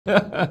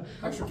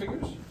Extra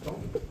figures?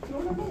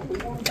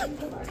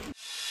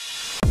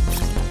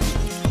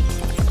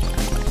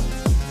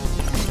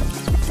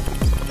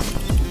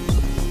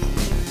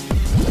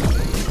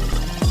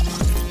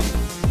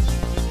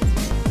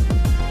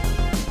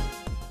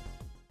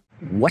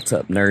 What's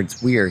up,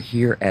 nerds? We are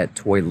here at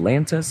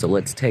Toylanta, so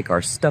let's take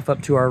our stuff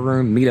up to our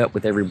room, meet up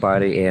with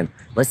everybody, and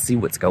let's see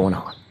what's going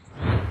on.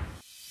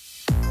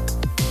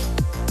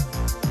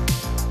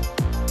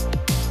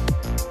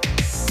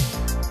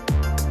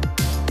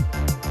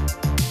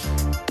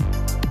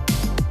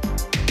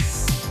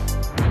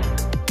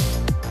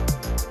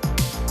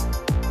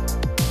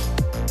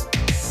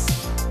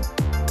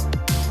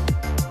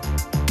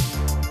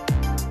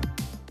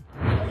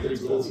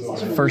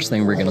 First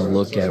thing we're gonna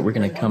look at, we're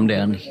gonna come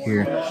down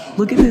here.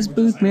 Look at this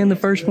booth, man. The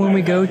first one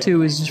we go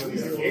to is just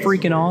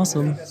freaking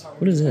awesome.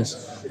 What is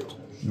this?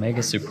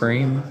 Mega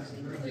Supreme.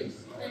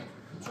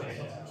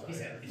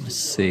 Let's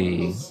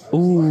see.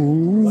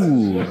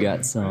 Ooh, we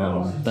got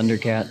some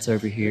Thundercats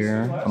over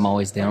here. I'm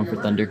always down for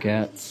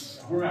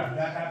Thundercats.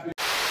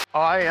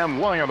 I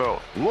am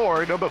Lionel,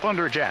 Lord of the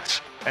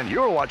Thundercats, and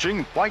you're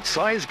watching Bite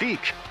Size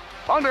Geek.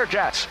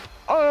 Thundercats!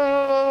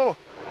 Oh!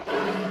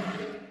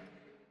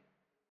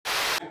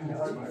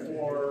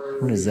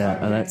 What is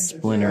that? Oh, that's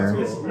Splinter.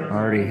 I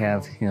already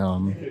have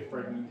him.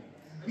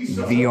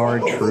 VR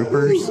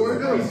Troopers?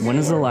 When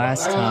is the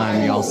last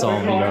time y'all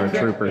saw VR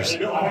Troopers?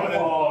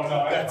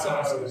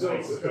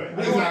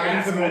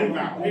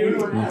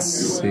 Let's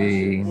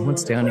see.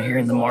 What's down here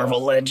in the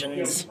Marvel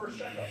Legends?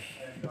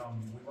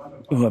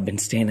 Ooh, I've been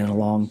standing a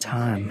long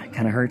time. It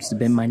kind of hurts to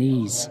bend my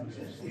knees.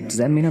 Does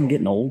that mean I'm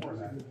getting old?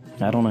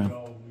 I don't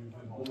know.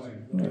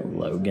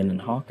 Logan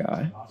and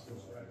Hawkeye.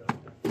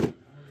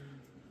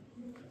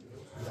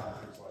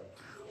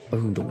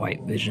 Oh, the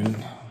White Vision.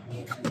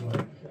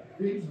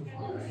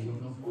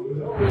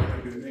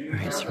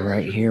 Alright, so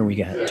right here we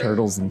got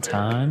Turtles in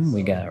Time.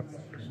 We got,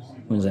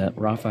 what is that,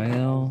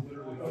 Raphael,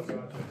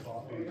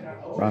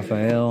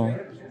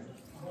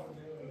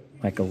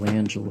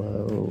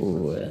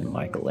 Michelangelo, and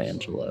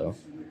Michelangelo.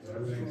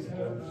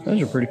 Those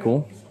are pretty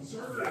cool.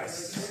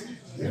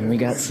 And we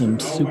got some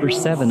Super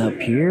 7 up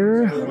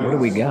here. What do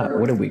we got?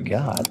 What do we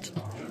got?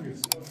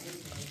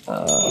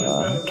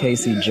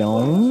 Casey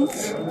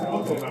Jones.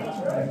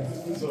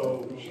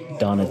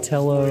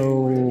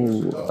 Donatello.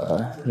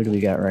 Who do we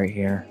got right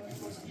here?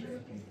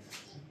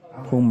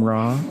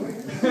 Humra.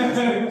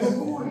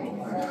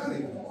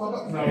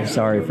 I'm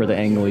sorry for the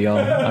angle, y'all.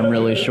 I'm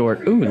really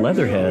short. Ooh,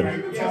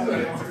 Leatherhead.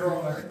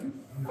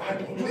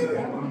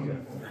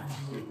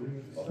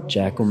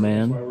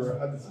 Jackalman.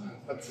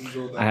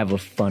 I have a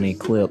funny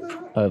clip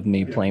of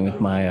me playing with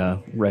my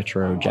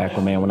retro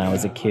Jackalman when I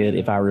was a kid.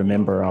 If I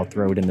remember, I'll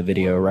throw it in the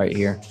video right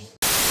here.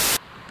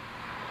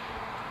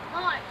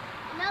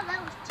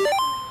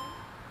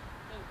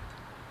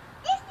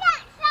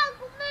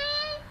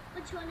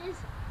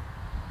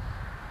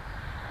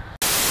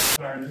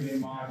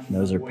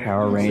 Those are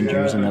Power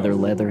Rangers, another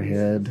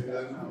Leatherhead.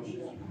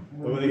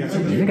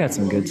 They got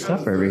some good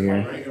stuff over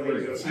here.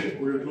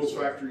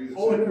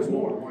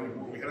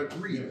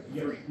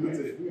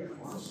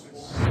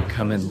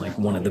 Come in like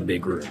one of the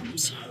big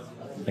rooms.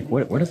 Like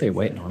what are they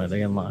waiting on? Are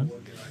they in line?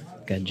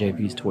 Got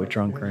JP's toy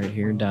trunk right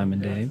here,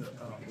 Diamond Dave.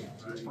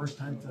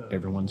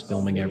 Everyone's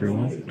filming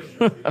everyone.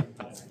 And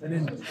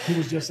then he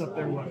was just up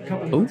there a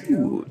couple of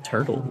Ooh,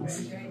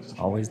 turtles.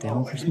 Always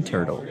down for some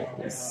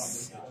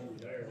turtles.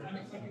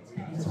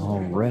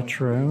 All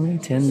retro,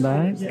 10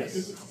 back.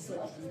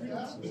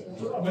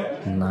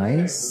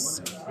 Nice.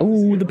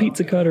 Oh, the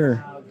pizza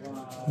cutter.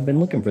 I've been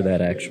looking for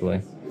that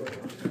actually.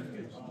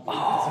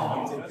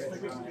 Oh,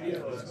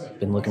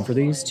 been looking for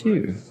these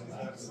too.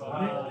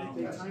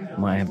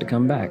 Might have to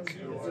come back.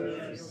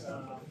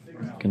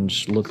 Can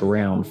just look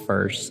around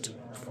first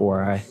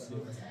before I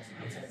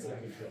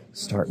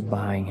start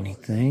buying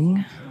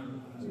anything.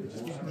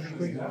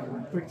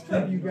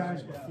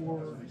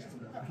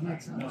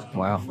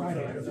 Wow.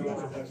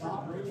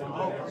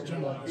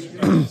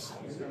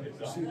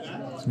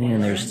 Man,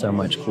 there's so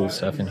much cool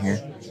stuff in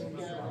here.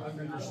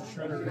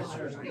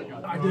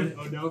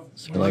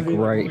 So like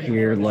right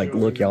here, like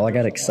look y'all, I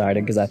got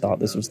excited because I thought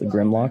this was the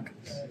Grimlock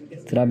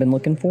that I've been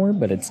looking for,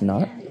 but it's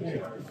not.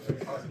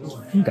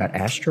 We got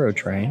Astro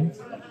Train,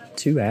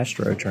 2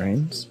 Astro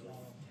Trains.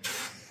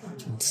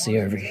 Let's see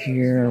over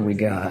here, we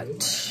got,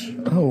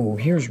 oh,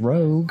 here's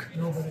Rogue.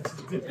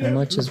 How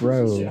much is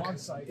Rogue?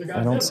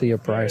 I don't see a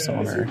price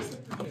on her.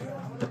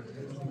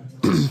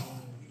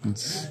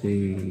 Let's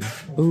see.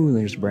 Ooh,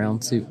 there's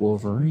Brown Suit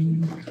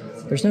Wolverine.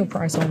 There's no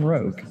price on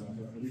Rogue.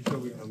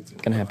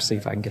 Gonna have to see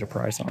if I can get a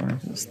price on her.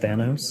 It's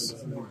Thanos.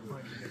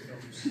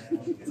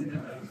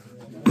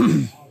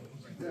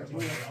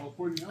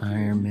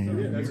 Iron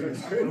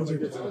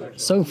Man.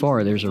 So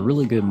far, there's a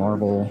really good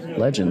Marvel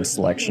Legends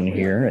selection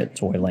here at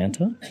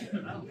Toylanta.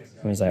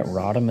 What is that?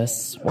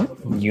 Rodimus? What?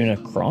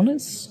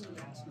 Unicronus?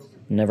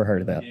 Never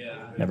heard of that.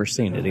 Never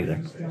seen it either.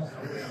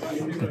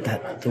 Got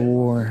that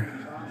Thor.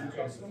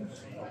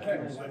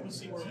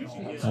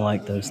 I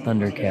like those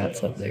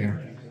Thundercats up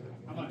there.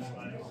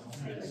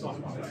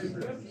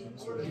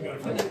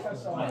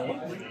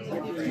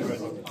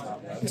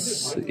 Let's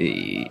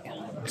see.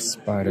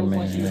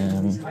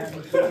 Spider-Man.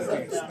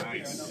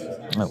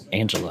 Oh,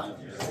 Angela.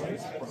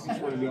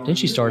 Didn't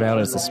she start out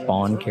as a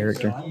Spawn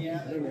character?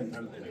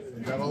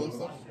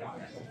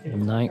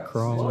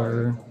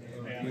 Nightcrawler.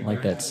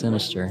 Like that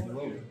Sinister.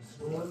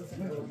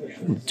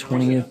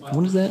 20th,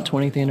 what is that?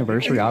 20th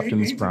anniversary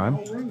Optimus Prime.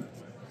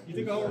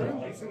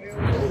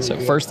 So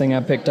first thing I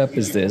picked up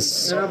is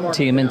this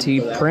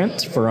TMNT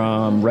print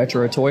from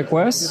Retro Toy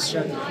Quest.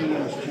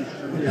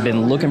 I've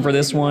been looking for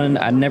this one.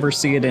 I never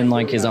see it in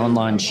like his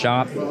online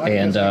shop,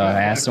 and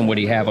I asked him would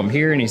he have them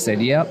here, and he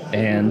said yep,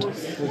 and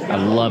I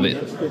love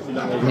it.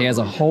 He has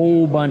a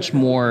whole bunch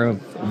more, a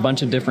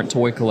bunch of different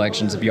toy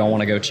collections if y'all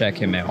want to go check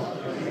him out.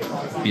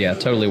 Yeah,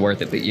 totally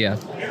worth it, but yeah.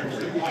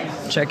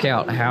 Check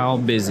out how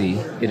busy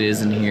it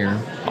is in here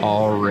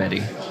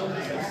already.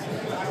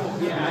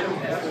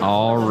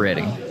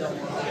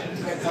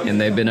 And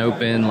they've been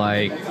open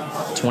like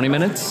 20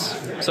 minutes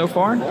so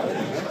far.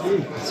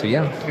 So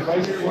yeah,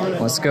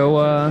 let's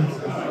go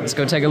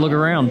take a look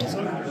around.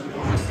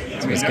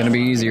 It's gonna be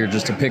easier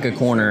just to pick a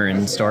corner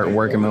and start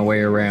working my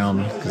way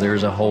around because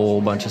there's a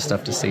whole bunch of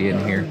stuff to see in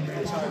here.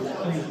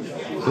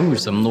 Ooh,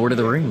 some Lord of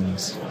the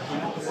Rings.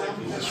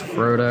 There's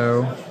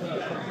Frodo.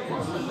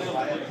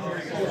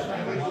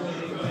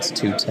 It's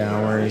Two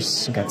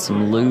Towers. Got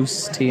some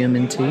loose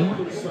TMNT.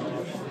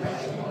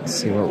 Let's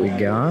see what we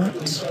got.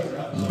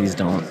 These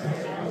don't.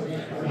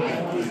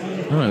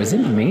 I don't know, is it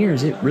me or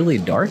is it really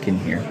dark in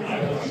here?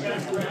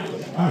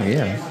 Oh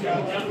yeah.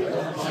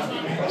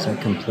 Is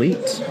that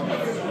complete?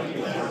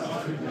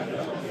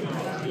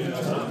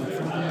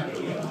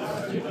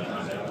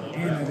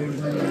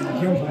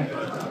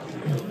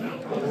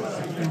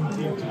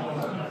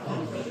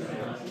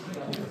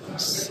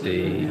 Let's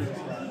see.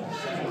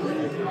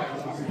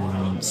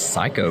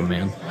 Psycho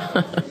Man.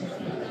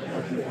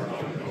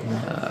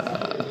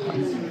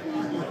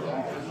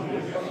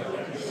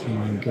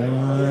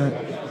 Got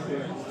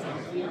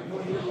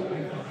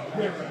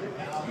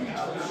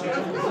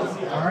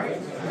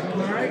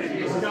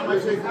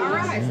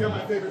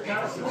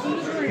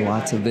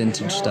lots of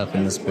vintage stuff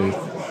in this booth.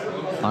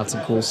 Lots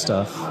of cool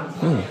stuff.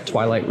 Ooh,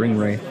 Twilight Ring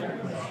Wraith.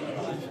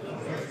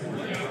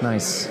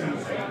 Nice.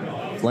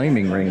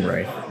 Flaming Ring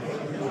Wraith.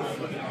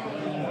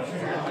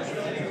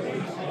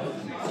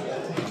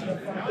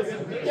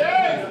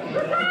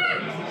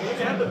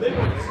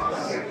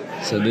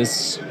 So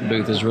this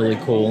booth is really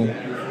cool.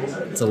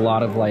 It's a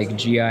lot of like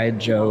G.I.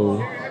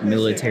 Joe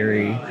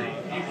military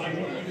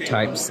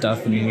type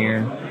stuff in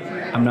here.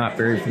 I'm not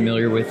very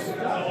familiar with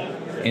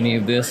any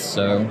of this,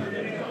 so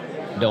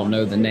don't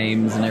know the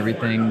names and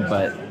everything,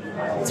 but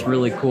it's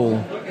really cool.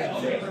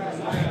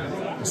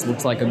 This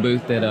looks like a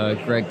booth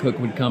that Greg Cook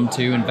would come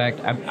to. In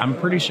fact, I'm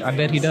pretty sure, I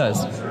bet he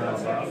does.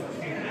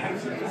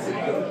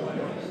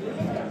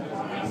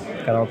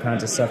 Got all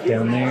kinds of stuff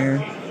down there.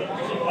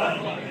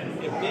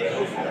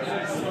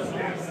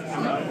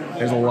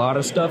 There's a lot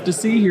of stuff to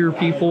see here,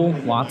 people.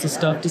 Lots of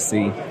stuff to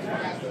see.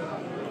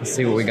 Let's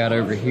see what we got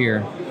over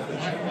here.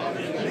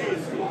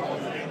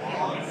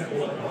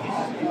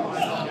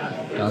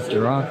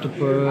 Dr.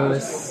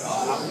 Octopus.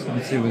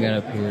 Let's see what we got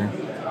up here.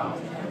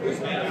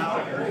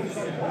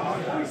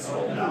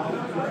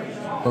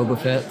 Boba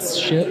Fett's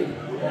ship.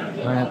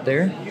 Right up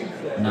there.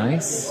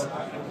 Nice.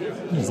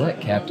 What is that,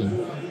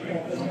 Captain?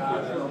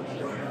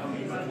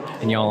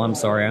 And y'all, I'm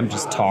sorry, I'm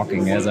just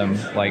talking as I'm,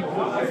 like,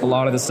 a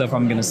lot of the stuff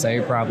I'm gonna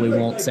say probably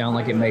won't sound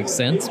like it makes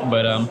sense,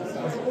 but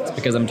it's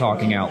because I'm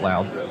talking out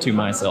loud to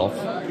myself.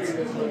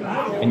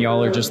 And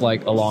y'all are just,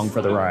 like, along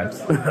for the ride.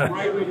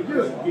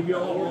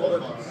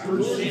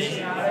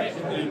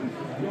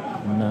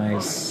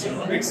 Nice.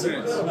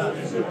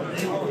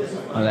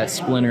 Oh, that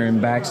Splinter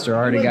and Baxter,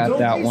 already got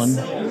that one.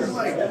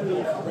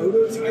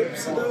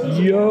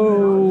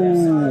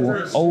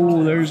 Yo!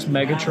 Oh, there's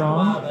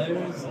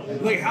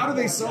Megatron. Like, how do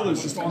they sell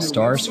those? Just on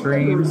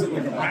Starscream.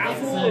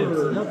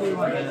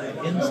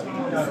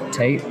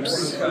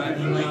 Tapes.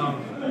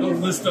 They'll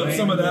list up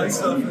some of that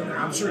stuff.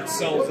 I'm sure it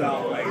sells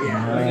out. Like,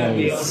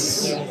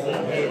 nice.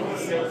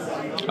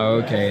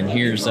 Okay, and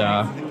here's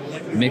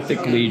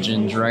Mythic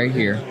Legions right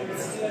here.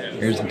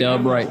 There's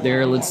Dub right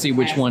there. Let's see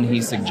which one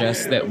he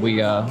suggests that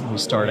we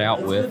start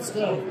out with.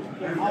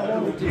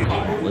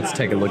 Let's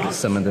take a look at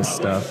some of this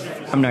stuff.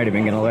 I'm not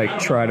even gonna like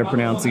try to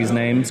pronounce these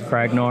names.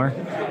 Kragnar.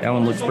 That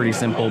one looks pretty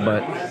simple,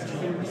 but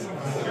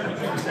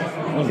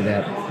look at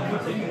that.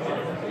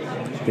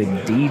 The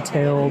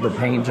detail, the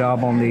paint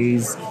job on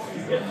these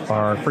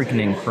are freaking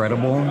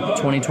incredible.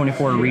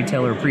 2024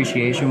 Retailer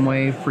Appreciation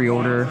Wave,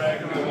 pre-order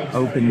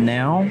open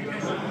now.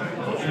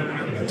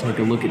 Take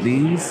a look at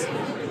these.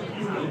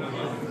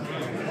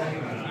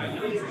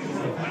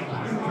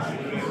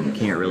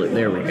 Can't really,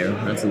 there we go.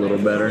 That's a little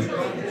better.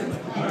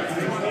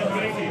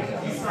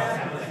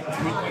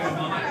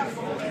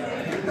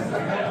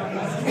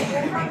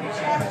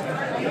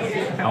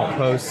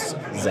 Outpost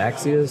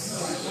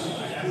Zaxius.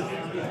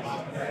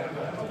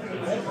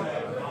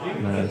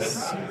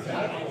 Nice.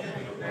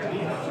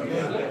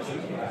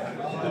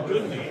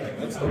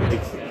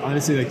 I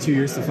honestly like 2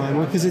 years to find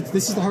one because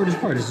this is the hardest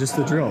part. It's just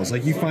the drills.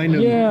 Like you find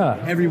them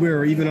everywhere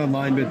or even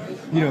online, but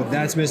you know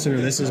that's missing or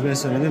this is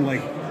missing, and then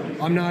like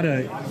I'm not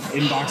a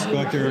inbox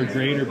collector or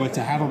grader, but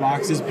to have a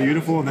box is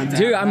beautiful. And then to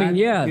dude, have I mean,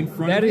 yeah,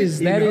 that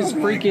is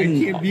freaking.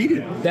 I can't beat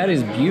it. That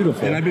is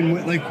beautiful. And I've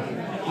been like.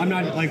 I'm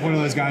not like one of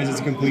those guys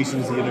that's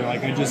completionist either.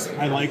 Like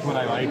I like what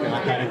I like and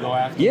I kind of go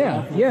after.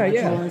 Yeah.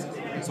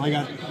 So I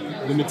got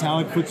the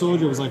metallic foot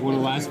soldier was like one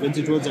of the last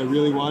vintage ones I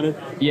really wanted.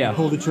 Yeah. I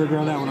pulled the trigger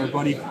on that when our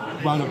buddy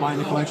wound up buying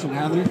the collection and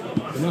having it.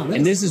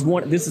 And this is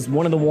one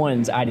of the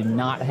ones I did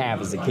not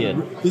have as a kid.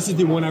 This is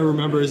the one I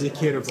remember as a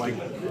kid of like,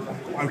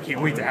 I can't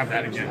wait to have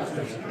that again.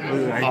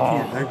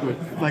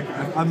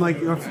 I'm like.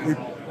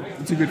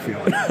 It's a good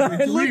feeling.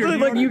 It literally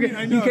like you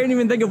can't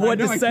even think of what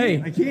to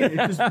say. I can't.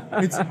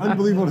 It's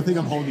unbelievable to think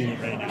I'm holding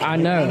it right now. I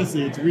know.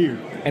 Honestly, it's weird.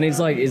 And it's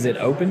like, is it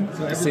open?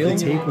 Sealed?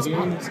 The tape was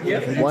popped.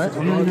 What?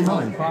 I'm not even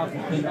lying.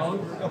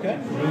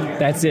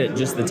 That's it.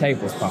 Just the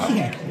tape was popped.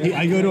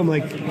 I go to him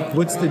like,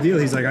 what's the deal?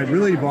 He's like, I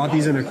really bought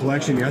these in a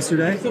collection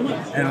yesterday,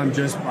 and I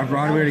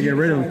brought them here to get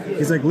rid of them.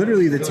 He's like,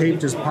 literally, the tape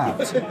just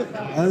popped.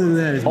 Other than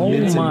that, it's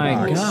mints in the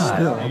box.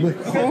 Still. I'm like,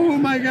 oh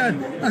my god.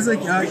 I was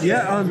like,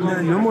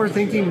 no more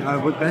thinking.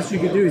 What best you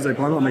could do? He's like,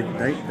 well, I'm like,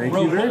 thank you very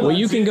much. Well,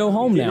 you can go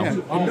home now.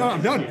 Yeah,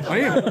 I'm done. I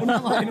am. I'm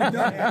not lying. I'm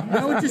done.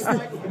 Now it's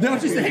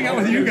just to hang out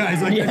with you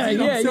guys. Like,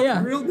 I'm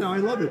so thrilled now. I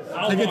love it.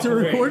 I get to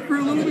record for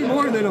a little bit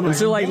more, and then I'm like.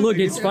 So, like, look,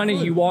 it's funny.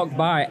 You walked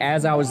by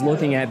as I was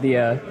looking at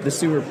the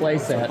sewer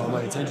playset. Caught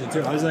my attention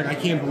too. I was like, I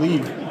can't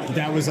believe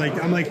that was like.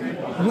 I'm like,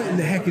 what in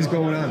the heck is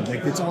going on?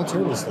 Like, it's all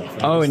turtle stuff.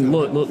 Right? Oh, and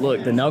look,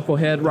 the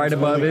knucklehead right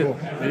above it. Cool.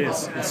 It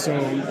is. It's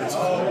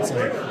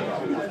like.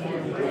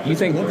 You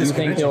think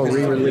they'll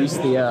re-release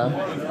the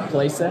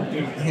playset?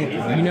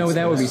 You know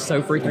that would be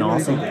so freaking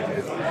awesome.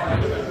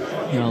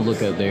 You know,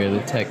 look up there, the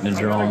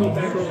Technodrome,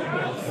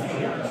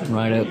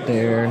 right up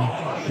there.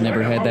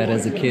 Never had that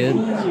as a kid.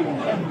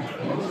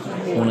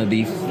 One of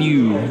the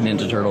few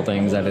Ninja Turtle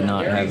things I did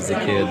not have as a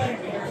kid.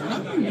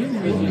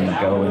 And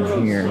then go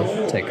in here,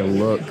 take a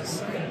look.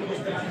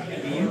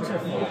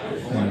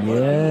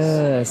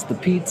 Yes, the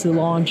pizza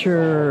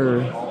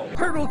launcher.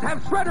 Turtles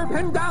have Shredder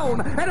pinned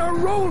down and are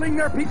rolling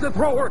their pizza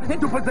thrower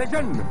into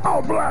position.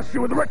 I'll blast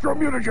you with retro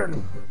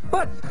mutagen.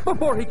 But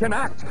before he can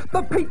act,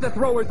 the pizza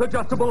thrower's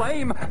adjustable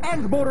aim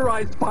and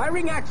motorized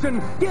firing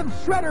action gives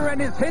Shredder and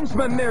his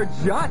henchmen their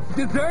just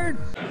desserts.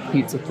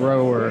 Pizza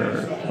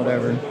thrower,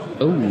 whatever.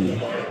 Oh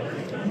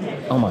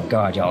my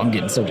god, y'all, I'm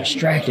getting so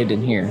distracted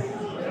in here.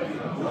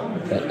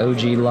 That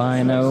OG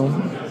Lion-O,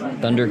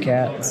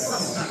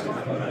 Thundercats.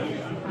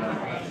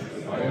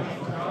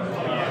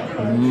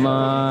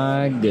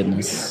 My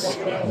goodness.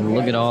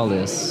 Look at all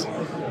this.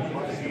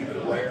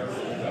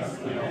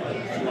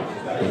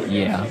 But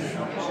yeah.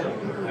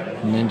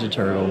 Ninja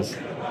Turtles.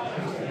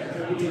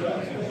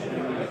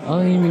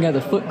 Oh, you even got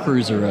the Foot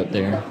Cruiser up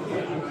there.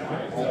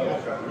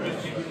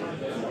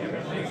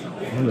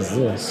 What is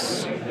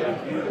this?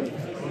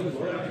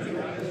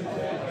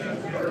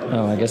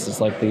 Oh, I guess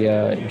it's like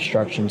the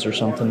instructions or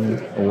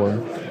something, or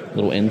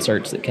little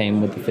inserts that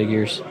came with the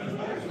figures.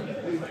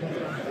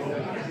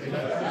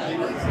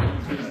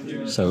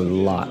 So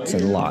lots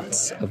and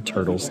lots of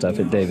turtle stuff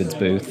at David's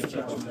booth.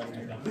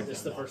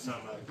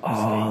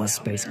 Oh,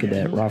 Space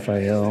Cadet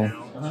Raphael,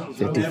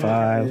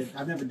 55.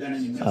 I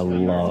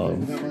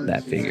love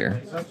that figure.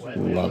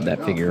 Love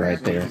that figure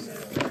right there.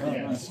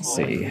 Let's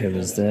see, who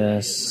is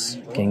this?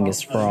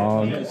 Genghis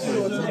Frog.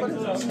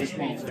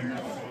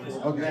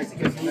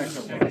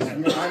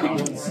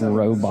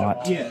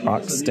 Robot,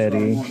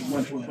 Rocksteady.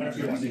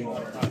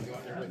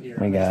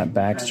 We got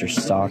Baxter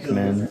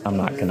Stockman. I'm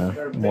not gonna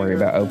worry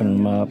about opening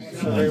them up.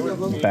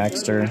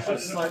 Baxter.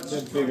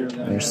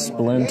 There's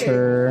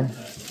Splinter.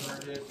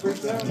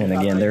 And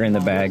again, they're in the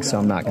bag, so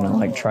I'm not gonna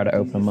like try to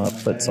open them up.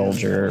 Foot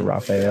Soldier,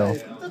 Raphael.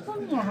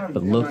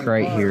 But look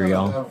right here,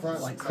 y'all.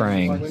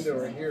 Krang.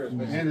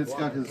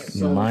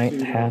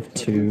 Might have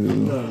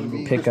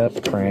to pick up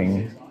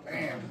Krang.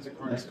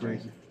 That's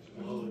crazy.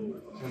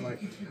 I'm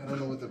like, I don't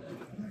know what the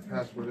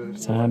password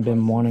is. So I've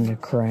been wanting a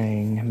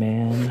Krang,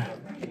 man.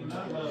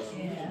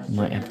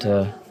 Might have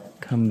to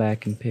come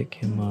back and pick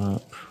him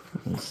up.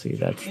 Let's see,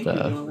 that's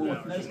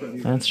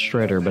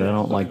Shredder, but I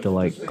don't like the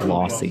like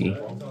glossy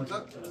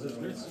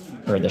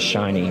or the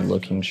shiny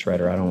looking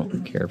Shredder. I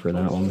don't care for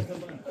that one.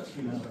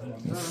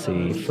 Let's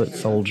see, Foot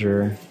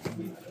Soldier.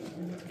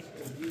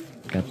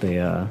 Got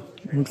the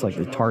looks like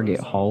the Target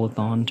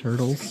Haulathon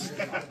turtles.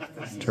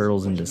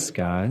 Turtles in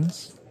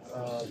Disguise.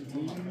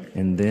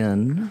 And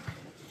then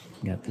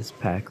got this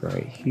pack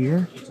right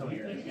here.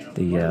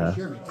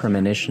 The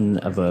Premonition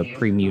of a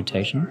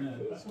Pre-Mutation.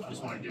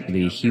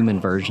 The human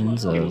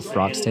versions of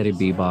Rocksteady,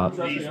 Bebop,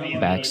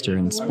 Baxter,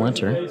 and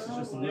Splinter.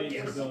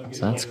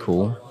 So that's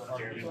cool.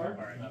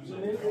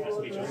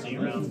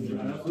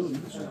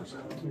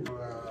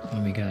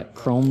 And we got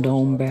Chrome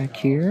Dome back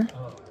here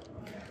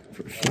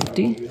for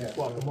 50.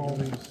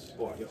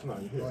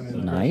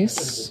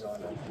 Nice.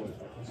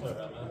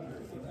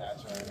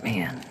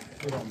 Man.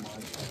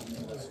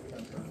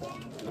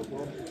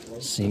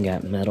 So you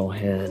got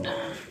Metalhead.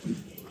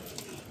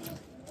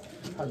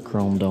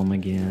 Chrome Dome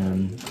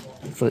again.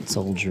 Foot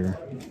Soldier.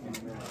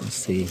 Let's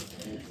see.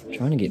 I'm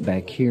trying to get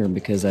back here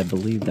because I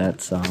believe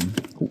that's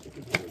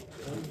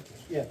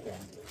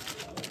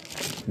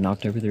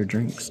knocked over their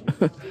drinks.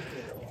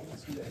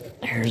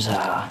 Here's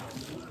a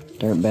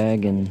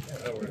Dirtbag and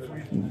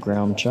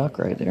Ground Chuck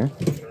right there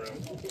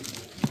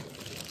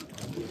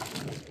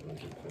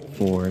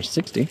for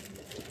 $60.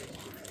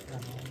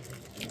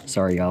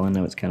 Sorry, y'all. I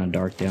know it's kind of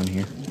dark down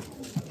here.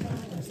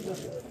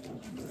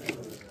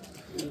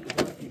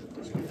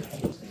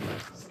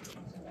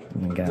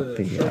 And we got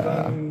the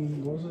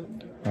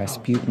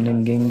Rasputin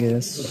and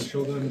Genghis,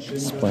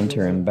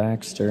 Splinter and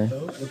Baxter,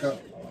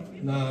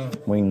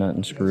 Wingnut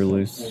and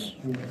Screwloose.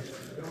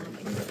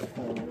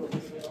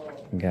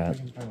 We got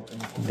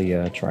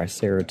the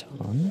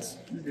Triceratons,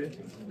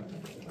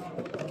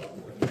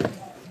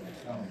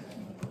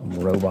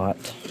 Robot,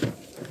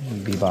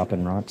 Bebop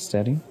and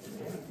Rocksteady,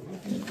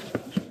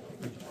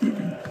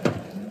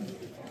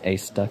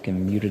 Ace Duck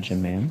and Mutagen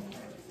Man,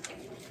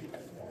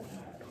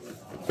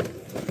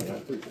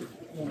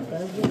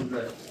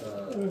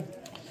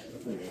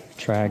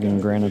 Trag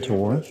and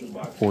Granitor,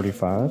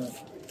 $45.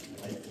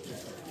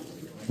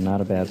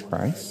 Not a bad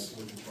price.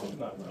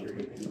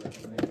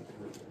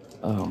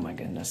 Oh my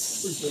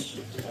goodness.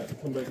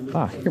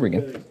 Ah, here we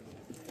go.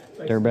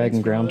 Dirtbag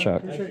and Ground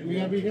Chuck. You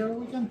gonna be here all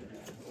weekend?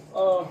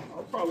 I'll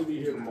probably be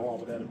here tomorrow,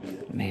 but that'll be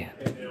it. Man.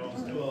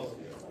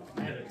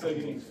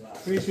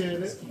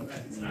 Appreciate it.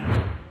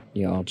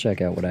 Y'all check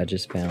out what I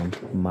just found.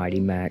 Mighty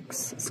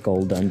Max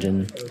Skull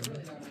Dungeon.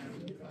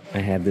 I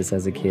had this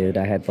as a kid.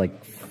 I had like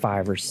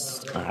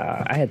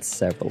I had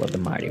several of the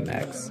Mighty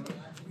Max.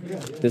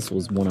 This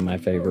was one of my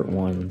favorite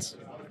ones.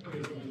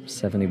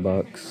 $70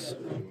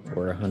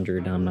 or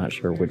 $100. I'm not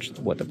sure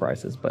what the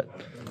price is, but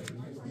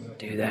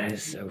dude, that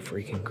is so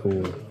freaking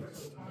cool.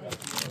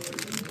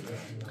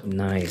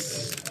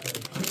 Nice.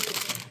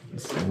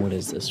 So what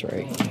is this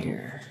right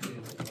here?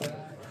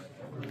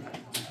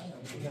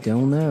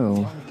 Don't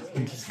know.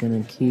 I'm just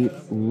gonna keep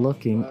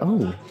looking.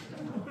 Oh,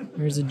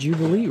 there's a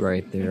Jubilee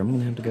right there. I'm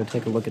gonna have to go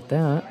take a look at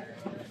that.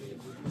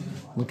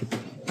 Look at,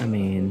 I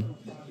mean,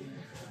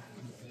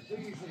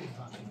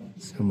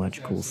 so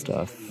much cool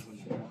stuff.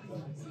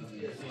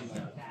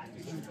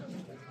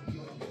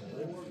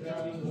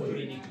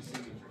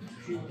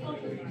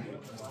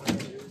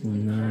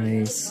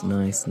 Nice,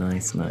 nice,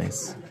 nice,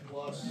 nice.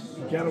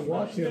 You gotta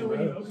watch him,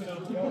 bro.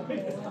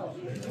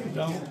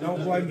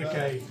 Don't blame the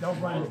cave. Don't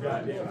blame the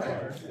goddamn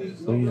car.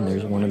 Ooh,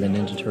 there's one of the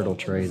Ninja Turtle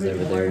trays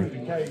over there.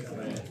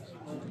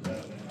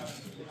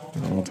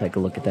 I'll take a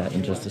look at that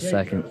in just a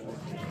second.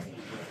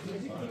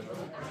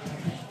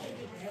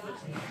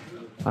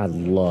 I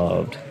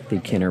loved the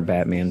Kenner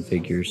Batman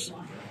figures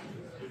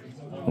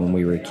when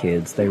we were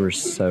kids. They were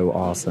so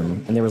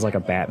awesome. And there was like a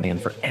Batman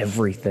for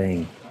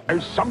everything.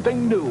 There's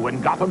something new in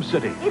Gotham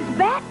City. It's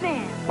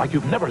Batman! Like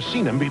you've never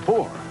seen him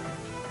before.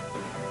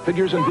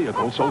 Figures and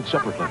vehicles sold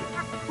separately.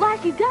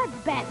 Flashy duds,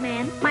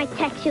 Batman. My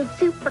tech shield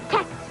suit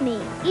protects me.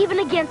 Even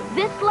against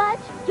this sludge,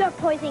 your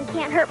poison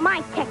can't hurt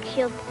my tech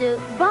shield suit.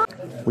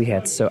 We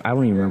had I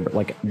don't even remember,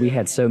 like, we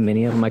had so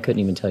many of them, I couldn't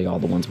even tell you all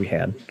the ones we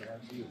had.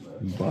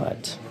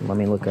 But, let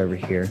me look over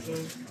here.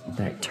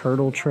 That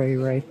turtle tray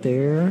right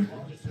there,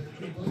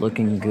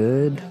 looking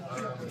good.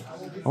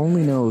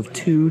 Only know of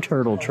 2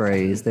 turtle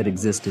trays that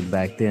existed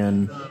back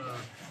then,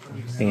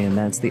 and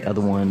that's the other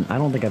one. I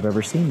don't think I've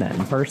ever seen that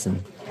in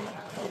person.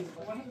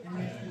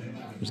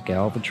 There's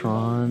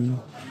Galvatron.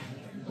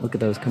 Look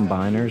at those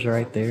combiners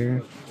right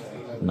there.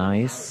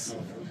 Nice.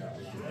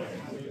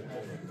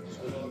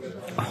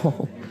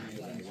 Oh,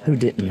 who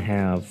didn't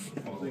have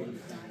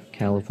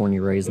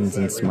California Raisins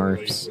and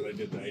Smurfs?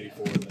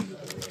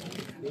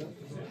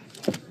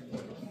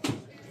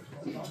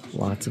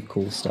 Lots of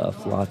cool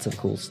stuff. Lots of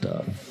cool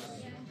stuff.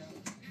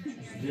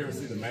 You ever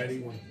see the Maddie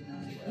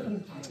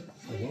one?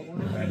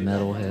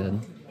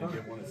 Metalhead.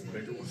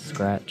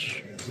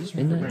 Scratch.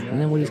 Isn't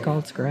that what he's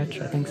called? Scratch?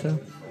 I think so.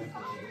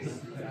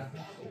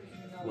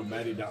 When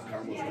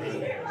Maddie.com was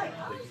ready.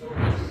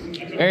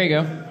 There you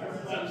go.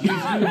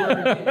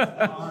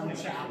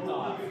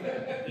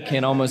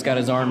 Ken almost got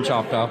his arm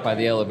chopped off by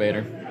the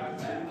elevator.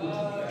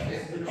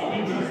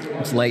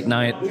 It's late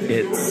night.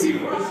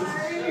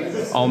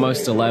 It's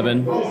almost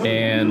 11,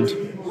 and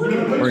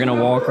we're gonna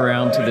walk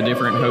around to the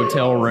different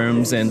hotel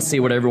rooms and see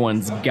what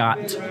everyone's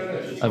got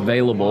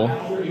available.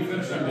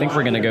 I think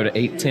we're gonna go to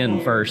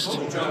 810 first.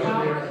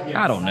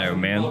 I don't know,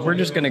 man. We're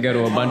just gonna go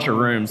to a bunch of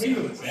rooms.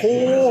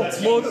 Oh,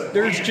 look,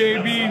 there's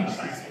JB.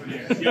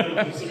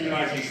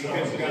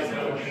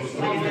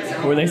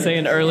 What were they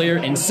saying earlier?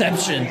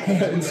 Inception.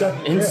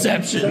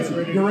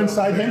 Inception. You're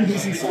inside him,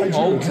 he's inside you.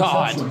 Oh,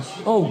 God.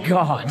 Oh,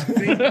 God.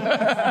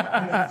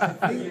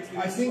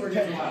 I think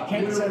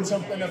Ken said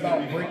something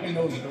about breaking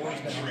those doors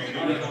down.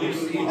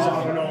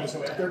 I don't know,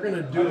 so if they're going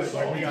to do it,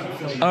 like, we got to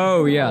film.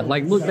 Oh, yeah.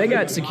 Like, look, they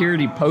got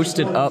security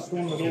posted up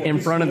in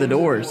front of the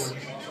doors.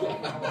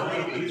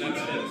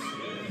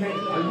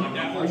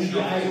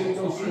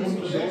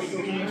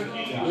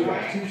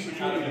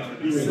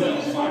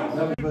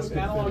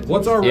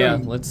 What's our room? Yeah,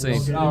 let's see.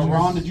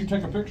 Ron, did you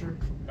take a picture?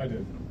 I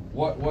did.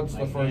 What's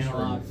the first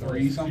room?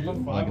 3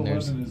 something?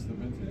 511 is the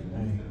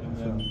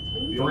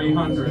vintage.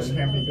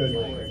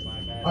 300.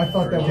 I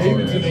thought that was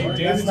David's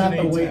that's not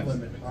an the weight 810.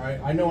 limit. All right,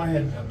 I know I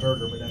had a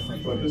burger, but that's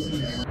not. But this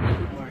is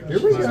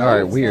All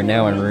right, we are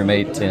now in room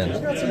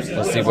 810.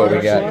 Let's see what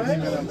we got.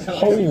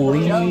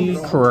 Holy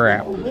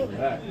crap.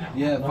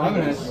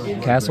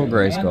 Castle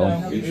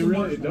Grayskull. it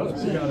really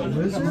does.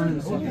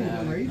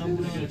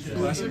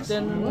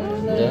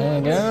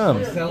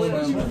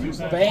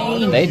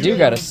 Dang. They do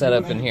got a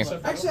setup in here.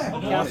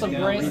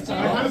 $20.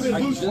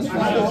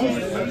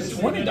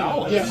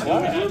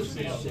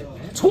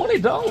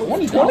 $20?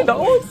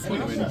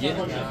 $20?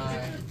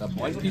 A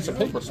blank piece of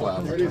paper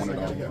slab for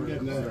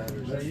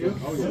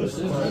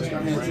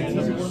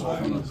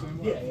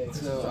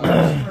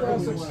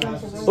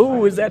 $20.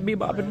 Ooh, is that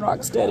Bebop and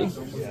Rocksteady?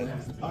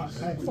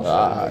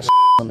 Ah,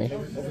 on me.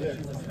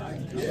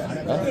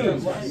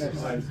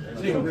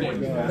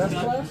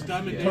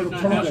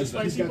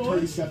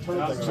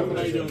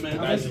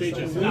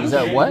 Is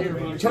that what?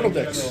 Turtle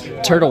dicks.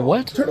 Turtle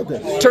what? Turtle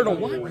dicks. Turtle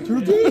what?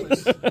 Turtle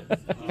dicks.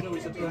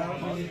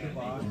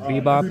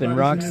 Bebop and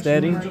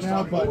Rocksteady.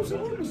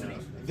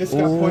 This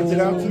got pointed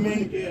out to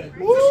me.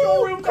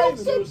 Ooh,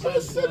 concept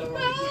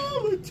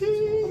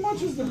personality. How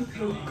much is the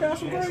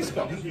Castle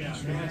Grayskull?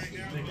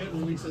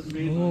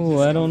 Ooh,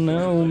 I don't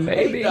know.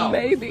 Maybe.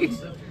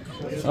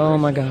 Oh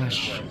my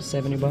gosh.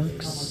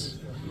 $70?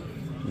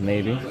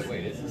 Maybe.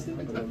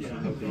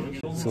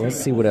 So let's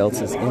see what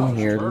else is in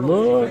here.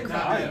 Look.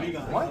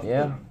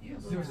 Yeah.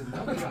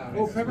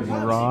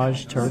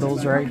 Mirage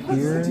turtles right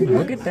here.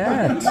 Look at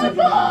that.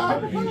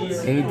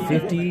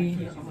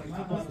 850.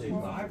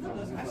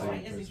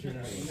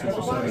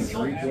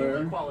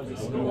 Streetwear.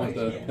 You want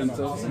the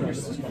pencil?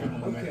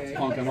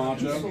 Punk and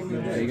macho?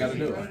 Yeah, you gotta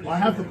do it. I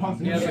have the pump.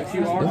 He has a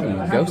QR.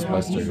 Ooh,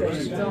 Ghostbusters.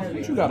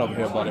 What you got over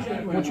here, buddy?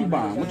 What you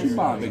buying? What you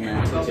buying, big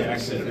man?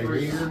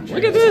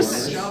 Look at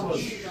this.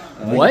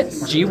 What?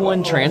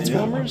 G1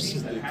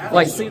 Transformers?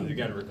 Like, see,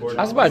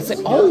 I was about to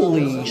say,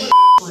 holy sh**.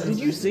 Did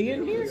you see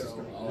it here?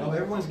 Oh,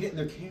 everyone's getting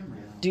their camera.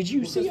 Did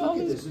you see all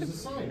this? This is a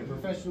sign, a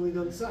professionally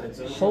done sign.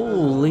 So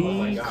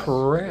Holy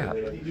crap.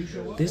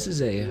 This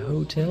is a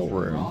hotel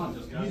room.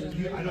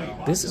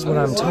 This is what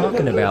I'm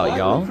talking about,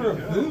 y'all.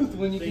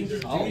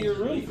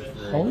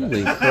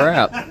 Holy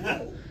crap.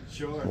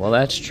 Well,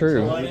 that's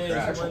true.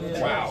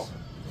 Wow.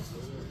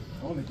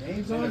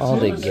 All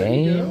the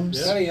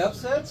games. Got any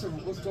upsets or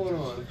what's going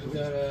on? We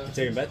got,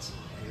 Taking bets?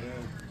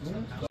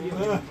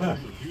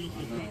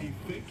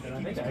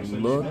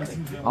 Look.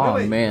 Oh,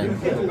 man.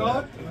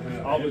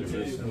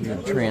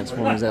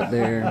 Transformers up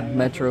there.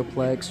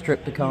 Metroplex,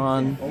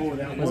 Triptychon.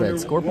 What is that,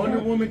 Scorpion? Wonder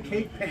Woman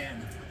cake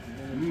pan.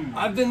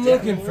 I've been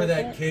looking for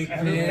that cake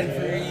pan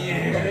for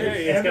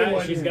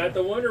years. She's got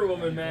the Wonder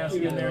Woman mask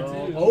in there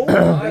too. Oh,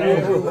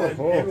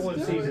 Everyone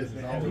sees it.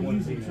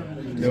 Everyone sees it.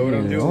 Know what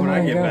I'm doing when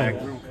I get back?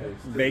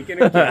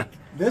 Bacon and cake.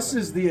 This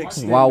is the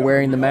extent. While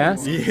wearing the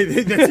mask? Yeah, that's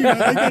even,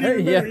 I can't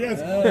even remember, Yeah.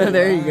 yes.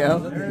 There you go.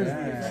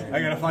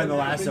 I gotta find the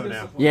lasso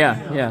now.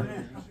 Yeah.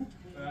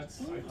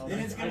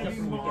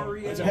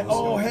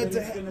 Oh, head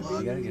to head.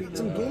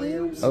 Some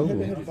games. Oh.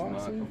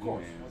 Boxing,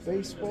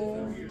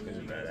 baseball.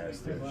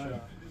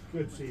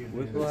 Good seeing you.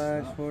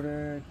 Whiplash for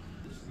that.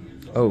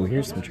 Oh,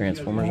 here's some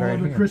Transformers right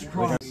here. Chris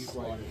Cross.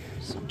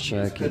 So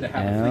check it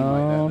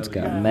out. It's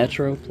got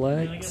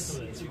Metroplex.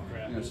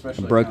 I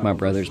broke my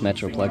brother's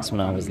Metroplex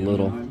when I was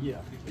little.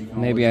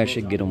 Maybe I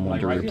should get him one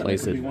to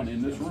replace it.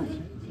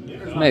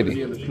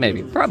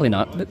 Maybe. Probably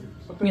not, but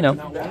you know.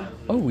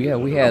 Oh yeah,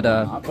 we had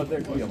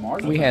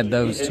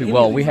those two.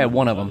 Well, we had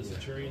one of them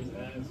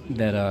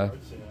that I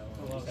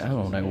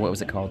don't know, what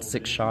was it called?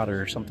 6-shot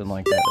or something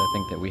like that. I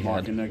think that we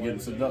had.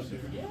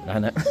 I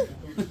know.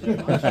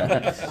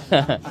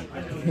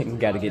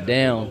 Got to get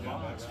down.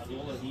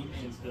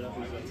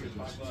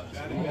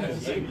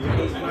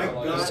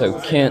 So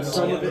Kent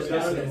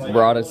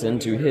brought us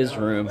into his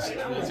room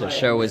to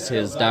show us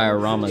his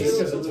dioramas.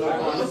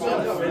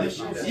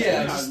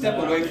 Yeah, just step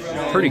away from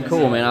it. Pretty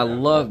cool, man. I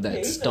love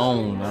that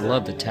stone. I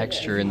love the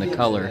texture and the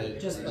color.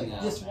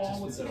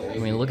 I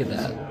mean, look at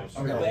that.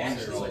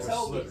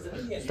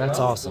 That's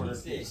awesome.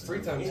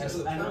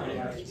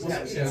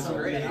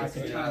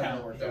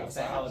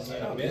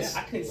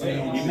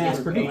 Mass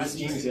produced.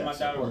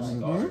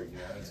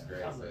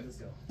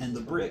 And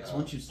the bricks,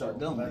 once you start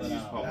building it,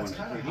 that's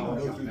kind of how it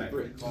goes through the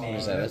bricks.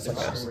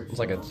 It's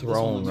like a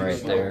throne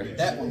right there.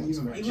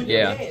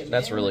 Yeah,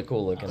 that's really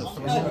cool looking.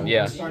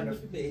 Yeah.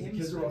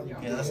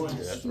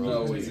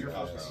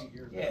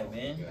 Yeah,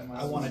 man.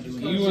 I want to do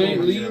it. You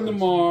ain't leaving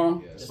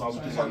tomorrow,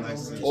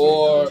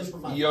 or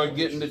you're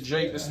getting the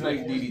Jake the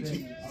Snake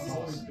DDT.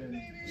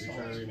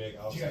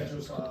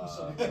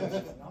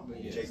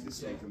 Jake the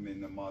Snake him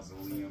in the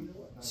mausoleum.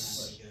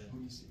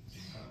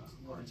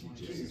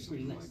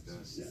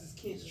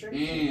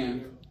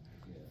 And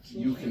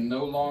you can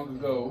no longer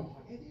go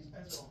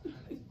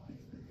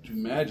to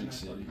Magic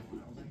City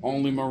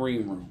Only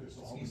Marine Room.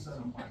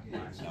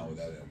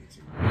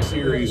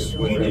 Series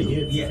with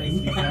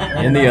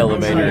In the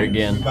elevator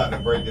again.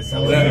 That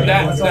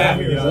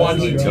one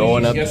he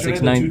going up to yesterday,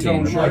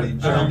 619.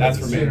 That's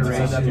for me.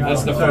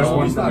 That's the first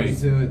one for me.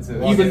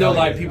 Even though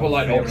like people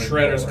like, oh,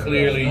 Shredder's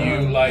clearly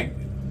you like.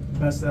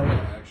 Best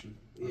ever.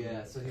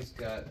 Yeah, so he's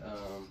got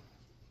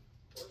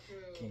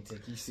can't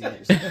take you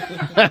serious.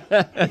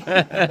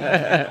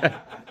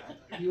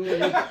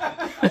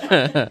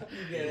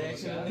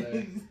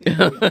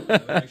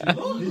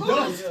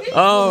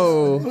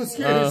 Oh.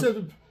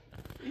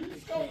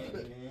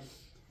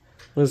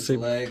 Let's see.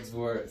 Legs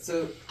were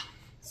so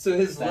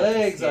his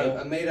legs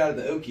I made out of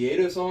the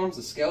Okiedos arms,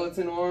 the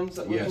skeleton arms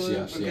that we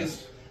put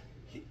because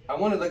I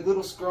wanted like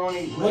little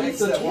scrawny legs. What is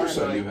the that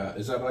torso weren't you have?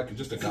 Is that like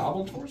just a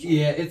goblin torso?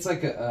 Yeah, it's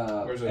like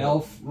a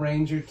elf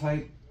ranger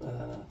type.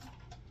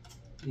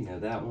 You know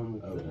that one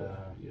with the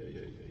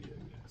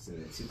So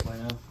the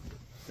 2.0.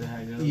 So how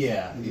it goes?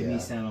 Yeah, Me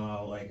sounding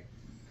all like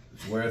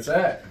where it's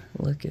at.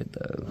 Look at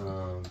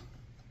those.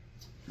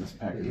 This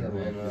package. Yeah,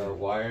 man,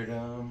 wired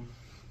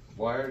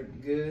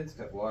goods.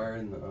 Got wire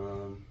in the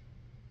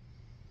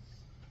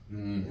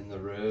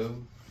row.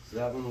 So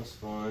that one was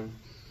fun.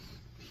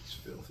 He's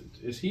filthy.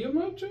 Is he a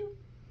mo too?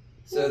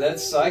 So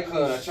that's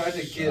Cyclone. I tried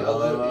to get a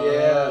little,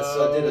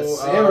 so I did a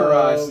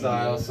samurai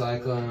style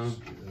Cyclone.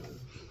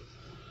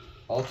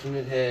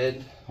 Alternate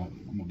head.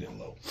 I'm gonna get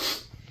low.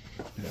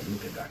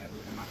 Look at that.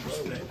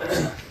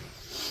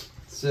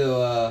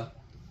 So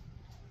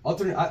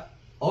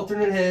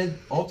alternate head,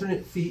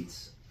 alternate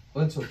feet.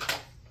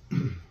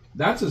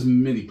 That's as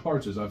many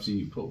parts as I've seen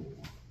you pull.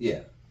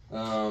 Yeah.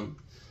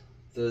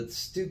 The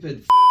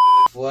stupid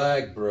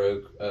flag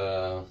broke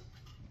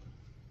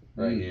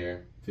right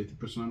here.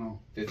 50% off.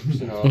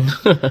 50%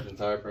 off.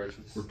 Entire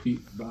purchase. Repeat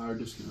buyer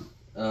discount.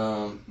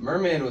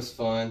 Merman was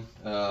fun.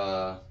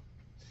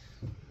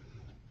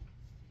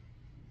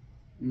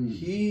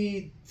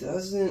 He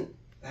doesn't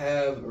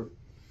have.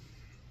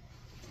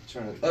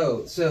 So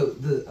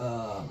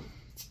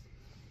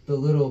the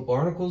little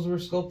barnacles were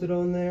sculpted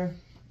on there.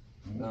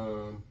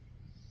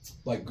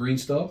 Like green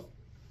stuff.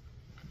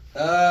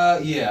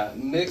 Yeah,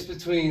 mixed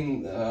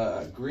between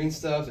green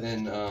stuff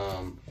and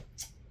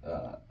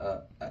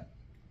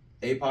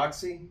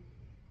epoxy.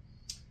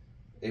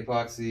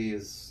 Epoxy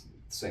is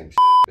the same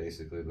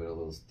basically, but a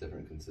little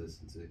different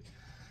consistency.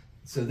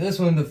 So this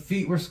one, the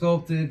feet were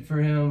sculpted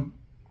for him.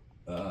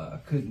 I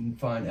couldn't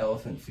find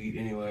elephant feet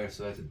anywhere,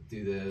 so I had to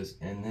do those.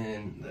 And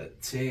then the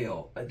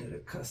tail, I did a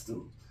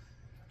custom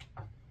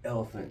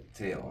elephant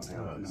tail on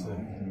him. So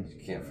you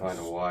can't find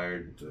a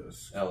wired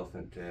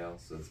elephant tail,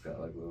 so it's got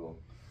like little.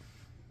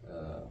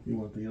 You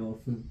want the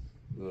elephant?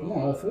 Little,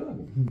 all four of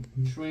them.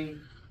 String.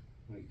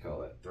 What do you call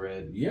that?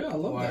 Thread. Yeah, I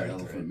love that Wired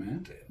elephant, thread.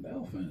 man. The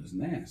elephant is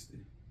nasty.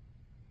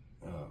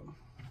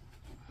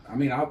 I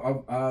mean,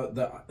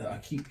 I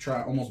keep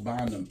trying, almost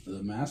buying the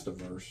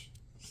Masterverse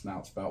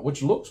snout spout,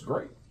 which looks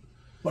great.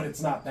 But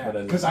it's not that.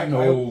 But Because I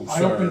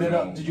opened it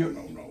up. Did you?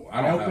 No.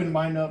 I opened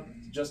mine up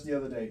just the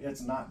other day. It's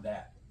not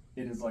that.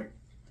 It is like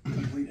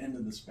complete end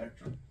of the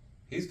spectrum.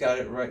 He's got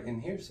it right in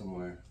here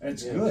somewhere.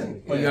 It's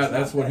good. But Yeah, yeah,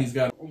 that's what he's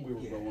got. When we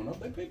were growing up,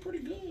 they paid pretty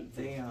good.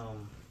 They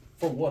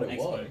for what it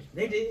was.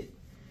 They did.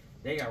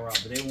 They got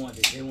robbed, but they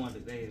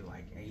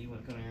like, hey, you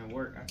want to come here and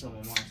work? I told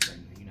my mom, she's like,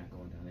 you're not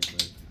going down this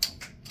way.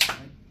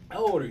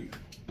 How old are you?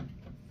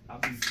 I'll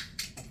be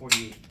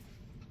 48.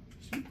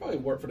 So you probably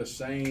work for the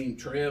same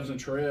Trevs and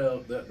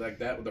Trev that like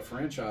that with the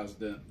franchise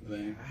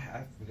thing.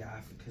 I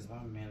forgot because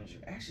my manager,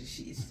 actually,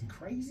 she is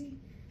crazy.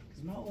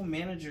 Because my old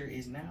manager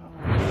is now.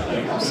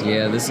 So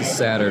yeah, this is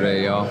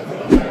Saturday, y'all.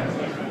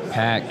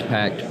 Packed.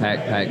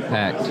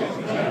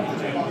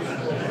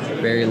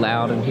 Very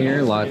loud in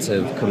here. Lots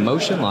of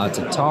commotion, lots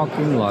of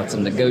talking, lots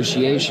of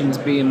negotiations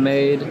being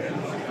made.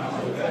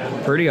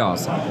 Pretty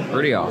awesome.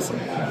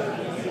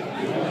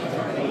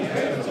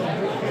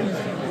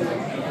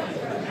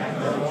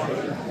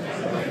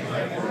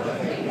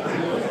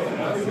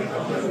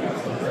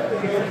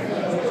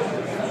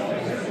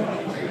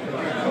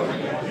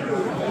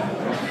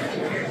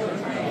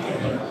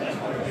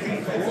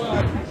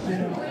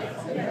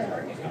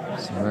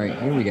 Right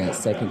here we got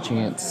Second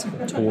Chance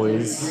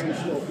Toys,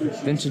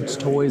 vintage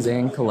toys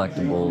and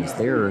collectibles.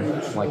 They're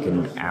like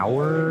an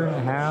hour and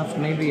a half,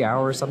 maybe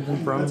hour or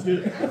something from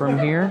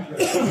here.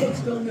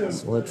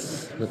 So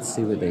let's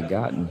see what they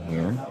got in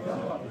here.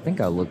 I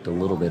think I looked a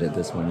little bit at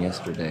this one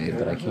yesterday,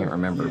 but I can't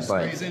remember.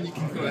 But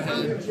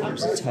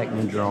there's a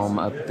Technodrome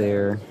up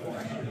there,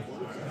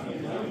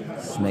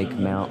 Snake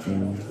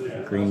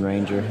Mountain, Green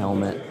Ranger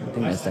helmet. I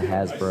think that's the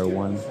Hasbro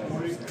one.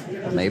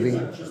 Maybe?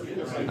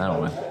 I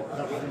don't know.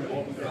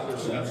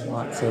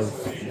 Lots of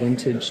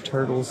vintage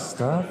Turtles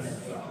stuff.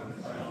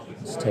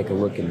 Let's take a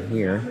look in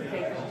here.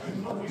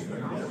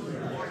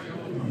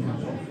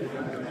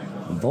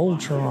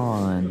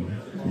 Voltron.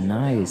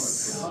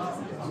 Nice.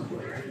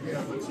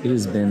 It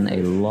has been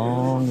a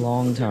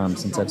long time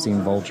since I've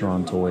seen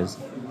Voltron toys.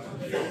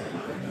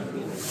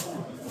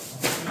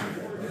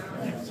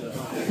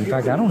 In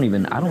fact, I don't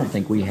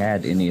think we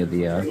had any of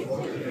the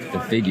the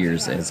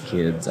figures as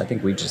kids. I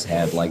think we just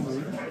had like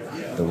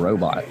the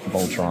robot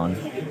Voltron.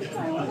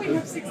 Oh, we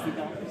have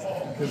 $60.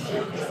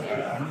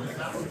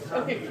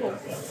 Okay, cool.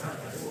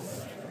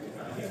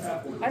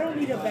 I don't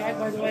need a bag,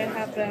 by the way. I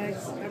have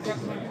bags. I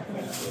brought mine.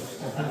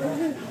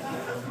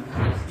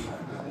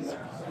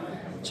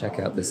 Check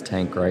out this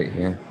tank right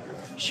here.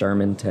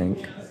 Sherman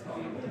tank.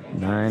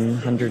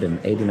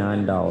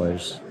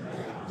 $989.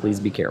 Please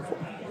be careful.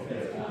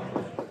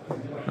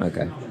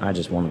 Okay, I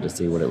just wanted to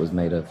see what it was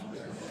made of.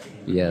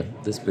 Yeah,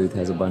 this booth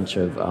has a bunch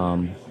of,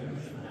 I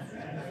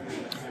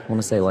want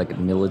to say like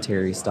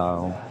military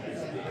style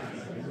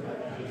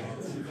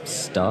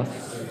stuff.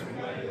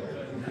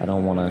 I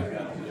don't want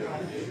to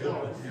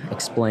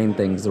explain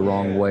things the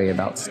wrong way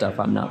about stuff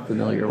I'm not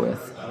familiar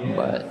with,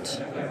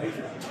 but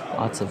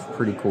lots of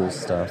pretty cool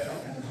stuff.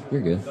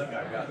 You're good.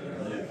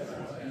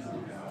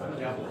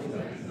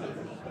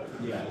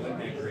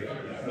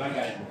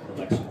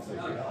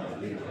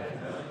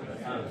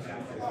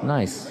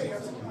 Nice.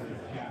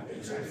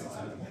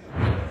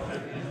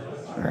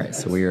 Alright,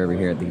 so we are over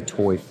here at the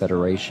Toy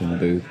Federation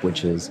booth,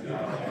 which is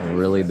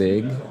really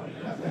big,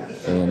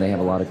 and they have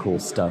a lot of cool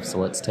stuff, so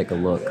let's take a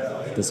look.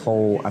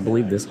 I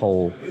believe this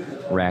whole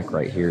rack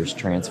right here is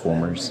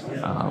Transformers.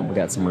 We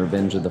got some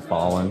Revenge of the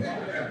Fallen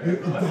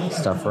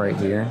stuff right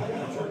here.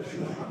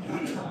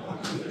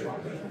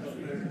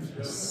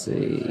 Let's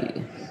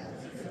see.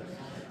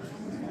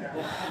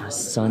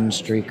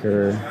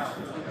 Sunstreaker.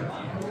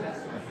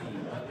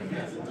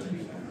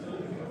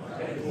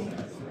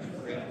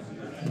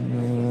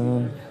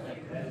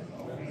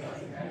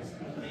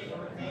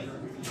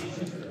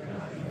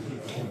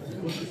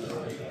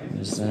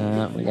 There's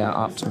that. We got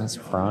Optimus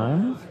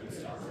Prime.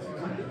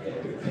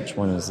 Which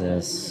one is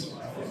this?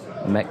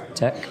 Mech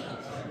Tech.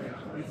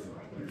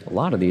 A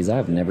lot of these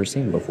I've never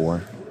seen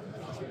before.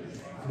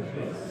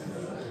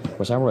 Of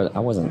course, I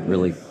wasn't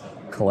really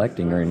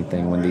collecting or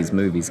anything when these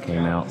movies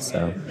came out,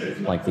 so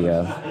like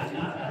the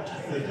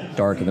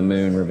Dark of the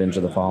Moon, Revenge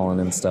of the Fallen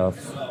and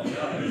stuff.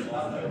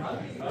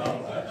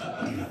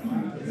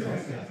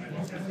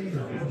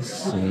 Let's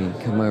see,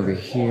 come over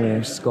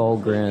here,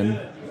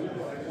 Skullgrin.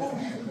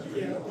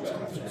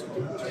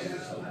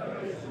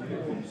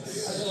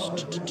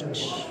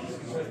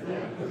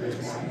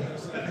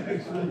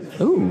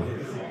 Ooh,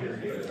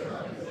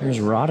 there's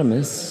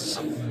Rodimus.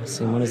 Let's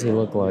see, what does he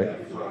look like?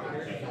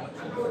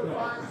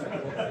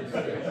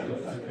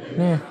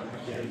 Yeah.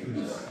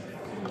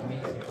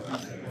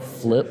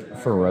 Flip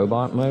for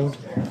robot mode?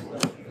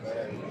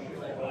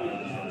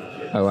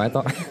 Oh, I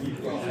thought...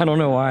 I don't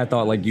know why I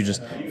thought, like, you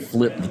just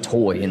flip the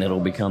toy and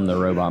it'll become the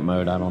robot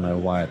mode. I don't know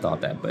why I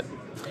thought that, but...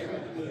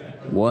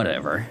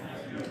 whatever.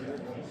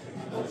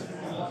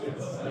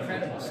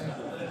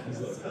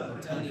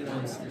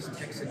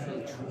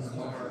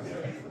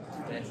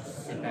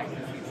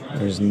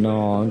 There's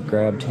Nog.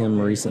 Grabbed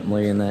him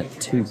recently in that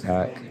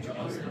 2-pack.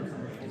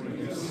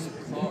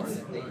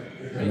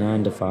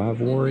 9 to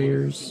 5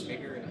 Warriors.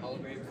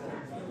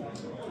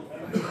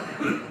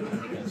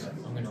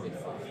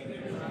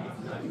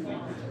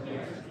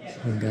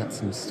 We've got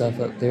some stuff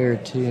up there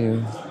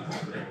too.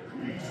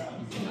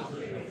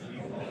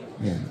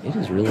 Man,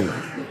 it's really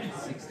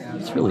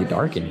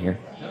dark in here.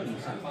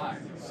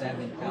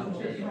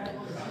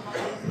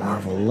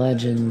 Marvel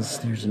Legends.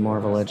 There's a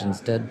Marvel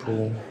Legends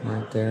Deadpool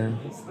right there.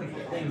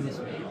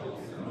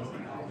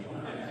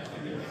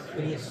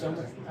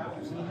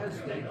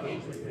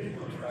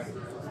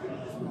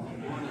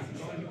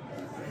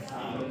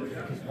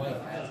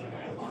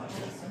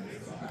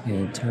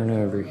 Okay, turn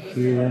over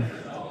here.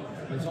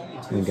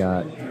 We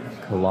got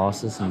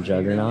Colossus and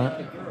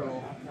Juggernaut.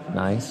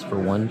 Nice for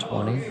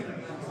 $120.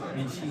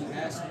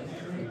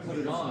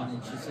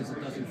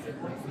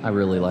 I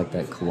really like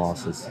that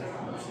Colossus.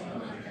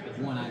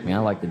 I mean, I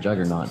like the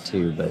Juggernaut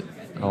too, but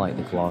I like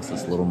the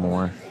Colossus a little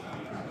more.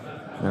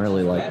 And I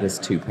really like this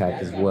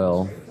 2-pack as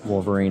well.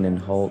 Wolverine and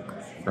Hulk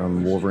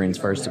from Wolverine's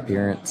first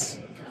appearance.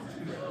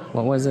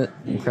 What was it?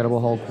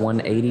 Incredible Hulk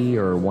 180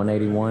 or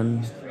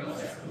 181?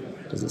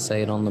 Does it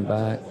say it on the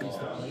back?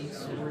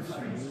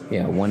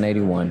 Yeah,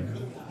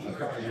 181.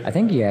 I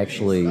think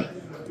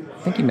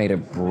he made a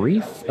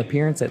brief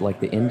appearance at like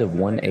the end of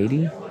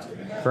 180.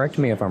 Correct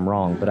me if I'm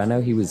wrong, but I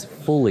know he was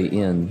fully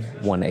in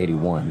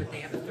 181.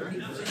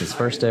 His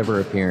first ever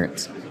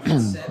appearance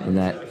in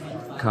that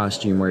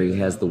costume where he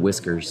has the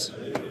whiskers.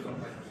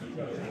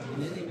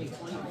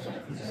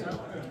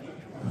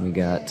 We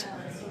got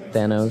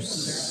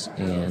Thanos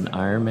and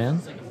Iron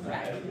Man.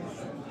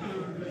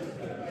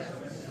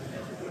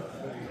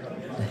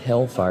 The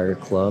Hellfire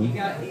Club.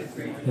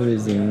 Who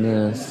is in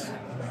this?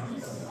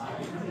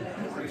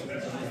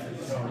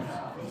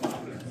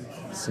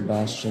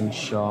 Sebastian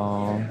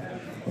Shaw.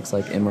 Looks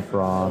like Emma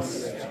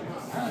Frost.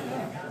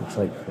 Looks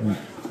like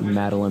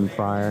Madeline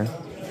Pryor.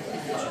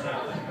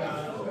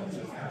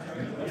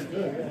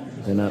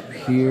 Then up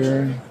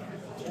here,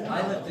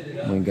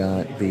 we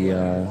got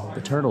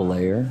the turtle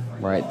layer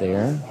right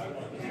there.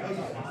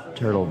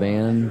 Turtle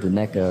van, the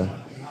NECA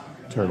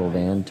turtle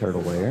van,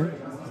 turtle layer.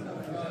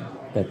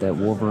 Got that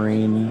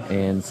Wolverine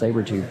and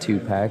Sabretooth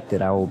 2-pack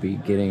that I will be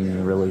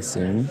getting really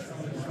soon.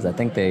 Because I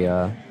think they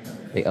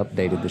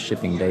updated the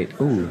shipping date.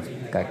 Ooh,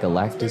 got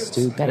Galactus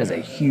too. That is a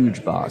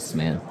huge box,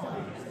 man.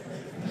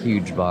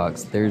 Huge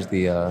box. There's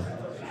the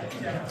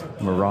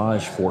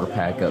Mirage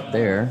 4-pack up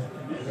there.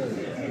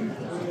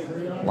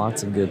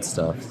 Lots of good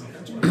stuff.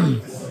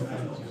 And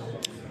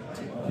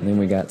then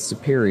we got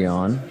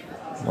Superion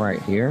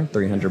right here,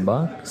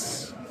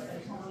 $300.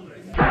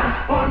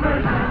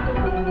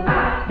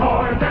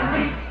 More than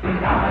meets the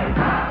eye.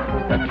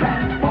 The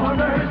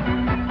Transformers.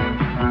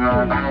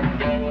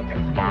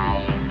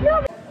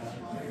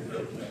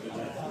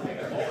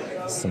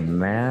 Some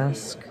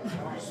mask.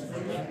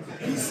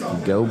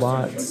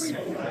 GoBots.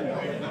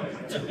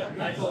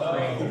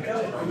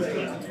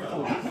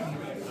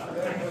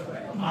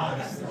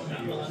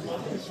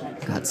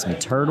 Got some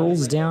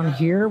turtles down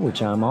here,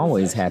 which I'm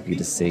always happy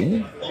to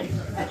see.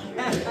 I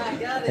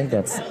think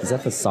is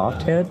that the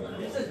soft head?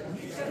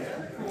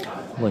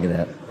 Look at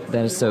that.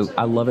 That is so,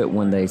 I love it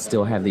when they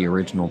still have the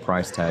original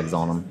price tags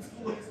on them.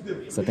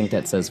 So I think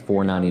that says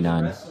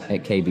 $4.99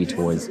 at KB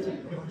Toys.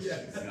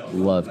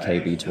 Love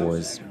KB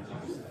Toys.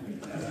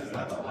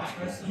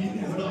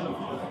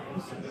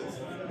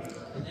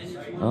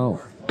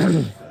 Oh,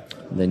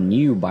 the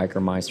new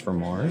Biker Mice from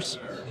Mars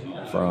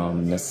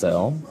from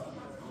Nacelle.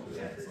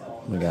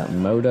 We got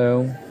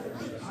Moto.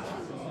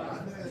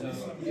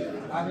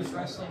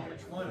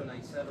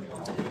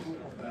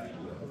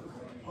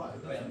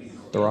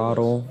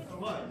 Throttle.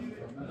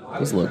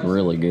 These look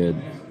really good.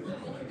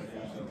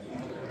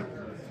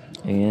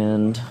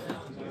 And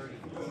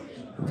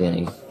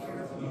Vinny.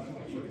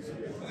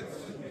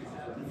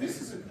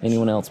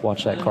 Anyone else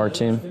watch that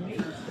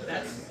cartoon?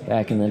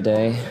 Back in the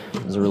day,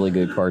 it was a really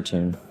good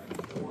cartoon.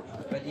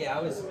 But yeah,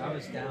 I was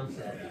down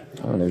to.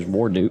 Oh, there's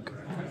Warduke.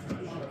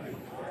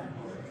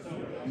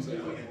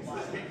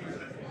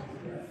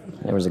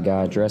 There was a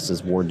guy dressed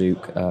as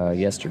Warduke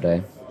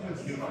yesterday.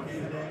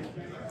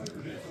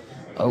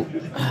 Oh,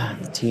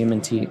 the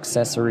TMNT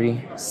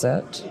accessory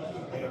set.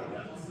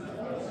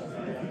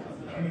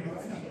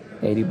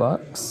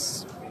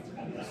 $80.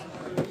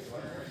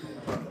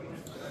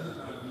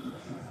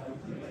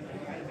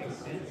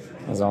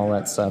 Has all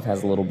that stuff,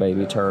 has little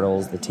baby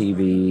turtles, the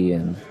TV,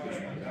 and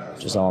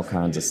just all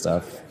kinds of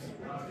stuff.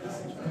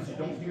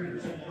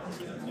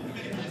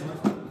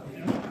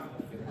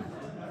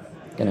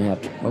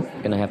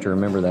 Gonna have to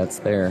remember that's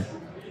there,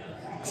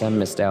 because I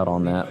missed out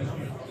on that.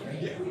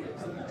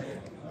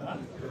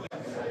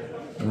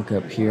 Look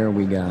up here,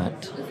 we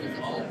got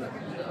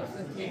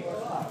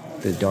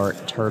the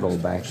Dark Turtle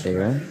back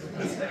there,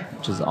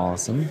 which is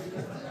awesome.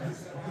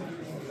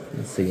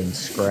 Let's see, in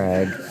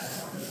Scrag. I'm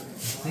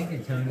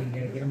thinking, Tony, you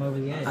gotta get him over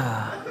the edge.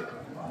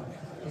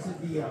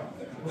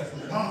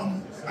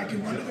 I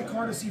can run to the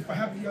car to see if I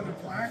have the other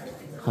plaque.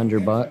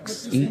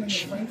 $100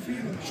 each.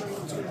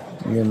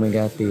 And then we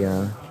got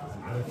the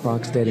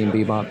Rocksteady and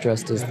Bebop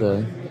dressed as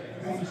the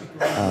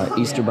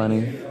Easter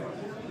Bunny.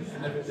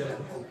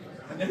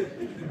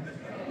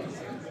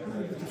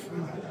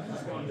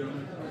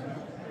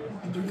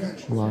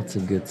 Lots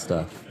of good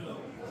stuff.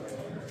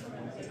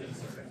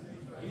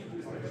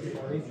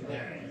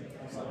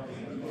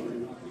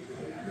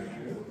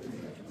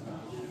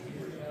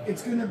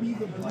 It's gonna be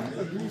the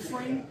blue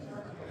frame.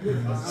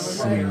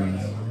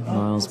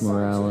 Miles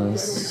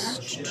Morales.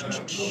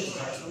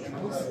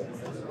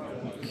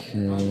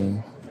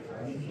 Okay.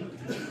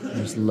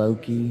 There's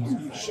Loki.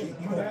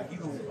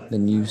 The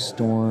New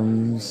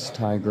Storms,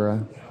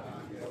 Tigra.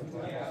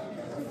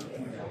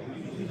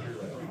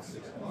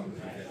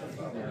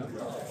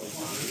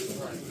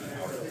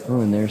 Oh,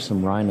 and there's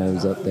some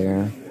rhinos up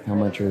there. How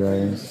much are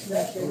those?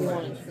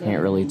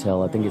 Can't really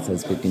tell. I think it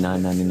says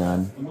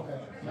 $59.99.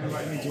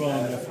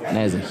 And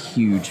that is a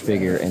huge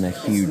figure and a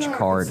huge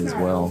card as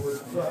well.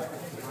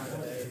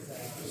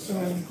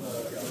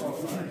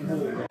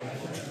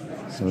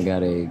 So we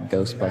got a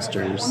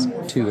Ghostbusters,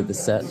 2 of the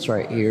sets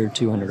right here,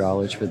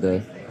 $200 for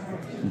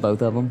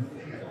both of them.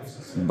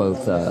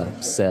 Both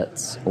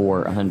sets,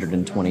 or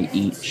 $120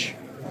 each.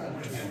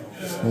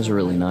 Those are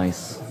really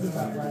nice.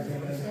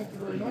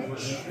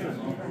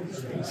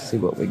 Let's see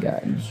what we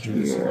got in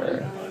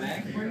here.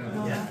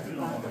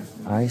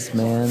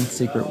 Iceman,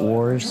 Secret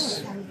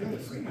Wars.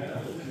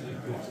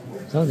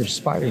 Oh, there's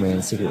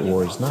Spider-Man, Secret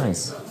Wars.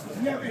 Nice. I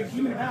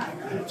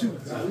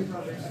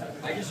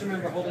just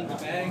remember holding the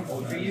bag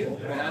for you.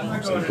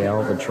 There's a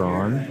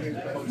Galvatron.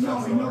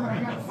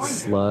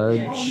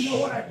 Sludge.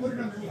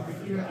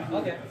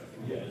 Okay.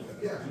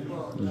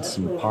 And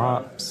some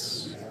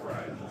Pops.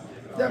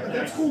 Yeah, but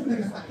that's cool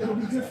because it'll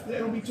be different.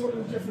 It'll be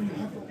totally different. You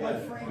have the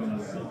white frame and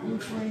the blue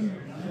frame.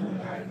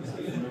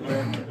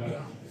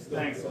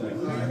 Thanks.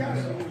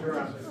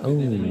 Oh.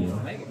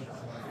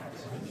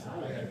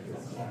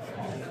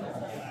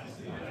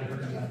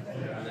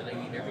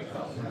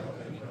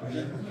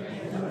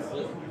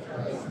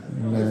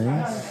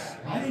 Nice.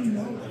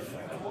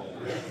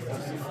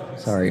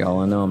 Sorry, y'all.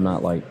 I know I'm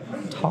not like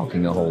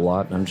talking a whole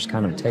lot. I'm just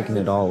kind of taking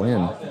it all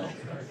in.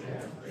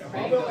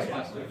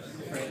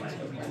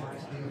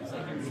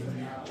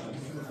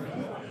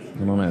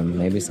 I don't know.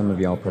 Maybe some of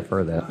y'all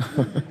prefer that.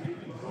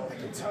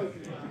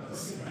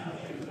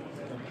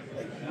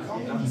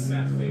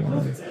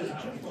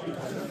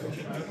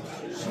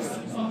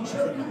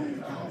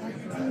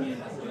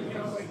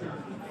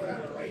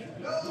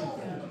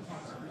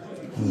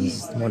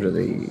 What are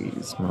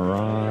these?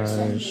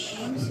 Mirage.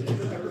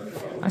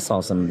 I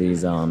saw some of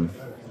these, I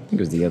think it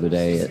was the other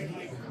day at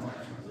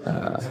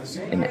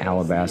in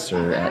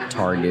Alabaster at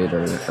Target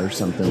or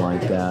something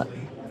like that.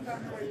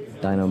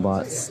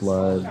 Dinobot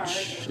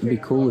Sludge. It'd be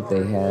cool if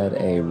they had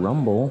a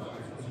Rumble,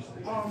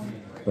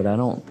 but I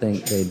don't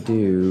think they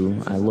do.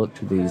 I looked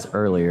for these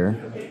earlier.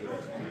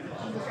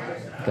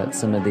 Got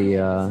some of the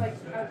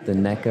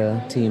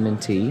NECA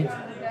TMC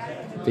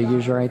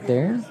figures right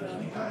there.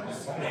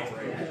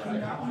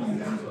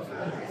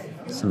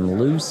 Some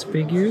loose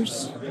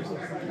figures.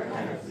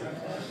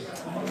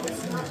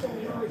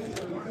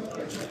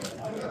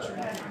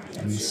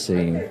 Let's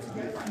see.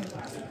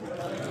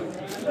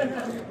 I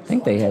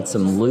think they had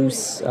some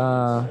loose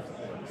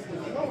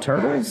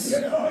turtles.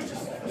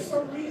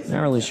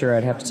 Not really sure.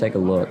 I'd have to take a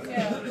look.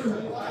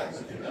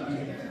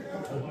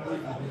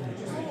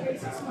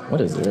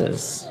 What is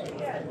this?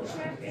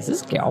 Is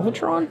this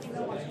Galvatron?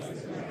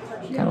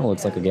 Kind of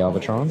looks like a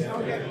Galvatron.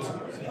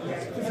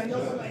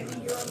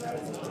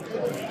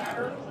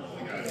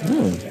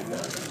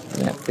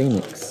 That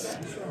Phoenix.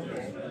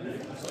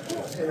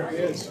 There he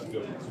is. I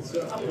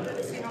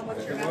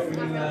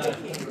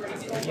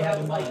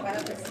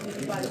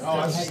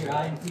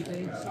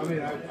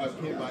mean, I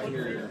came by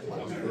here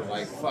for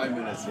like 5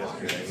 minutes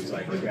yesterday.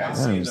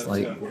 It was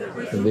like,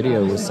 The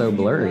video was so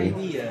blurry.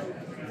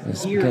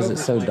 It's because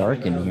it's so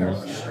dark in here.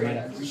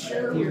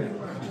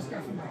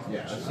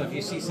 So if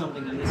you see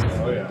something in this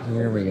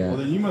Here we go. Well,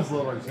 then you must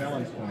love our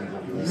challenge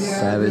points.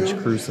 Savage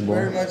Crucible.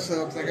 Very much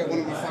so, because I got one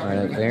of my Right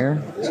up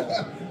there.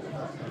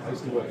 I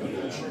used to work on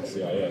the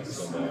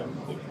CIS and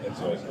the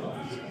SOS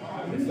lines.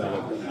 They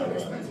found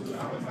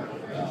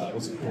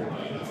what's it called?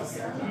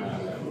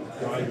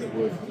 Guy that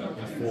would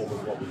inform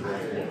of what was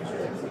right and what was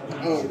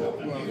wrong. Oh, well,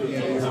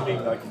 yeah. I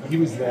mean, like, he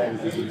was there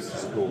because he was a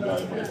school guy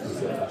and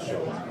the show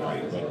was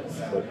great.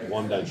 But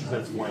one day, she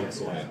went to Wayne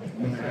Side,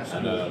 and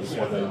this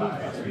one day,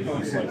 walked past me, and he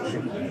was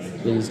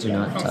like, Please do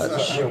not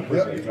touch.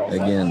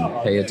 Again,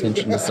 pay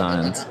attention to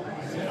signs.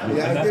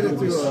 Yeah, I did it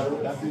through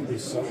that dude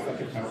was so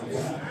fucking powerful.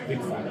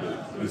 Big fat dude.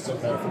 He was so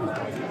powerful, his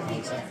wife had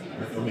cancer.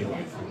 I mean,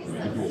 like,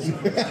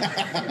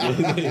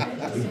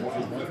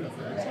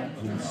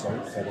 he was so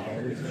upset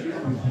about it.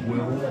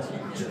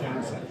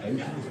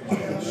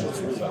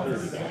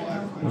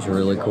 It was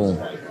really cool. I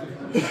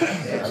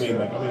mean, I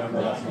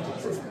know that's not the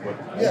truth, but...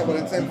 Yeah, but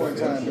at the same point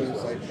in time, it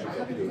was like...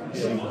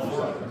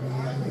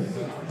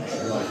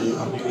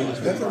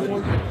 That's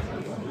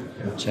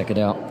unfortunate. Check it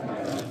out.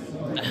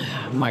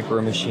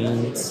 Micro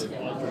Machines.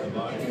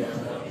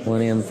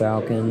 Millennium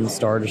Falcon,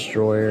 Star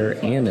Destroyer,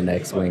 and an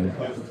X-Wing.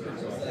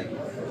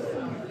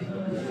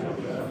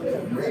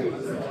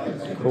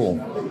 Cool.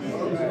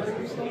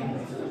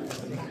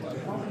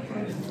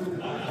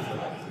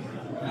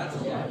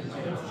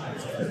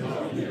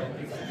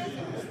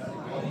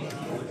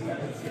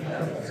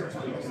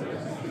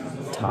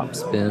 Top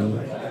spin.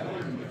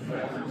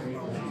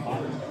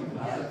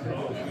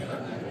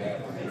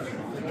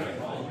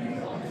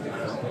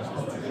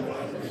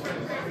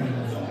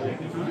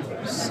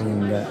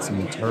 Seeing got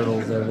some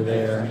turtles over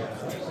there.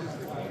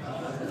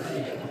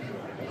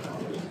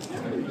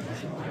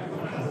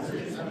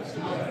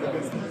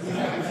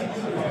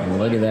 And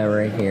look at that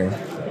right here.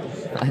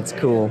 That's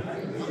cool.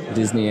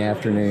 Disney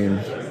afternoon.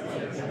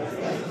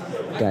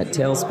 Got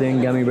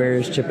Tailspin, Gummy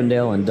Bears,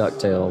 Chippendale, and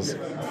DuckTales.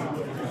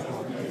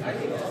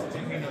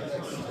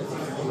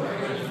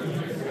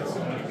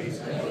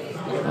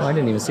 Oh, I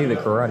didn't even see the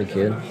Karate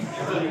Kid.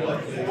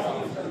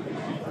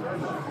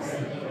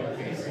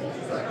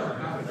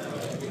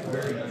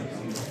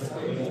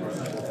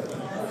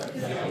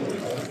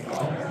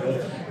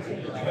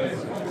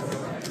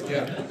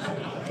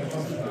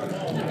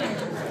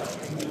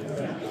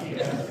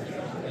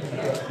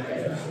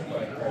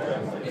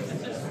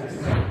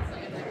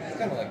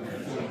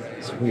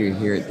 So we're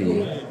here at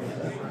the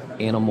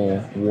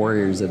Animal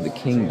Warriors of the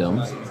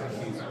Kingdom.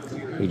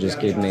 He just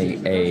gave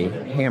me a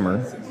hammer,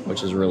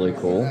 which is really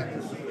cool.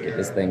 Get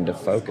this thing to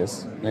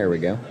focus. There we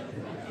go.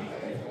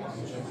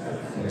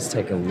 Let's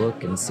take a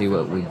look and see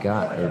what we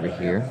got over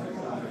here.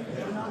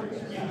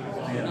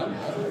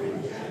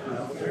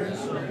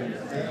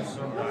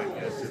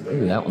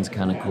 Ooh, that one's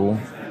kind of cool.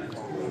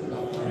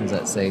 What does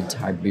that say?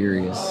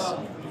 Tiberius.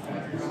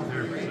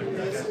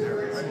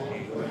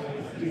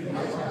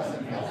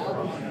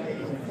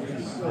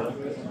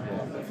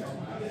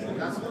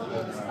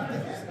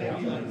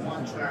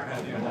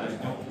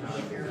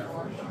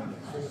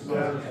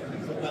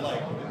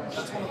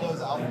 That's one of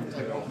those albums,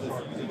 like, you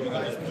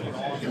guys put it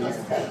on.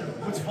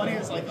 What's funny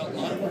is, like, a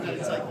lot of them,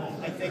 it's like,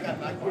 I think I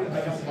like it,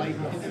 I don't like it,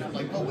 and then I'm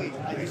like, oh, wait.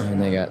 And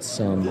they got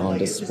some on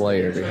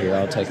display over here.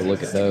 I'll take a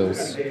look at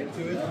those here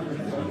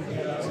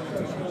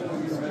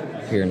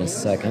in a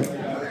second.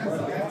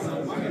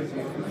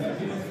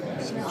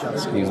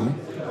 Excuse me.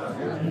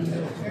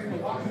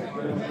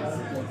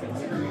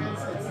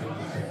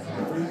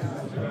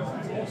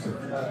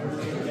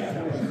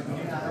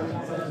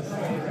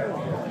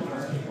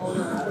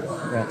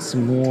 Got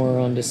some more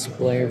on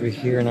display over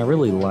here, and I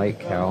really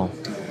like how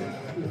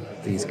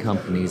these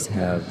companies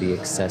have the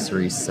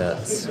accessory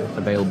sets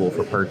available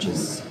for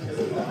purchase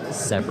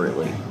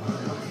separately.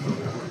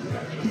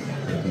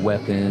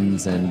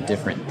 Weapons and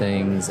different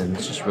things, and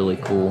it's just really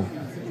cool.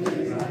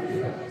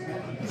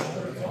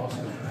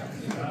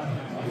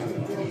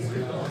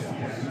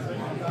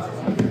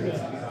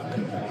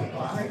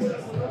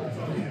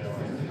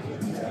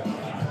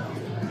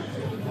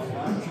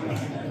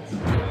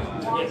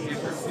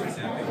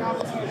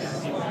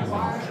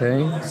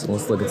 Okay, so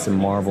let's look at some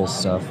Marvel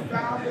stuff.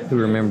 Who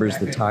remembers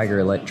the Tiger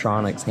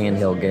Electronics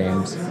handheld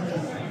games?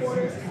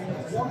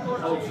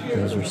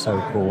 Those are so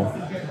cool.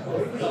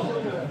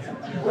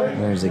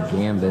 There's a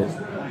Gambit.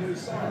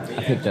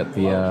 I picked up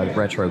the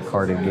retro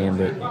carded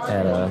Gambit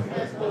at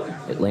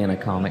Atlanta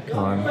Comic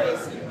Con.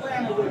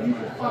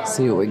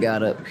 See what we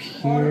got up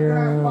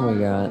here. We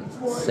got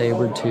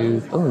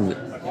Sabretooth. Oh,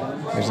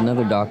 there's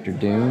another Dr.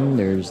 Doom.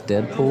 There's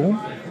Deadpool.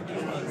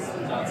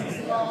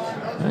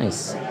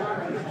 Nice.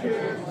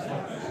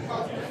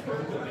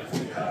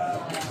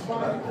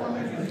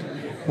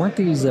 Weren't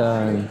these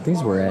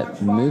were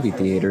at movie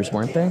theaters,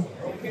 weren't they?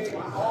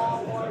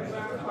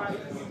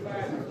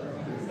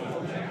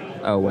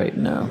 Oh wait,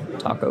 no.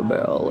 Taco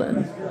Bell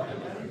and...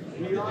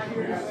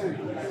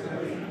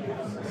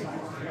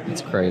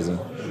 It's crazy.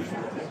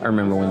 I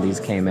remember when these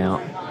came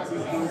out.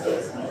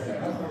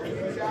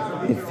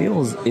 It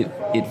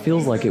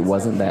feels like it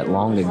wasn't that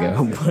long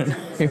ago, but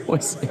it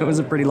was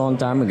a pretty long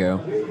time ago.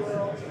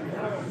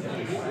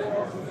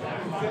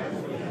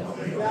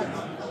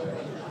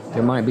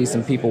 There might be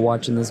some people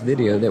watching this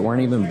video that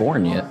weren't even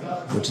born yet,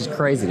 which is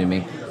crazy to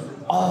me.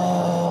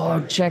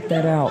 Oh, check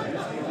that out.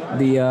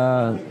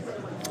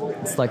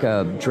 It's like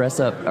a dress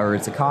up, or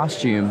it's a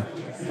costume,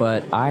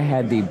 but I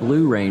had the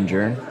Blue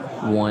Ranger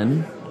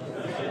one.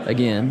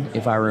 Again,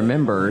 if I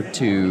remember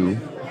to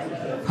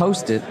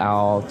post it,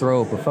 I'll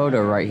throw up a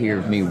photo right here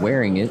of me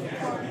wearing it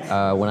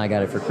when I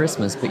got it for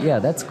Christmas. But yeah,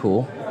 that's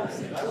cool.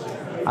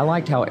 I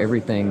liked how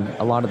everything,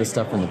 a lot of the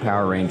stuff from the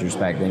Power Rangers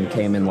back then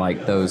came in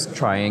like those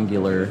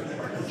triangular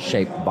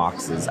shaped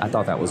boxes. I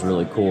thought that was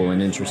really cool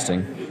and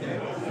interesting.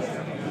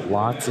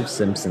 Lots of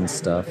Simpsons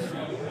stuff.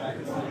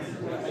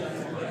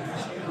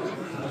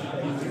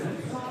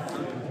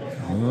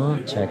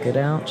 Oh, check it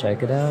out,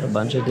 check it out. A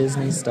bunch of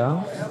Disney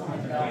stuff.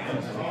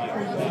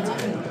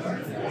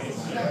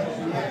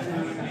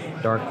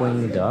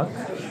 Darkwing Duck.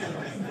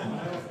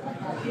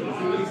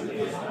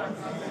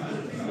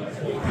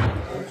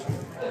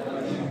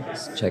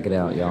 Let's check it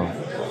out, y'all.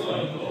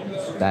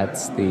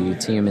 That's the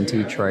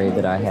TMNT tray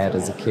that I had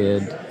as a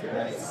kid.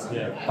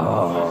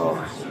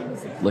 Oh,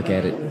 look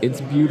at it.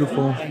 It's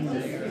beautiful.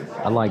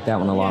 I like that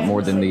one a lot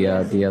more than the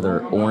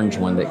other orange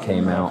one that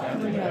came out.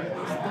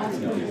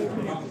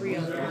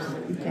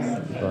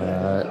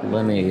 But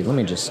let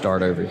me just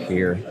start over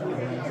here.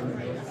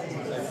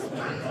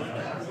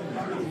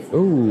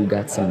 Ooh,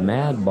 got some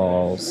Mad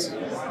Balls.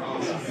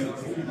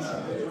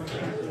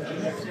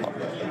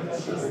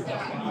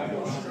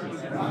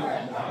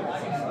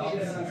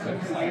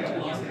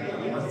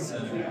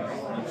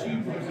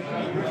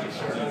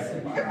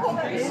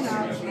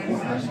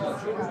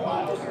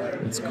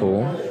 It's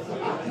cool.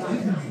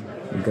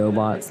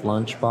 GoBot's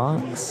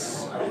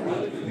lunchbox.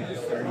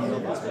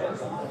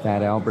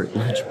 Fat Albert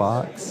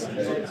lunchbox.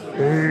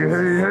 Hey,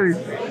 hey,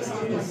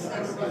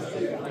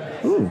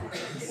 hey. Ooh,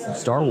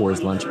 Star Wars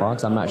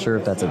lunchbox. I'm not sure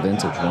if that's a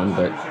vintage one,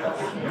 but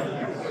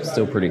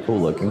still pretty cool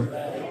looking.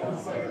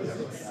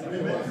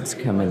 Let's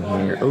come in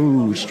here.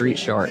 Ooh, Street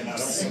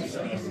Sharks.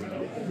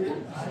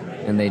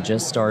 And they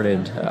just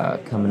started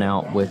coming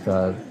out with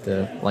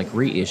the like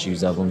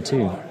reissues of them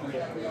too.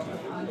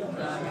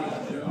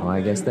 Well,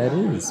 I guess that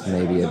is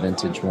maybe a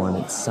vintage one.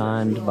 It's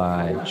signed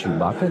by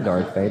Chewbacca,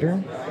 Darth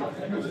Vader,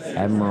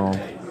 Admiral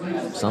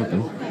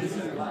something.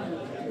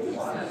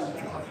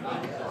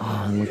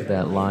 Oh, and look at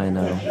that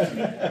Lion-O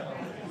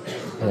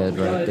head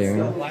right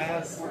there.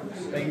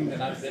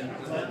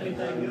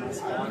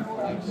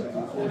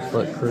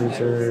 Foot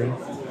Cruiser.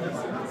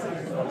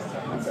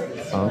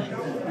 Oh.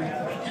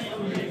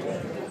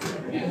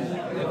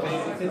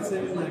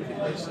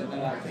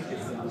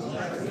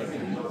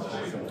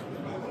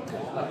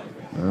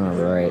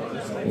 Alright,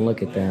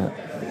 look at that.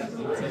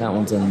 That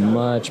one's in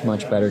much,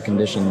 much better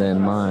condition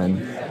than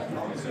mine.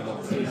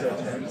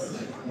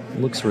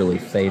 Looks really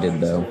faded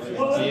though.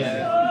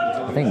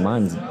 I think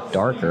mine's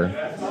darker.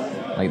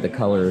 Like the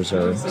colors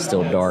are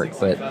still dark,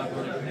 but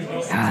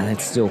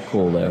that's still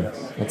cool though.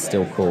 That's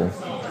still cool.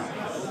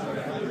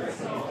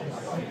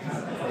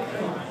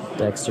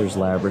 Dexter's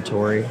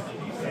Laboratory.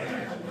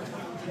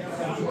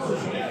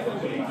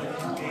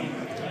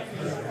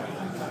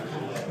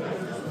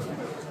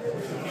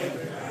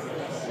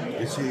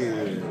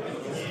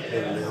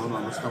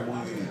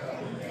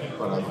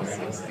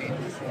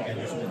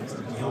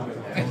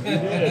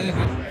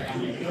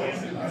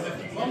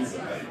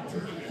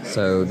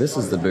 So this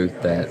is the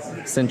booth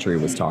that Sentry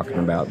was talking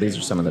about. These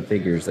are some of the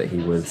figures that he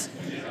was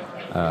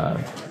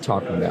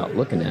talking about,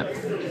 looking at.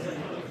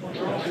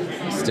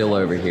 Still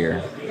over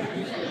here.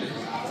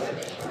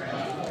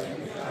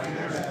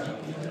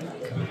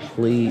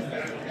 Complete.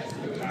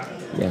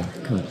 Yeah,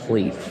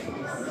 complete.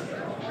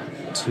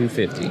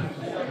 $250.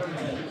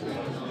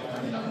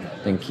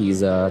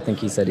 I think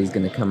he said he's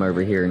going to come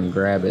over here and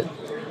grab it.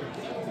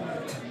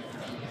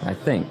 I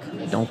think.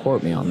 Don't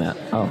quote me on that.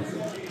 Oh.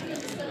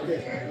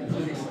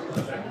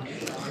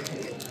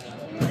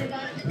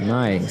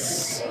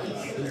 Nice.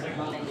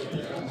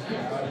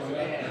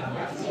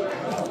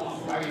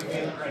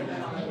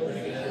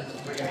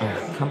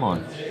 Oh, come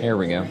on. There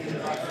we go.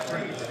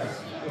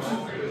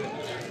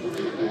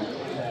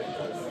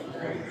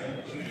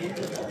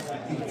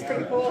 It's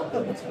pretty cool.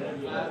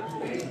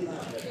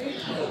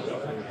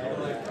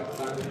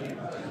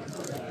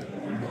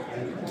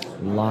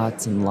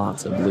 Lots and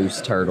lots of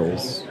loose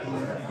turtles.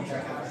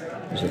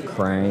 There's a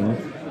Krang.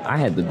 I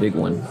had the big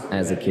one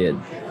as a kid.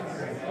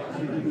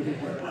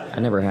 I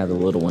never had the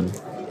little one.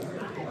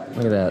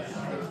 Look at that.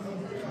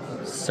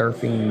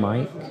 Surfing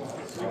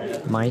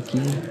Mikey.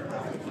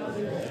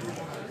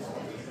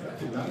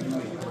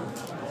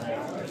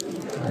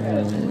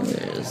 And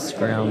there's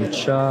Ground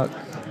Chuck.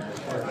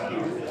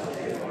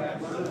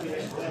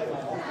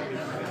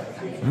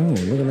 Oh,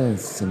 look at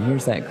this. And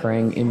here's that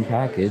Krang in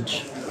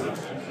package.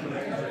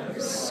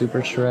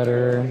 Super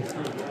Shredder.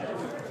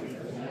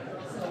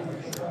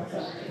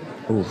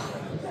 Ooh.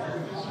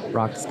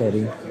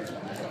 Rocksteady.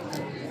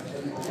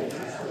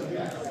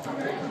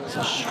 It's a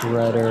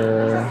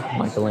Shredder.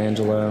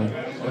 Michelangelo.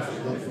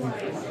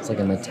 It's like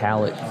a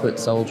metallic foot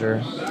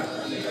soldier.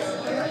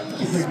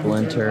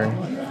 Splinter.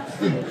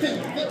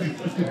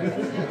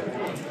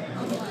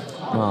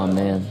 Oh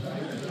man.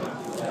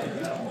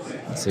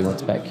 Let's see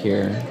what's back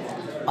here.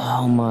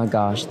 Oh my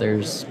gosh,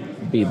 there's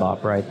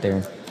Bebop right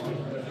there.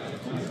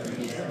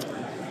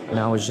 And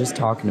I was just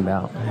talking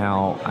about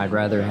how I'd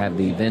rather have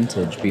the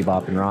vintage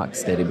Bebop and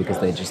Rocksteady because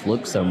they just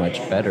look so much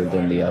better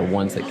than the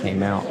ones that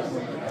came out.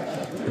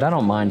 But I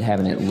don't mind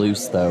having it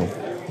loose though.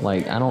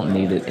 Like, I don't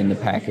need it in the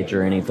package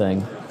or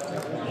anything.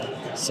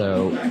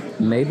 So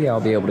maybe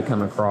I'll be able to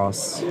come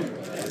across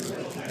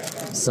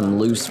some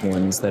loose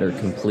ones that are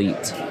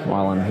complete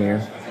while I'm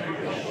here.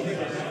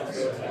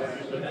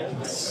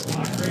 Let's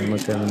see,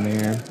 look over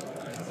there.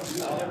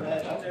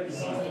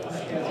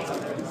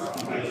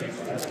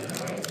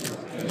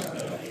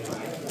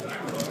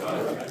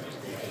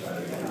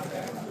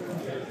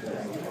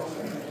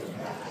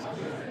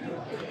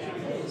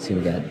 See,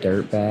 we got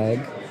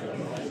Dirtbag.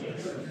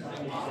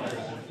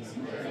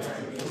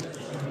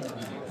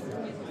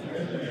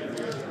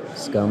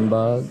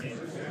 Scumbug.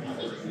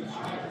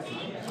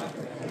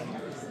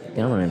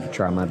 Yeah, I'm gonna have to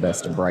try my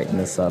best to brighten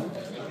this up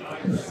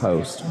in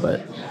post,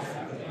 but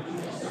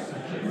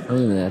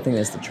other than that, I think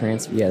that's the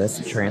transfer. Yeah, that's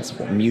the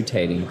transfer.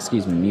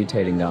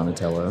 Mutating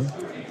Donatello.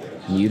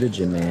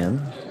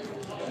 Mutagen-Man.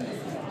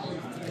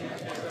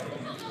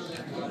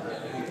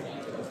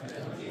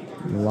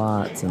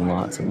 Lots and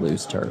lots of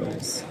loose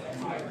turtles.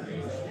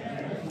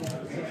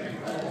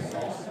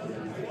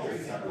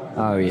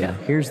 Oh yeah,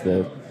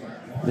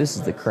 this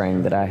is the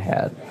Krang that I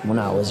had when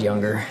I was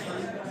younger.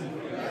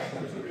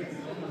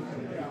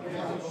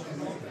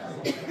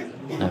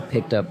 I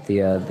picked up the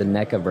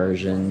NECA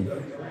version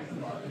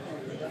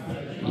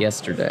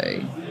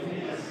yesterday.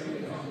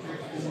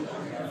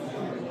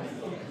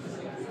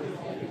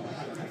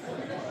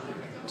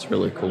 It's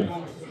really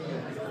cool.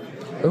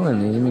 Oh,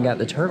 and they even got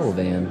the turtle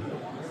van.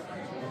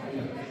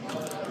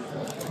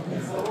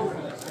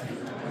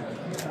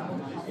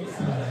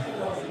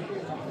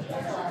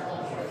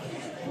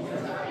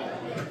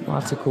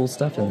 Lots of cool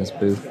stuff in this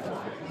booth.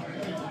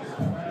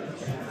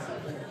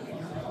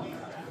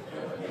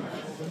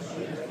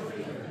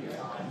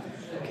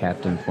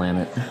 Captain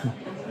Planet.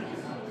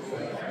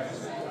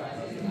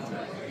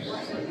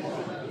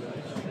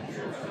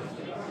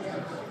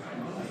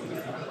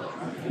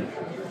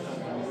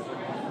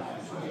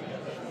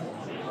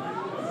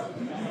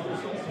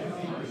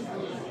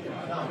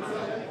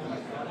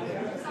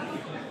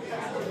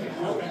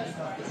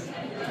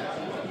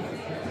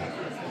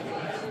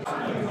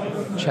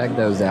 Check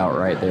those out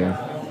right there.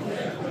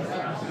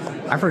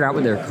 I forgot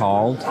what they're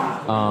called.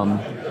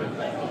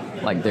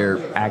 Like their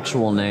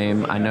actual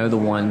name. I know the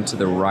one to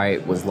the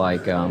right was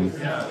like,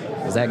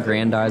 is that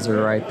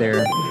Grandizer right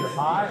there?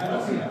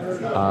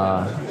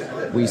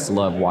 We used to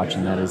love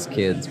watching that as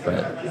kids,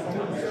 but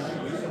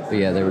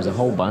yeah, there was a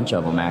whole bunch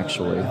of them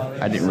actually.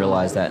 I didn't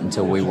realize that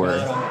until we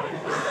were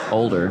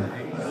older.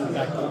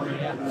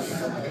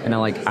 And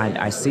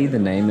I see the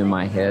name in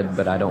my head,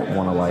 but I don't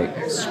want to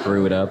like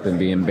screw it up and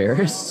be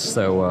embarrassed.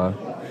 So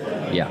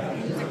yeah.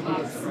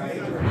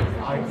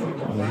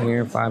 Over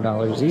here,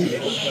 $5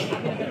 each.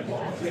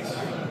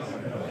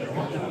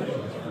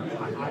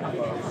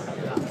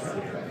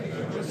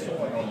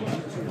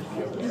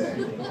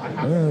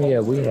 Oh yeah,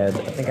 I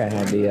think I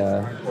had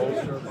the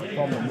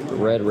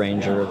Red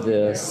Ranger of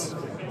this.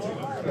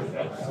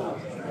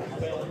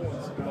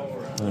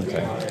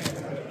 Okay.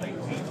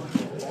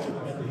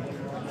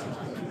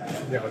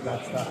 Yeah, but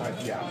that's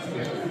that. Yeah,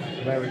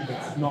 very.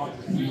 It's not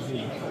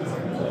easy.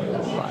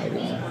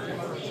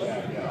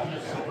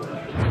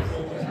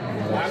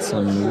 Got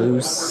some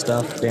loose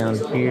stuff down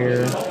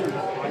here.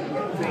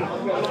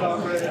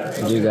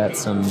 We do got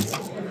some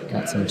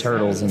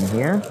turtles in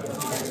here.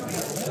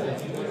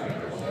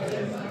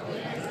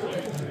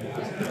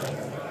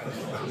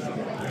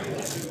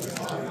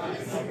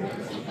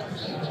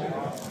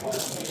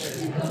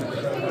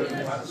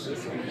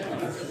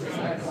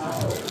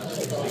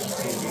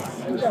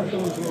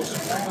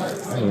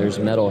 And there's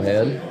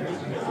Metalhead.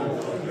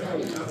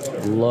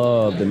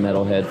 Loved the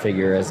Metalhead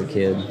figure as a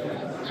kid. I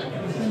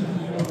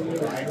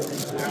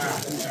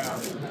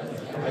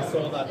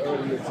saw that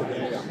earlier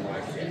today.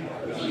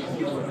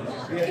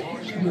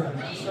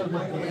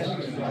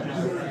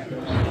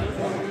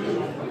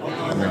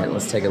 Alright,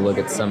 let's take a look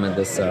at some of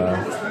this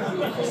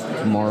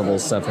Marvel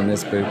stuff in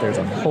this booth. There's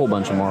a whole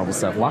bunch of Marvel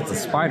stuff. Lots of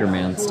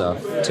Spider-Man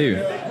stuff,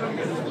 too.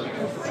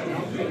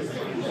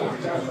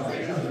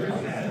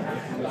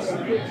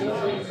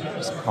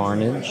 There's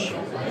Carnage.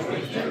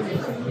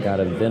 Got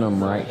a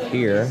Venom right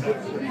here.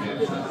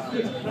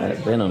 That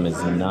Venom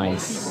is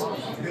nice.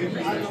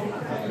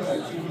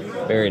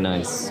 Very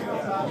nice.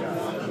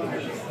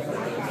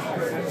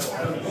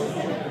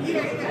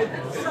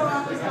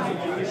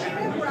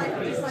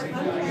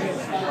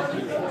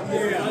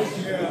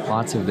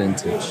 Lots of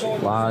vintage.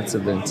 Lots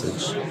of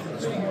vintage.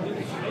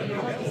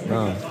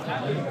 Oh.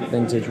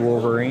 Vintage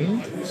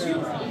Wolverine.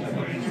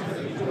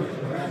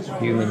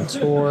 Human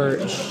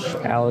Torch.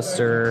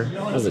 Alistair.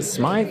 Was it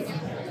Smythe?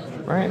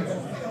 Right?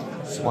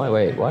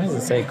 Wait, why does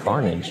it say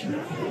Carnage?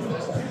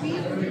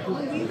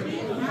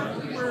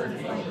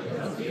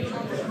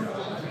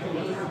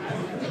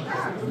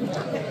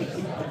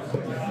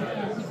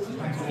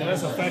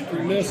 That's a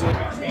factory missile.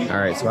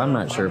 Alright, so I'm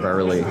not sure if I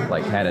really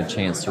had a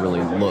chance to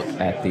really look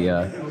at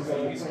the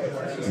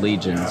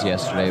Legions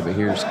yesterday, but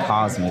here's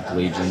Cosmic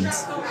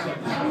Legions.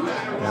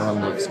 That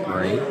one looks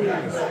great.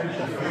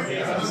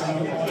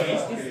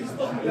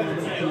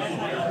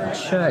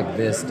 Check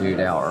this dude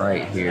out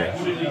right here.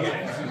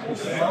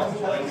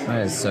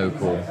 That is so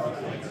cool.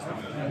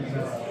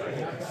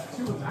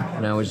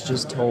 And I was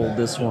just told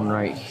this one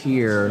right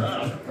here,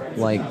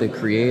 like the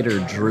creator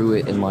drew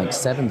it in like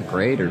 7th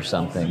grade or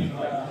something.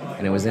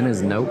 And it was in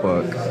his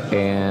notebook,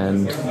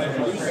 and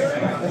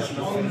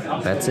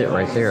that's it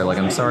right there. Like,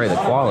 I'm sorry the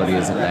quality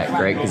isn't that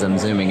great because I'm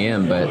zooming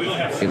in, but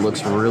it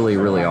looks really,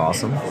 really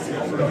awesome.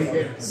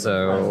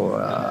 So,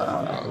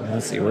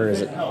 let's see, where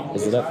is it?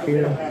 Is it up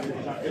here?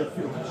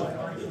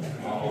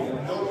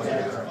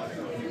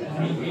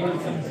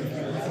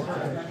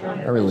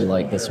 I really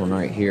like this one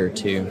right here,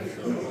 too.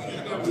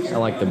 I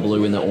like the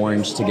blue and the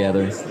orange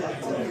together.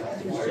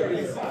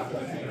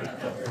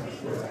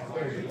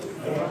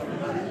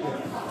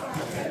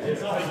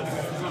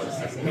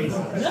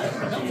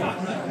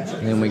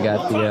 And then we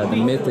got the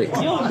Mythic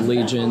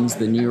Legions,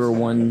 the newer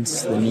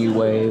ones, the new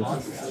wave.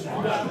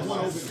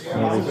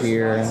 Over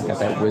here, got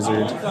that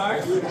wizard.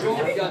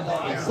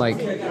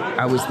 Like,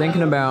 I was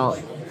thinking about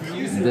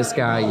this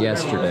guy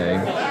yesterday,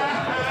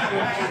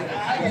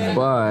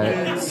 but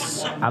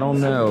I don't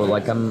know.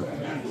 Like, I don't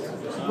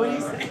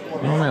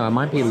know. I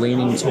might be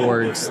leaning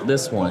towards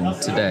this one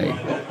today.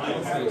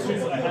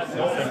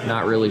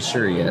 Not really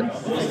sure yet.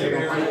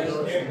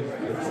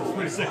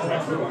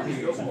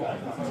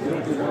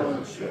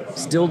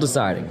 Still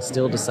deciding.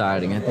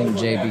 I think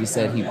JB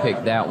said he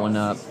picked that one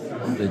up,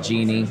 the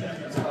Genie.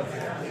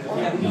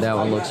 That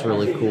one looks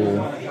really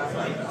cool.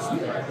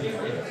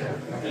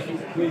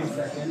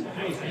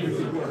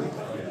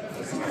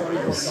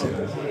 Let's see.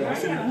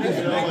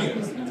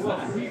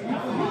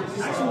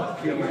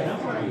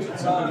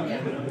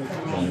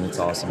 That's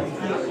awesome.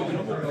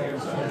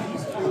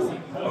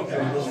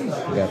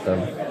 We got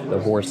the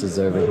horses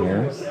over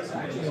here.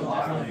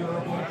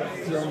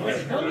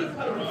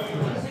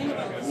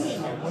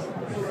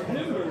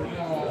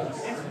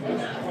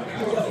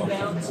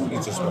 He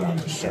just put out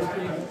the shirt.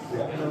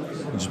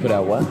 You just put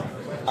out what?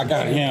 I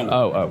got him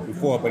oh.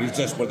 before, but he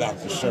just put out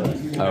the shirt.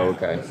 Oh,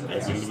 okay.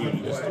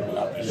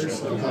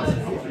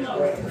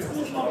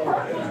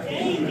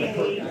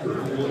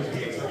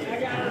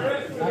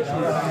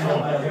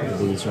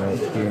 These right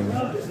here.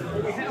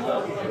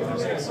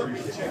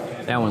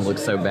 That one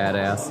looks so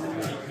badass.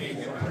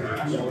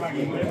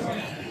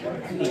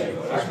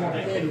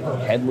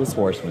 Headless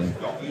Horseman.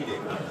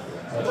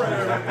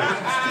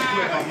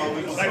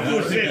 Like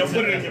you said, don't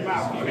put it in your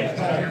mouth.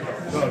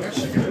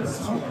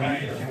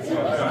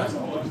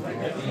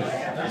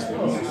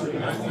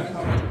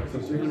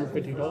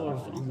 $350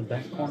 on the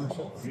back corner,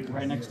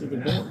 right next to the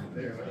door.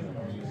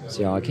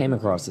 So y'all, I came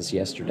across this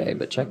yesterday,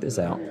 but check this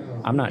out.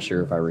 I'm not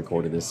sure if I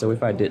recorded this, so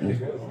if I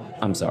didn't,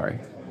 I'm sorry.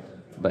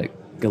 But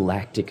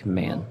Galactic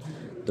Man,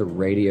 the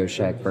Radio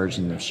Shack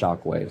version of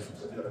Shockwave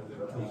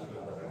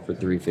for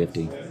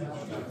 $350.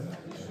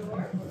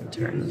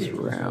 Turn this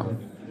around.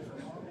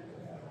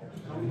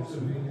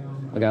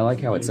 Like, I like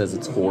how it says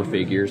it's 4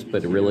 figures,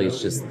 but really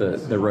it's just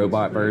the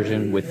robot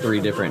version with 3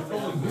 different,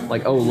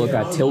 like, oh look,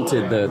 I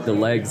tilted the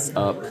legs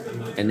up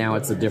and now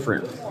it's a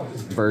different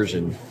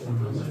version.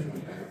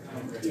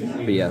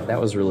 But yeah, that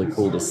was really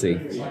cool to see.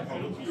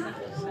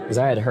 Because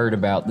I had heard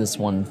about this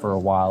one for a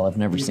while. I've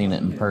never seen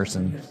it in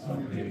person.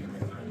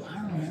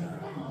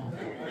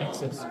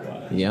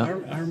 Yeah.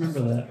 I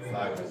remember that.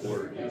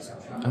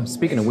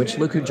 Speaking of which,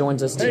 look who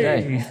joins us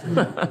today. Hey.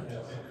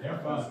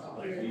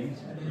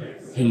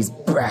 He's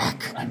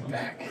back. I'm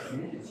back.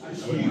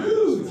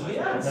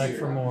 Back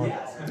for more.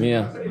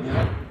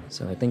 Yeah.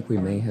 So I think we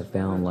may have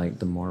found like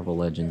the Marvel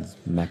Legends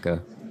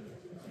Mecca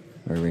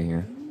over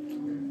here.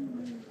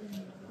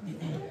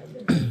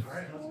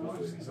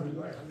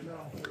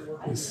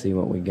 Let's see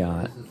what we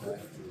got.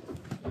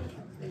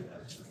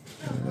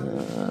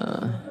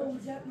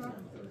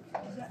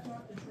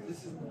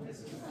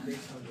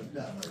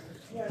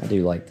 I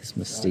do like this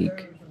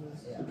Mystique.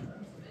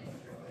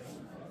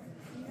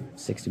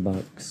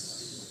 $60.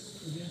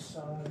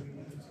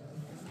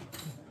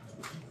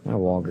 My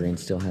Walgreens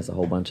still has a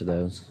whole bunch of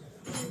those.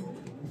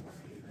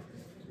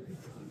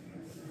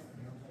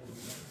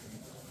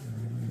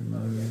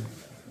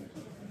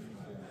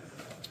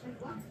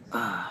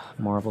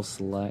 Marvel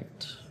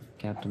Select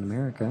Captain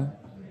America.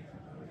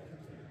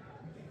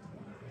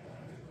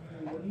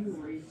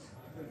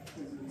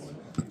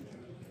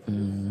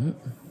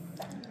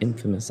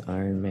 Infamous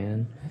Iron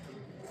Man.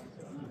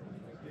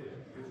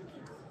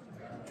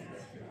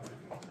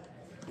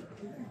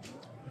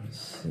 Let's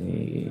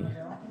see.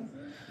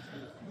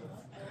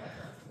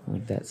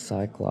 Like that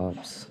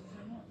Cyclops.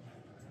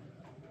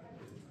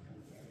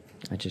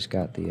 I just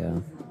got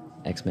the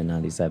X-Men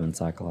 97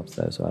 Cyclops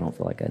though, so I don't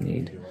feel like I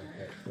need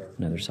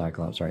another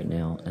Cyclops right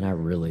now. And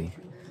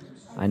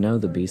I know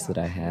the Beast that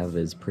I have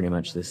is pretty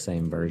much the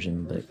same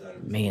version,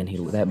 but man,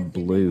 that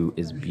blue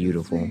is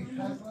beautiful.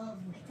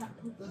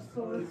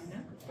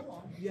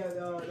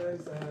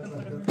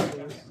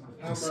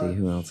 Let's see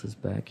who else is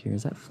back here.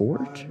 Is that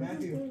Forge?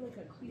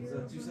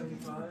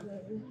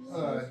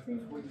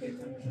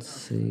 Let's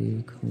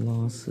see,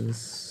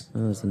 Colossus.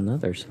 Oh, there's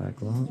another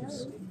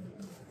Cyclops.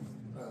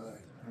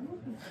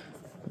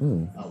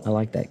 Ooh, I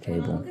like that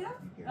Cable.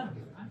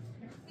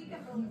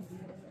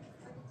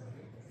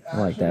 I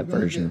like that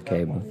version of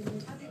Cable.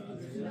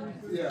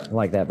 I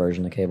like that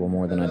version of Cable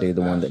more than I do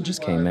the one that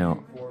just came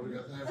out.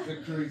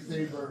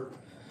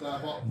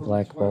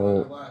 Black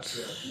Bolt.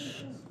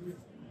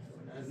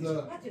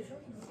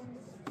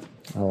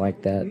 I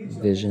like that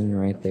Vision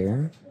right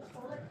there.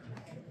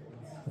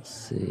 Let's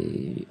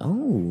see.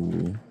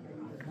 Oh,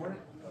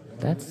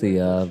 that's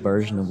the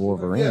version of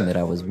Wolverine that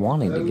I was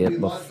wanting to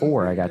get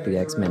before I got the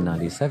X-Men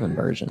 97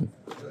 version.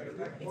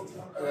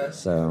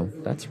 So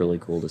that's really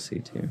cool to see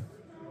too.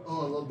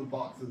 Oh, I love the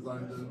boxes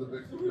on the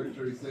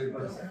Victory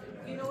Saber.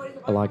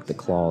 I like the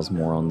claws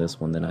more on this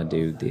one than I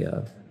do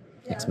the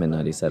X-Men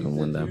 97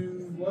 one though.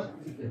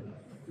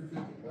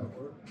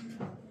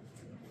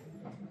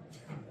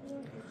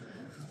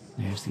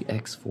 There's the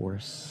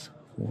X-Force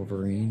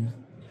Wolverine.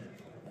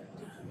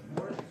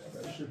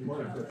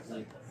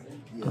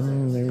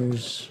 Oh,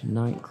 there's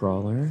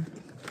Nightcrawler.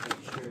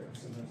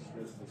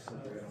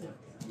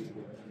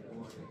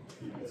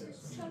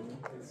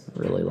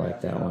 Really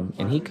like that one.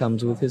 And he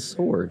comes with his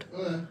sword,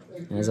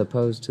 as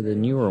opposed to the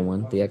newer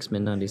one, the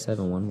X-Men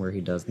 97 one, where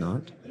he does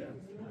not.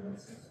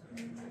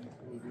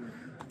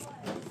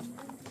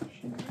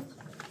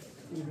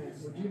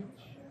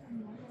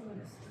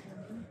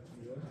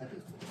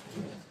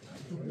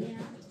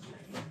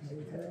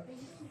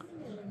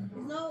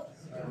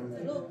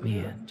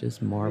 Man,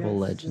 just Marvel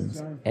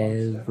Legends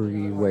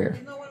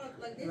everywhere.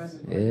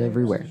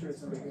 Everywhere.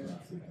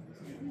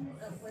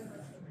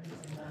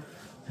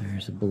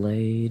 There's a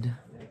Blade.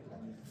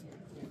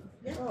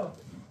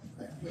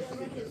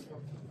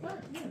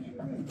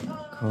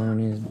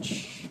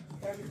 Carnage.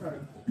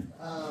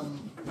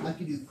 I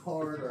could do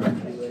card or I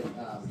could do it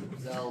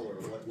Zell or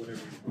whatever you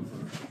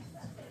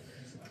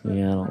prefer.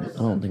 Yeah, I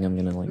don't think I'm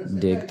gonna like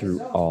dig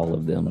through all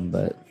of them,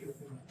 but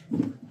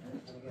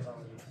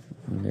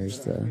and there's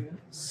the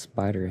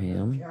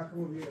Spider-Ham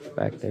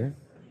back there.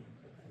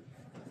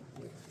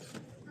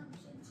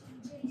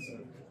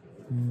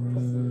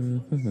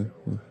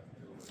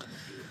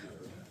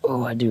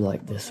 Oh, I do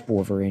like this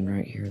Wolverine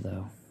right here,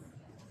 though.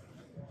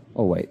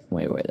 Oh, wait,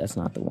 that's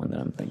not the one that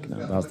I'm thinking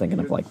of. I was thinking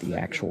of, like, the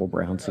actual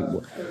brown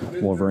suit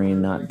Wolverine,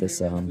 not this,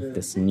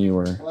 this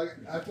newer,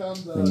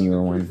 the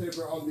newer one.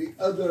 On the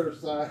other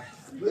side,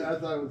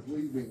 as I was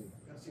leaving.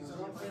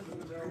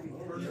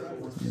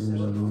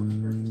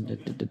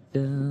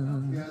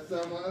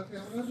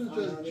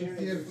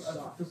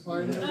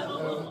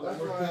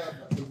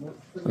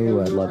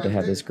 Ooh, I'd love to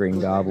have this Green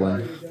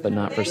Goblin, but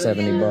not for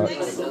 $70.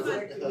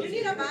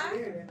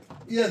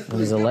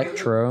 There's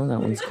Electro, that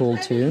one's cool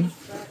too.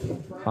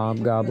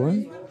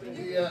 Hobgoblin.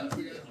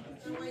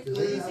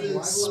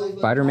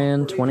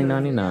 Spider-Man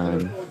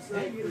 2099.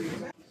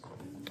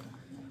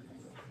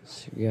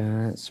 So you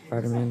got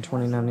Spider-Man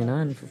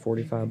 2099 for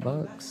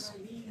 $45.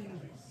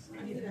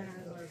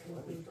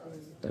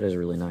 That is a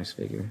really nice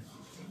figure.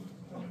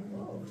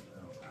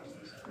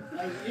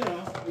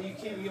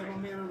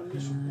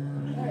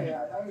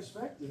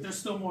 There's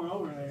still more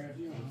over there.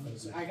 You know,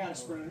 I gotta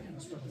spread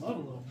the love a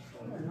little.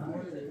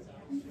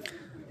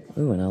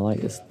 Ooh, and I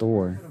like this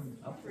Thor.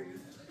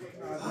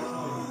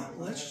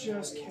 Let's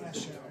just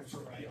cash out.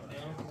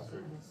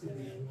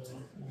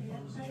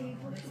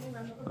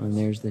 And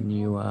there's the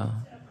new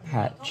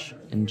Patch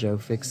and Joe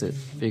Fixit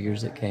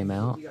figures that came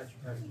out.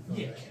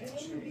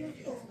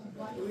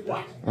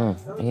 Oh,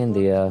 and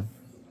the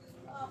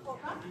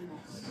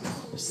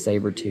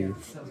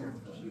Sabretooth.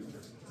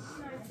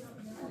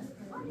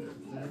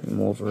 And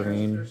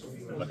Wolverine.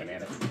 Looking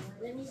at it.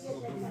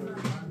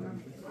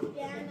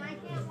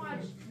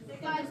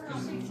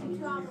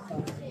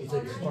 You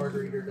said your card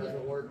reader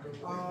doesn't work?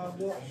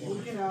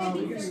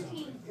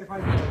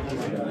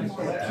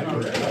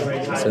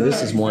 So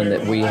this is one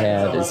that we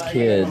had as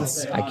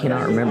kids. I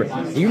cannot remember.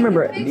 Do you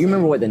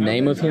remember what the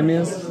name of him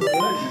is?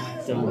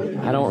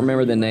 I don't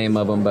remember the name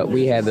of him, but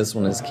we had this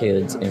one as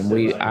kids, and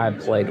I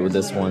played with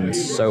this one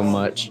so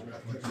much.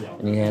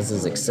 And he has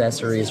his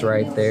accessories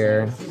right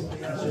there.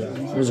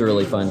 It was a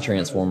really fun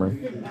Transformer.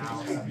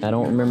 I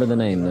don't remember the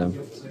name though.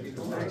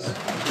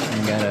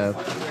 We got a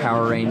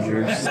Power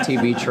Rangers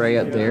TV tray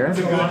up there.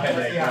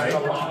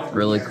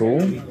 Really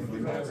cool.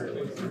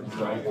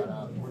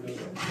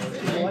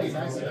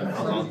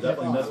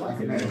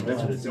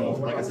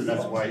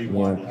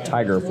 Yeah,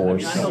 Tiger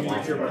Force.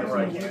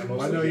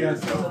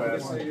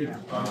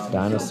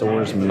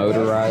 Dinosaurs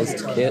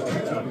motorized kit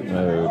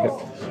mode.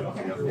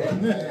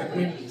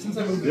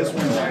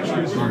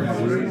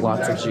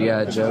 Lots of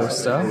G.I. Joe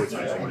stuff.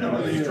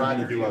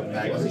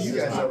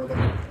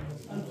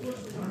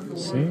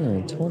 See,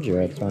 I told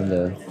you I'd find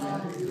a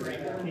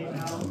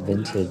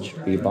vintage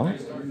Bebop.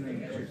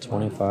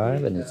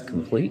 25 and it's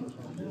complete.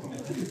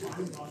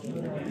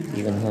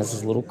 Even has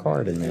his little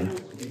card in there.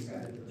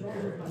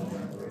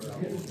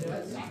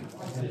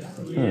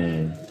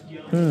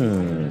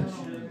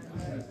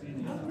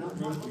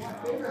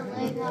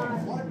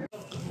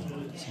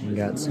 So we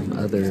got some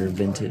other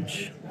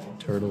vintage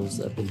turtles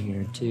up in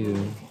here too.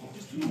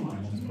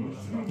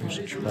 There's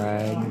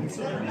Trag.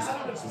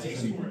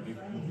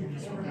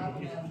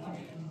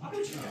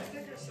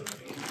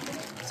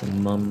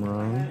 Some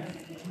Mumra.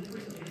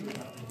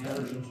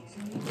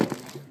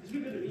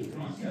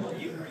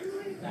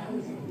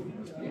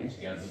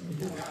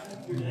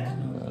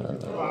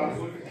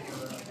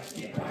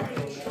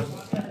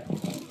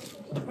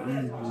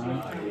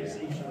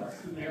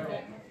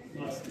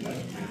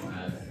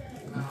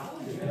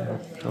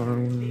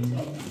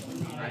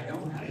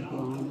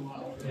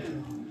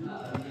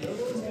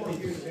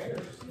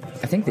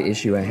 I think the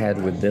issue I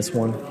had with this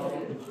one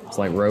was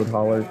like Road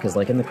Hauler, because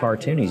like in the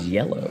cartoon he's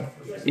yellow,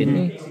 isn't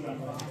he?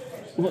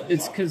 Well,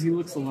 it's because he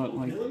looks a lot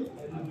like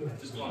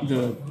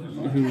who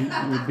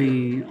would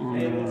be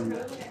on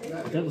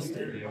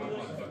Devastator.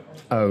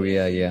 Oh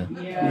yeah.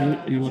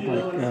 You look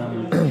like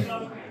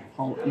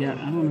yeah, I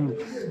don't know.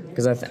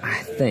 Because I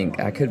think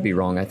I could be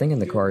wrong. I think in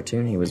the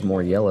cartoon he was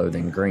more yellow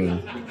than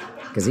green,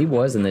 because he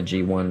was in the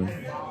G1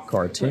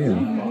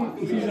 cartoon.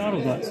 He's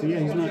Autobot, so yeah,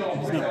 he's not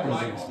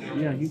Devastator.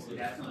 Yeah,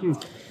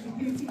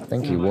 I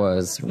think he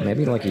was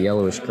maybe like a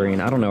yellowish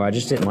green. I don't know. I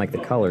just didn't like the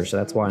color, so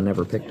that's why I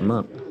never picked him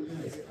up.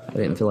 I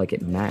didn't feel like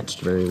it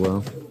matched very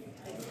well.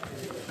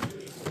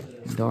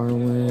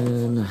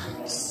 Darwin,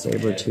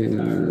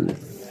 Sabretooth,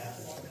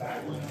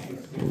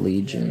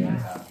 Legion.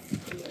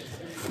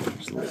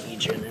 There's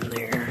Legion in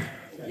there.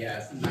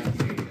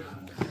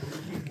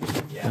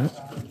 Huh?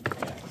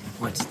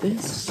 What's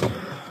this?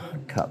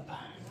 Cup.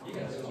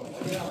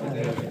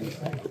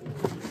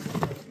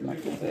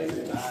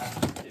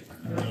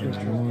 There's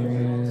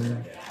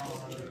one.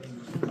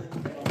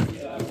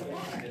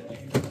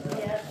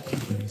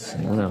 Let's see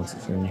what else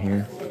is in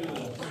here.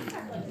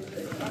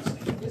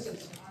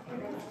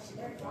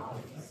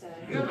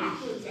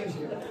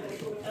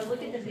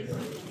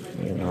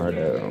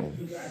 Leonardo.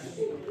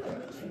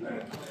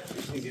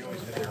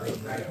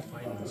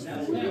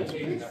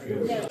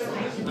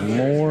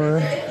 More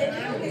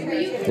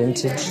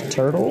vintage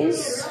turtles.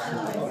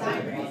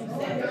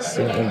 Let's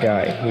see what we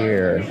got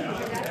here.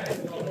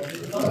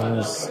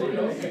 There's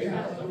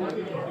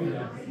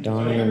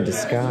Donnie in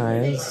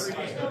disguise.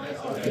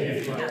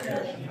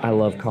 I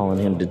love calling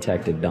him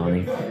Detective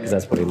Donnie because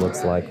that's what he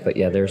looks like. But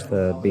yeah, there's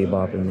the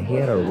Bebop, and he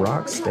had a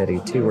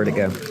Rocksteady too. Where'd it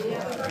go?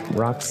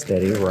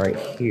 Rocksteady right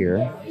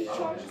here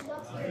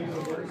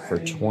for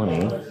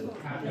 20.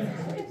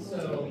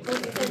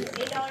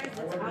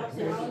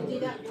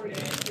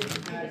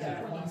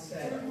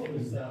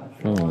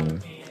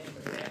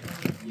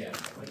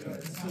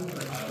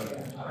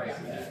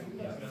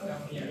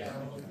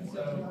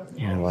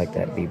 Yeah, I like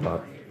that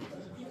Bebop.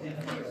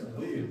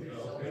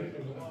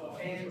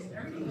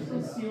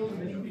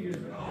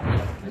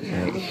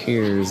 Right,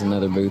 here's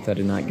another booth I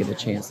did not get a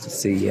chance to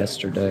see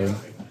yesterday.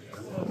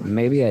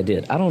 Maybe I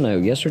did. I don't know.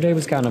 Yesterday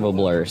was kind of a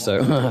blur,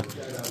 so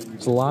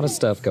there's a lot of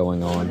stuff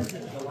going on. I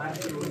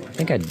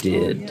think I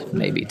did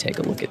maybe take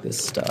a look at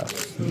this stuff.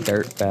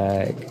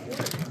 Dirtbag,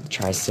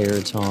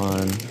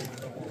 Triceraton.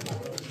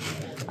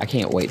 I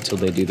can't wait till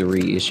they do the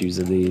reissues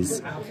of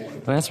these.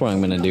 that's what I'm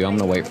going to do. I'm going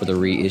to wait for the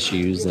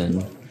reissues,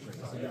 and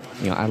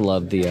you know, I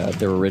love the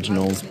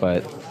originals,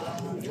 but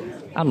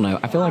I don't know.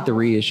 I feel like the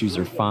reissues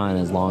are fine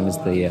as long as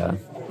the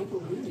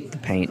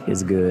paint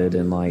is good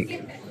and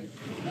like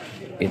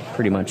it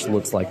pretty much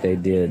looks like they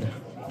did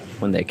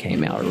when they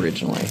came out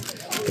originally.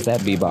 Because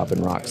that Bebop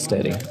and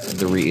Rocksteady,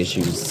 the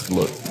reissues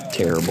look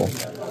terrible.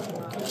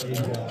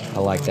 I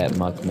like that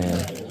Muck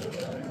Man.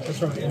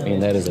 I mean,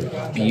 that is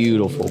a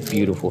beautiful,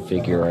 beautiful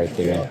figure right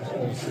there.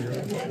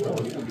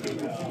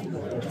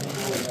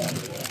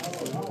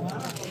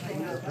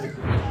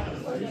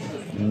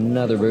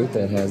 Another booth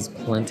that has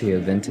plenty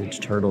of vintage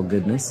turtle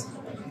goodness.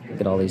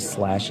 Look at all these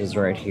slashes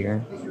right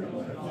here.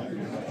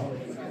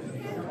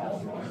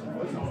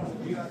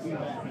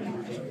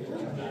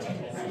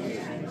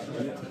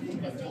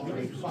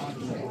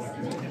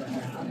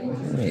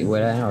 Wait,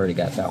 what? I already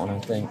got that one, I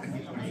think.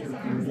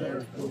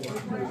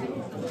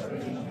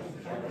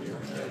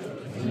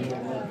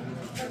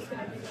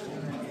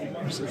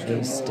 There's a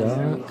big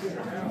stock.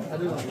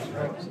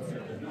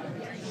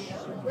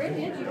 Where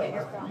did you get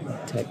your from?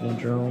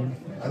 Technodrome.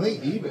 I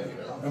think eBay.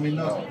 I mean,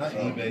 no, not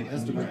eBay.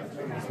 Instagram.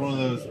 It's one of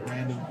those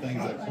random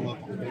things that pull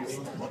up on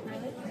Facebook.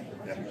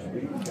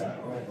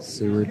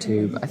 Sewer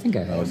tube. I think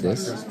I had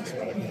this. I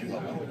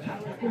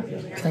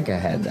think I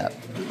had that.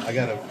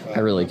 I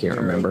really can't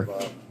remember.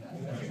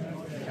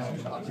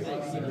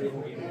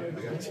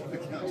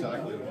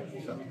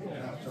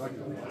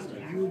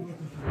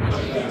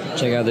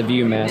 Check out the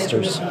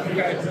Viewmasters.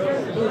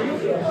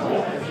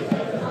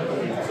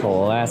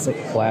 Classic,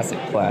 classic,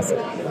 classic.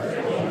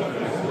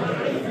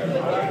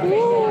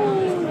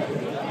 Woo.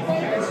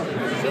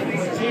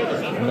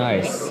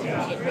 Nice.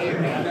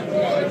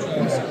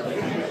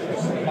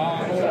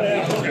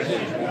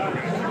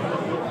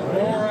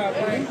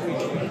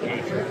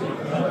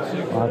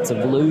 Lots of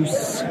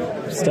loose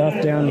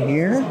stuff down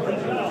here.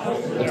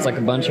 Looks like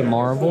a bunch of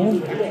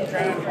Marvel.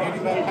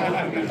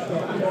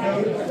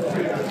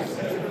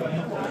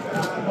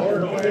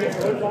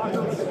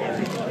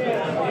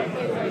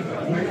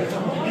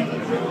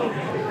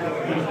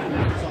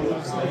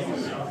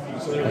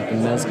 Got the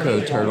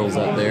Mezco turtles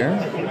up there,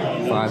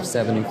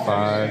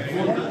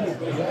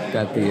 $5.75.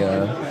 Got the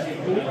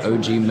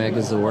OG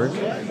Megazord.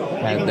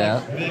 Had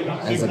that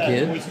as a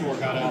kid.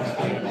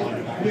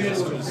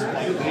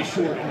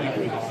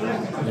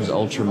 There's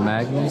Ultra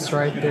Magnus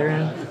right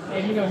there.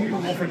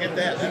 Don't forget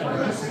that.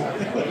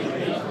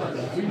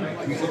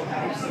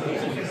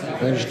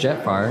 There's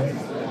Jetfire.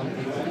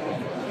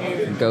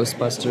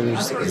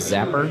 Ghostbusters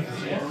Zapper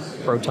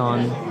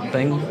Proton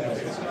thing.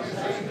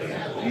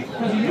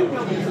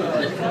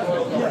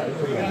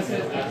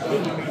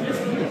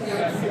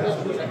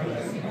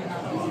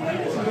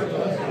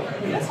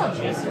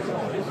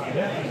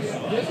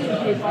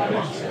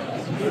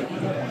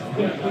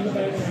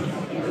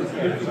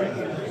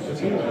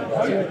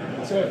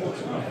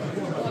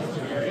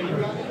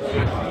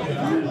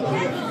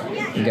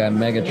 You got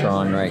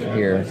Megatron right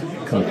here,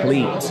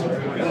 complete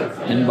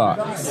in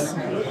box.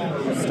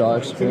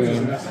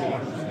 Starscream,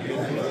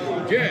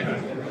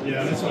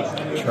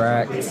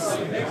 tracks,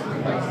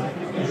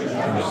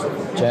 there's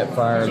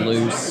Jetfire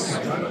loose,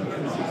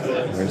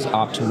 there's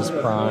Optimus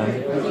Prime,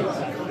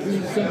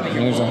 and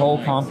there's a whole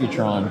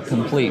Computron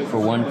complete for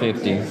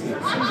 $150.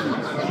 I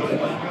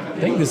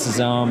think this is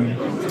I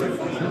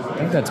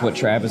think that's what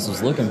Travis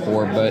was looking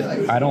for, but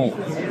I don't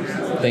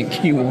think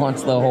he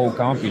wants the whole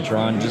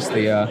Computron, just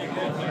the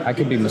I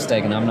could be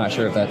mistaken. I'm not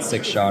sure if that's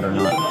 6-shot or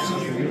not.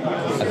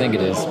 I think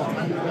it is.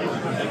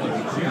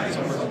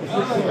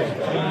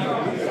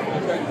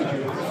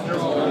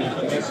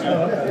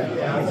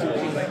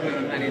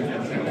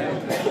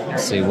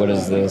 Let's see, what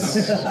is this?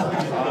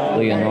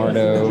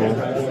 Leonardo.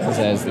 This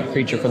has the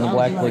Creature from the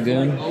Black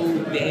Lagoon.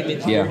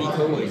 Yeah.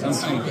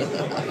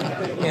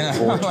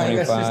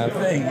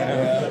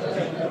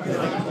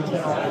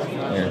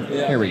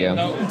 $4.25. Here we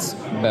go. It's a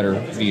better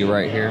view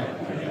right here.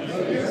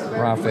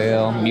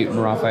 Raphael, Mutant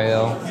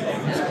Raphael.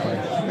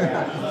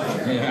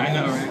 Yeah, I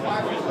know, right?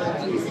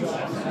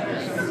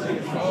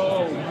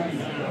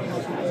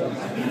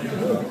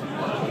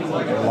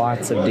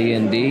 Lots of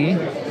D&D.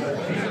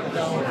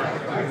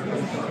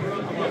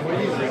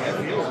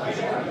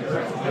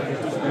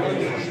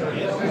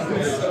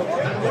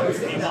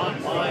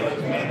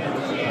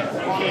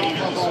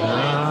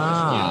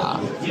 Ah,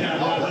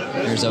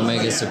 there's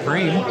Omega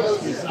Supreme.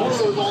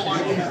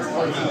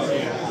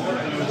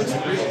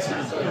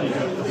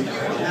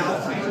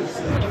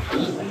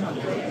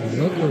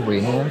 Look what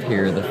we have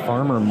here, the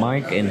Farmer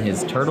Mike and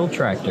his turtle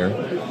tractor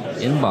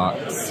in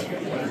box.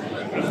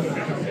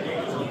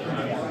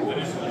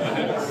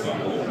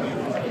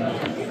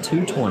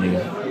 $220.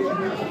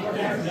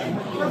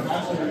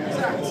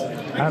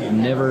 I've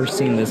never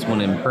seen this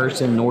one in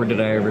person, nor did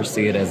I ever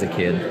see it as a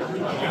kid.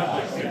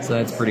 So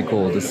that's pretty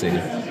cool to see.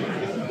 There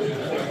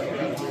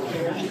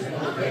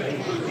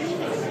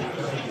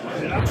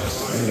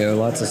we go,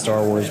 lots of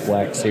Star Wars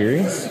Black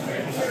Series.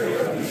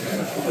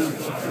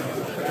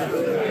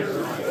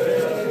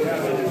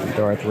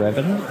 Darth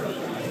Revan.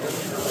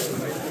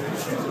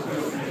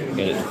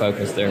 Get it to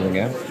focus, there we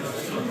go.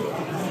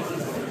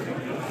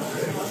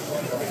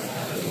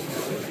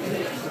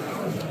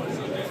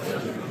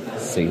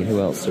 see, who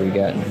else do we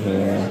got in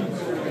here?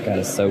 Got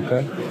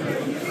Ahsoka.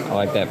 I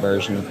like that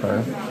version of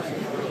her.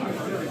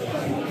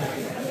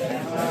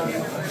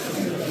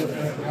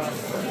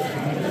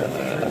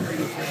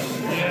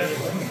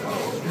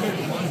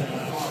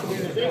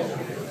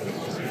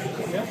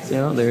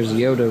 So there's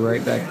Yoda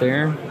right back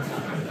there.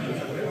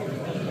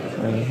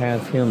 I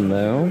have him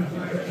though.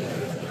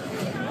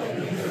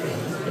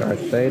 Darth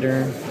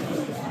Vader.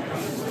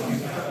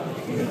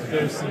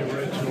 There's the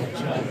original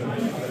Jabba.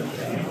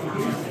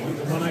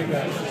 When I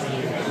got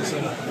was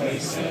in a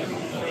place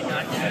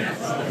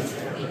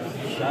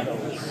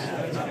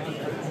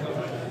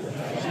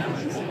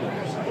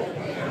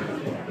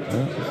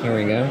Oh, here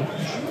we go.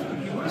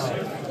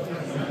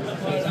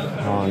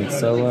 Han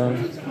Solo.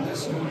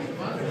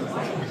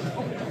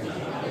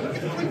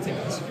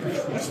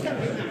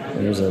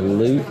 There's a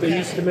loop. They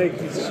used to make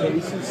these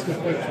chases to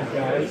put your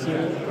guys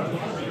in.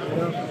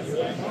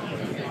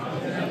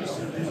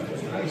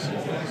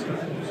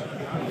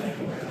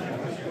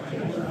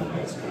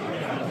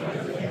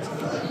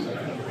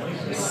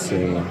 Let's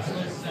see.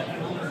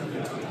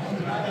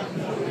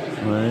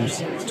 Well, there's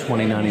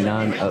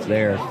 $20.99 up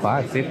there,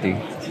 $5.50.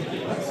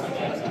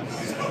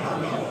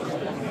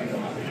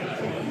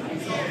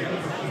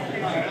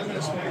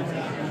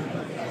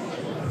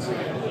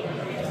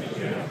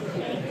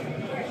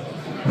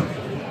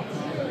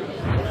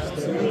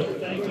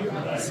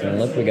 So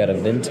look, we got a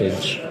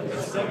vintage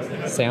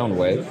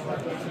Soundwave.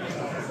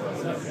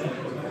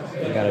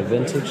 We got a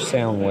vintage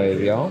Soundwave,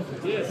 y'all.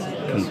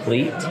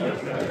 Complete.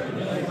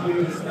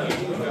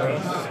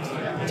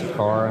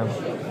 Takara.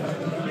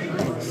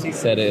 He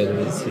said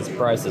his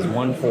price is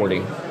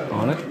 $140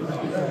 on it.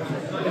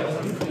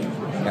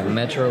 Got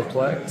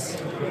Metroplex.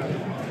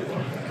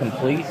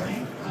 Complete.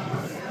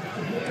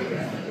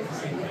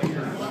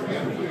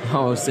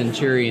 Oh,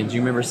 Centurions.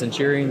 You remember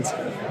Centurions?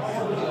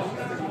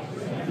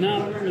 No, I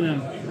don't remember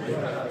them.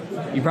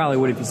 You probably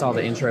would if you saw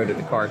the intro to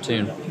the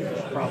cartoon.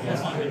 Probably.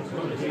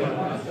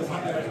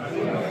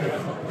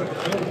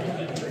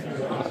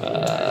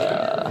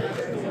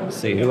 Let's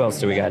see, who else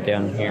do we got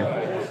down here?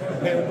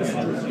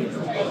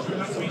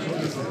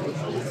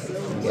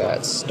 We got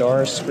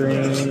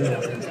Starscream.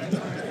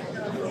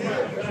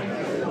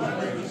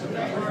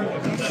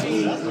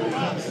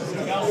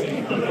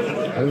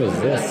 Who is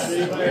this?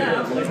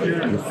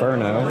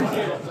 Inferno.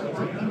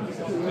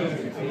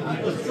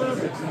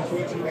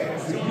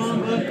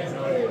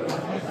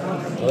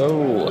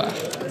 Oh.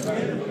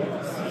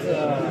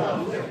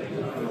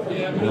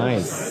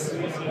 Nice.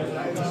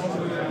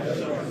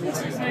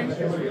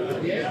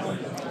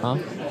 Huh?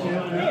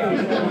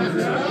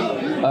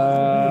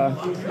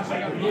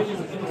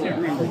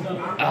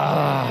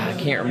 I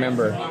can't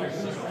remember.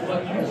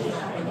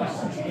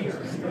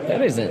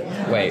 That isn't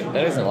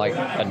like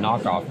a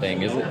knockoff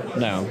thing, is it?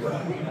 No.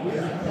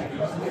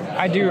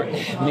 I do,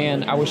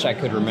 man, I wish I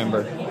could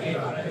remember.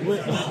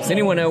 Does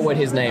anyone know what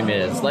his name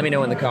is? Let me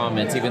know in the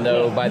comments, even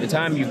though by the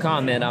time you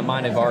comment, I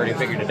might have already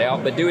figured it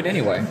out, but do it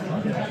anyway.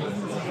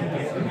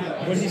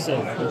 What did you say?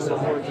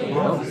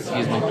 Oh,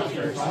 excuse me.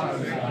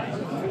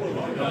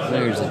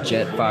 There's a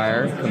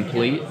Jetfire,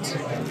 complete.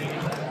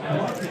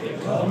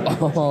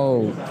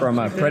 Oh, from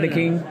a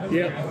Predaking?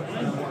 Yep.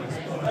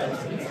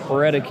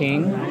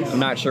 Predaking. I'm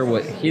not sure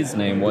what his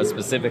name was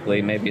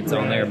specifically. Maybe it's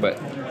on there, but...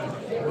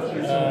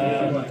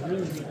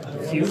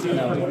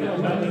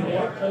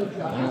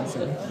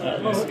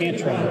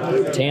 Tantrum.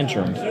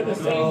 Tantrum.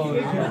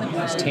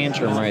 It's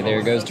Tantrum right there.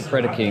 It goes to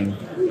Predaking.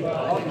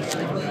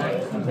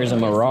 There's a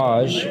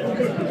Mirage.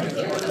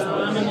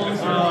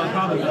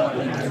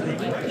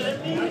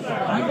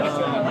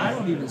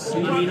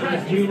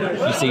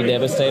 You see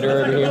Devastator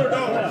over here?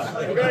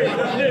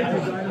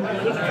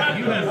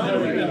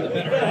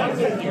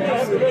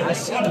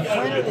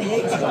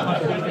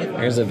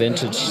 There's a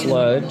vintage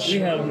Sludge.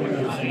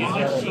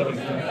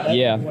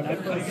 Yeah.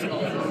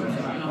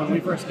 When we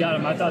first got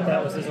him, I thought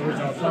that was his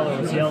original color,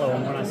 was yellow,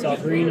 and when I saw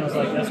green, I was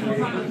like, that's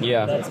weird.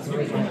 Yeah. That's his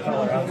original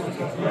color.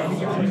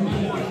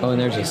 Oh, and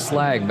there's a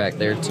Slag back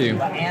there, too.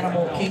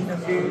 Animal Kingdom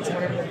dudes,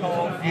 whatever they're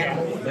called.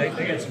 Animal. They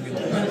got some good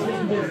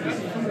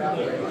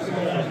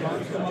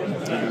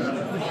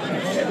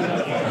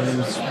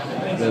There's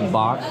the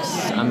box,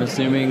 I'm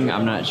assuming.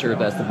 I'm not sure if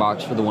that's the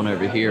box for the one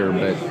over here,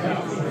 but...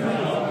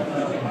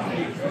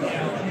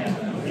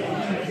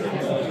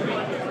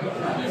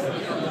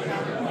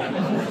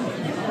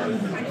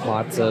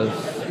 Lots of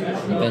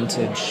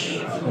vintage.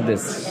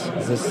 Is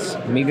this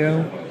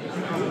Mego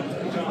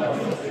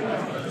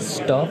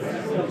stuff?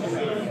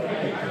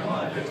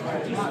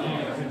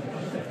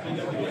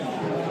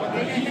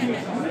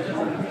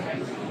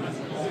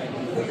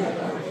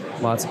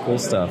 Lots of cool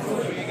stuff.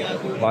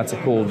 Lots of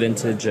cool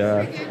vintage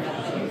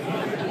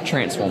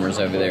Transformers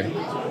over there.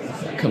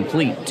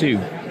 Complete too.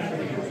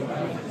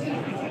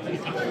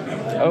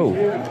 Oh,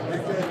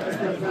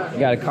 you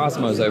got a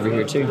Cosmos over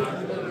here too.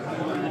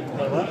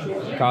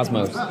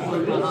 Cosmos.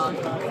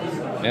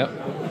 Yep.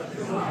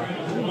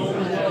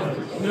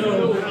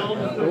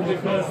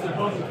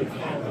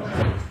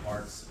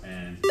 Parts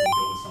and go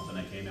with something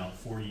that came out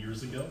 4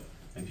 years ago.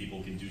 and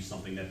people can do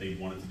something that they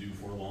wanted to do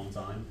for a long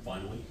time,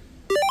 finally.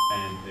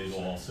 And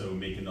it'll also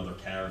make another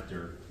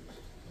character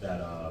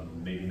that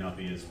maybe not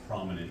be as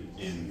prominent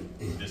in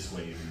this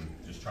wave, and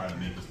just try to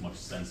make as much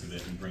sense of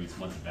it and bring as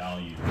much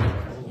value.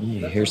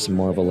 Yeah, here's some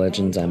Marvel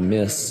Legends I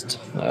missed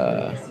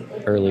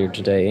earlier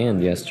today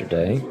and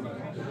yesterday.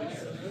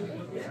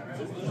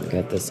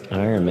 Got this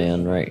Iron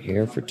Man right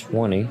here for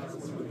 $20.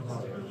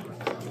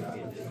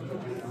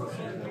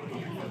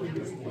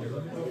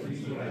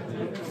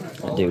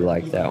 I do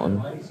like that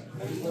one.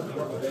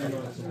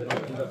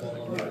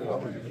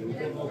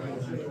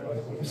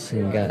 So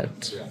you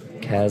got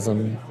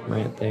Chasm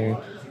right there.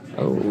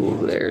 Oh,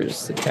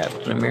 there's the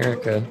Captain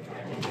America.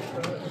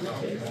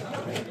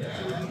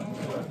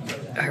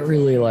 I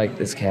really like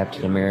this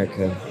Captain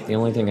America. The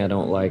only thing I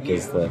don't like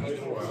is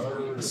the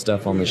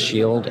stuff on the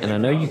shield, and I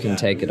know you can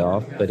take it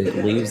off, but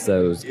it leaves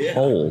those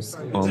holes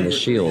on the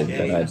shield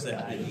that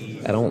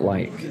I don't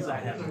like.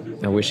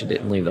 I wish it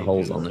didn't leave the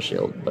holes on the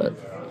shield, but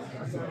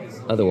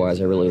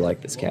otherwise I really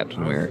like this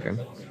Captain America.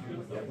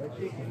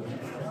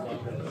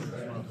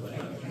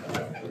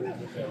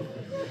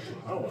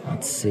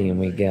 Let's see, and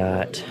we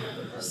got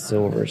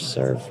Silver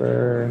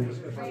Surfer.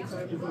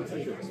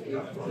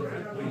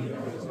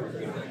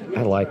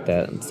 I like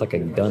that. It's like a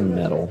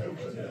gunmetal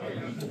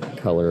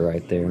color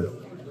right there.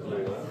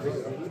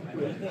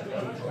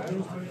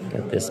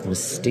 Got this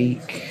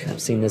Mystique.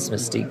 I've seen this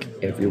Mystique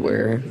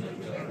everywhere.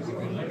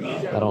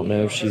 I don't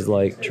know if she's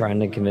like trying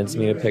to convince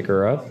me to pick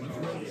her up.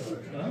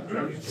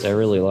 So I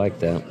really like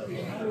that.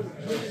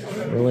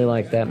 Really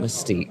like that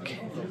Mystique.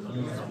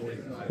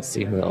 Let's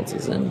see who else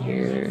is in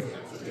here.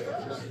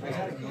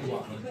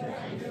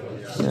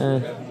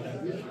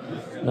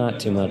 Not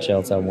too much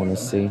else I want to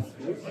see.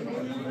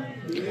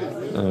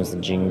 Oh, it's the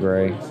Jean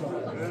Grey.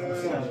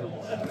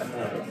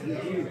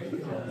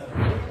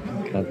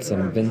 Got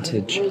some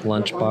vintage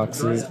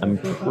lunchboxes. I'm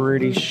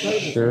pretty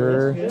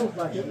sure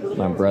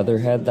my brother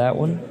had that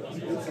one.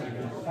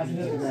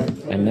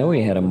 I know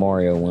he had a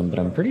Mario one, but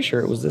I'm pretty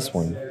sure it was this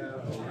one.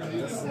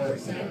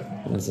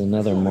 There's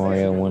another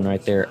Mario one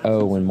right there.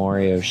 Oh, when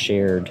Mario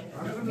shared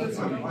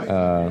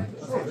a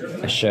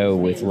show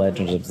with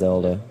Legends of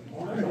Zelda.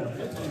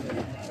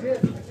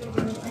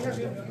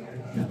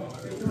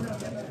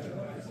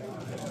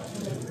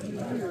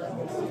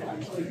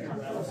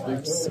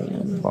 Let's see,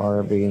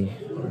 Barbie,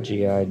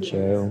 G.I.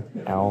 Joe,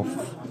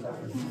 Alf,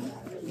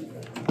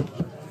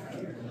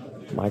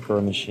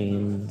 Micro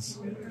Machines.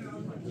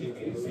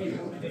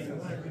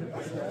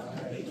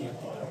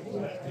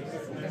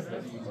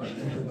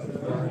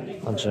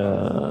 Bunch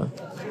of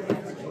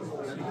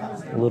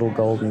little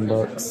golden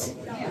books.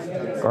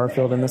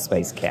 Garfield and the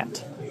Space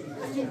Cat.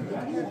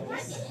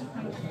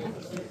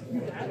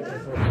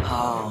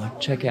 Oh,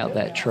 check out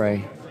that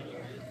tray.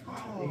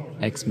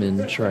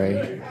 X-Men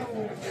tray.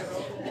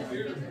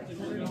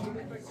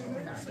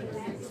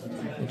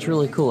 It's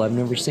really cool. I've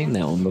never seen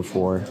that one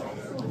before.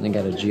 They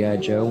got a G.I.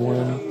 Joe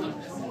one.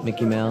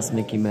 Mickey Mouse,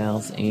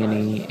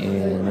 Annie,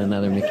 and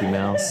another Mickey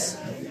Mouse.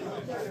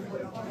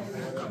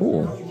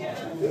 Cool.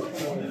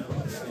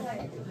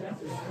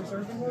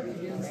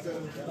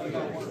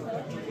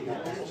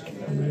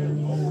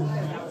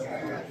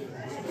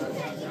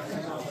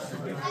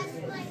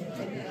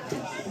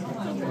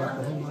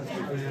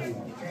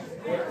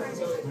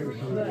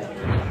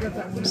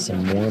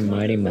 Some more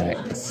Mighty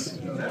Max.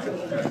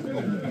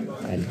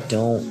 I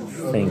don't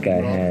think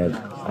I had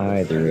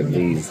either of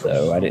these,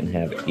 though. I didn't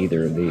have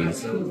either of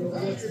these.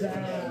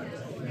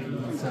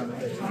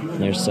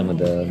 There's some of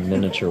the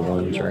miniature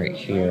ones right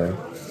here.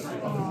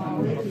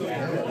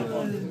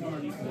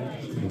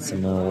 And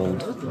some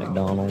old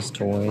McDonald's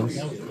toys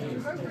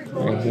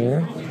right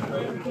here.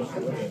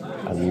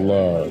 I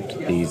loved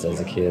these as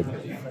a kid.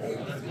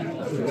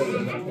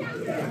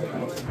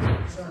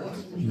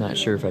 I'm not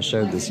sure if I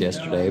showed this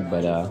yesterday,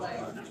 but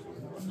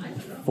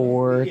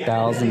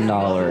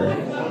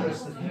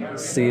 $4,000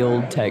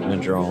 sealed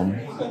Technodrome.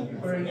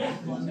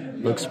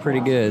 Looks pretty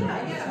good.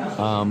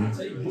 I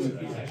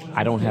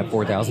don't have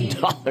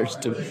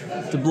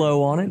 $4,000 to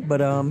blow on it,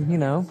 but you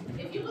know,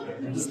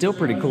 still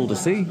pretty cool to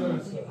see.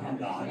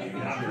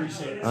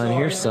 And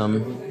here's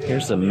some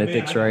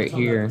mythics right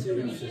here.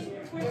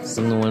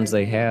 Some of the ones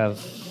they have.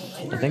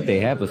 I think they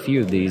have a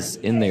few of these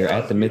in there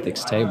at the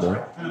mythics table.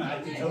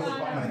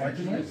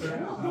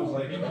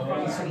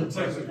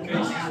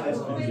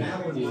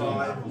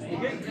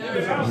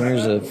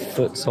 Here's a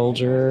Foot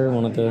Soldier,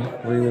 one of the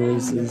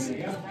re-releases.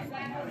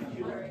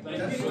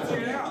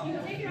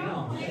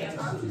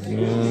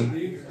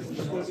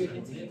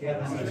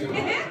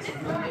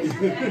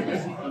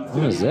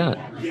 What is that?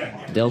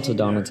 Delta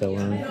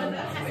Donatello.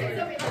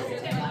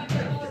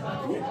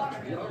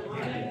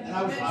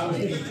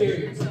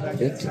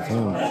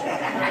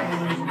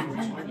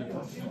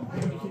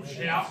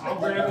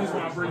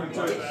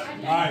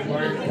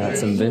 Got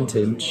some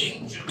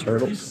vintage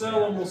turtles.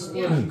 Oh,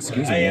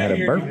 excuse me, I had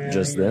a burp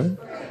just then.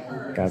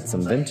 Got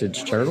some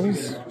vintage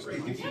turtles.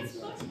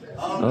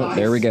 Oh,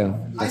 there we go.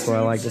 That's what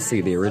I like to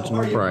see, the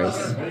original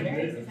price.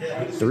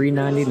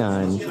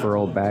 $3.99 for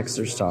old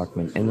Baxter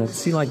Stockman. And let's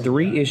see, like the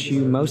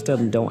reissue, most of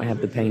them don't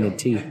have the painted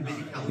teeth.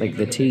 Like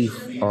the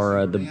teeth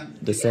are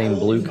the same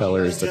blue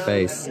color as the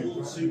face.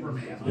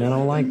 And I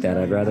don't like that.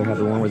 I'd rather have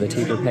the one where the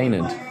teeth are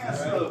painted.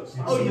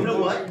 Oh, you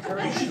know what?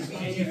 You should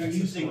be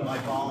using my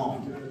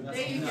ball.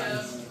 There you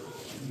go.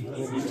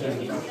 There's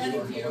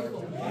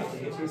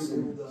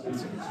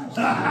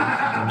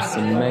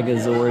some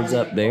Megazords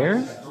up there.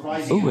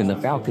 Ooh, and the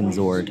Falcon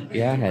Zord.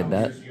 Yeah, I had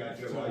that.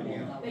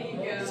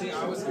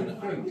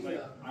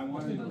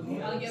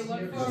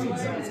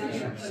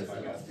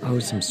 Oh,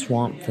 some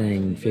Swamp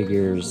Thing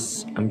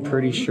figures. I'm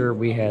pretty sure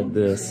we had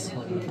this.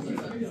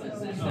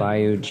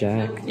 Bio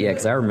Jack. Yeah,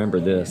 because I remember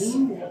this.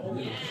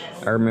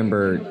 I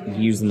remember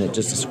using it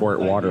just to squirt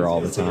water all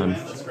the time.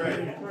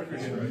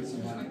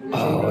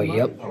 Oh,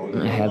 yep.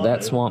 I had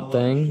that Swamp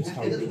Thing.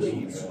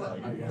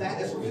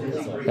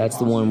 That's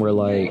the one where,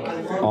 like,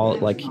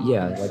 like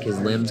his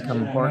limbs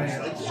come apart.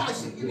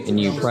 And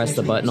you press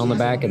the button on the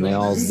back and they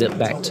all zip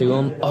back to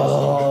him.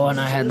 Oh, and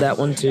I had that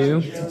one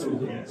too.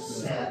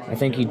 I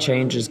think he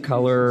changes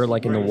color,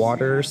 like in the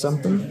water or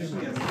something.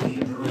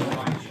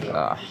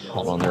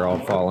 Hold on, they're all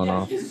falling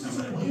off.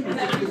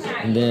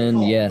 And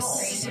then,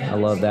 yes, I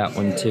love that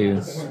one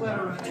too.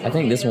 I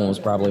think this one was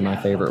probably my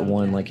favorite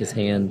one, like his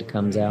hand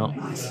comes out.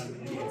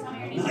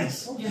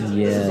 Yes.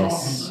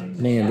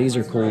 Man, these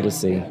are cool to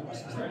see.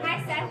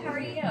 Hi, Seth. How are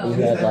you?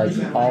 We had,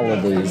 like, all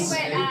of these.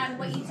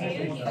 What you do?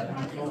 You have a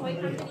toy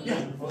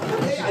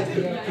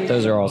company?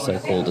 Those are also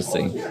cool to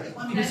see.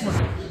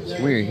 So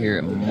we're here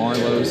at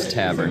Marlowe's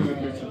Tavern.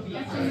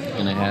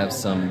 Gonna have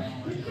some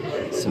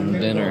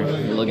dinner.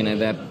 Looking at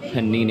that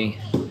panini.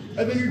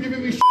 And then you're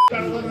giving me shit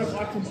at 11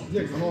 o'clock tomorrow.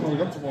 Yeah, I'm on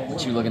up tomorrow.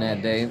 What you looking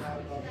at, Dave? I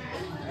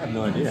have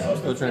no idea. I'm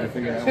still trying to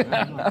figure it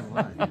out.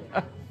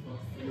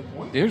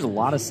 There's a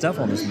lot of stuff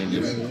on this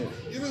menu. You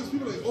know,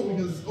 people are like,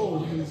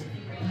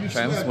 because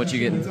Travis, what you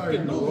getting?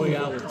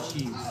 Royale with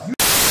cheese.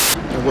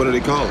 And what do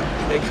they call it?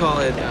 They call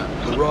it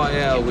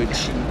Royale with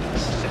cheese.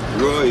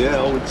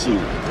 Royale with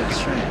cheese.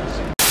 That's right.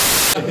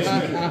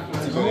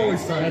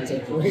 That's a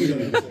great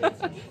one.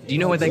 Do you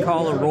know what they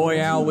call a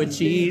Royale with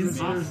cheese? It's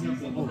got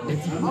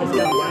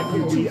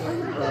Wagyu cheese,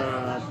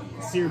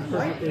 seared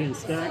perfectly and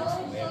stacked.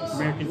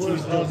 American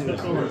cheese toast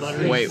that's over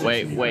butter. Wait.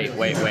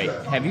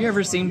 Have you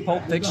ever seen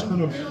Pulp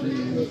Fiction?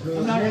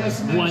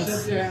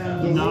 Once.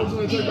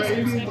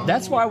 Not.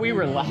 That's why we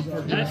were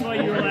laughing. That's why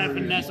you were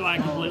laughing. That's why I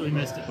completely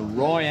missed it.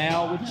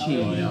 Royale with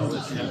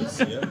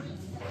cheese.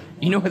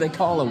 You know what they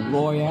call a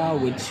Royale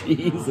with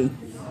cheese?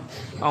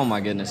 Oh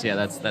my goodness, yeah,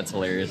 that's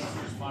hilarious.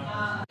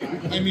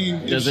 I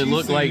mean, does it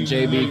look like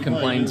JB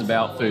complains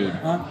about food?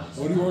 Huh?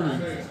 What are you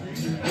ordering?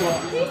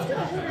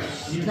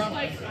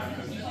 Like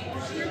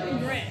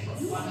grits.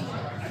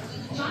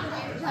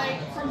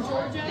 Like from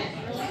Georgia.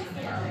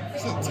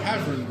 It's a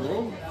tavern,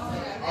 bro.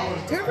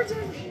 Tavern's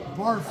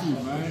bar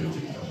food, man.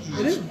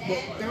 It is.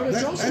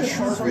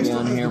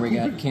 Down here we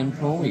got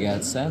Kentpool, we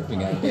got Seth, we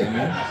got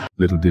Damien.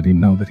 Little did he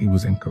know that he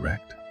was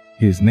incorrect.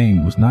 His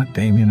name was not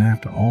Damien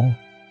after all.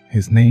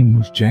 His name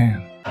was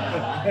Jan.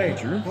 Hey,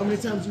 Drew, how many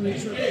times do you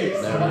eat shrimp?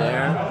 Over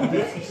there, we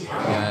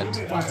got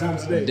 5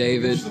 times a day.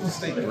 David,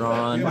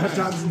 Ron. 5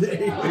 times a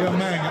day. Yeah,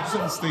 man, have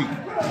some steak.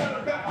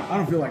 I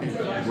don't feel like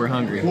it. We're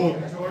hungry.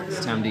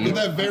 It's time to eat. Get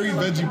that very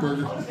veggie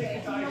burger.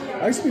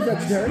 I used to be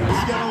vegetarian.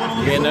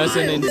 Getting us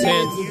an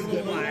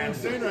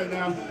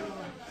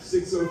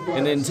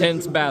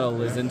intense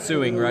battle is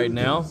ensuing right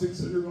now.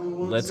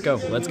 Let's go.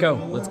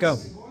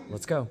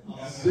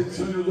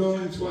 600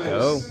 going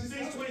twice.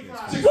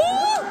 Go.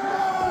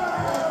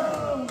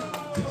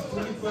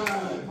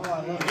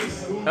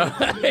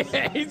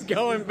 He's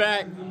going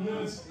back.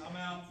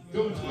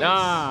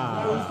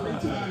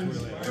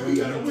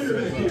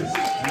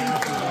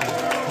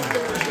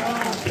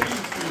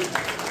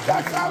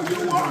 That's how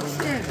you walk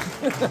in.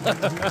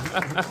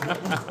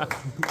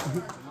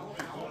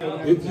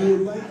 If you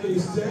would like a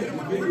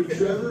set, get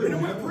Trevor and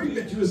have him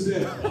get you a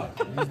set.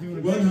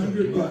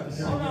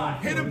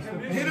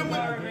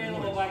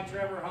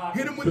 $100.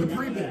 Hit him with the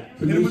pre-bid.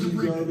 Hit him with the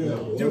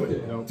pre-bid. Do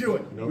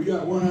it. We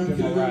got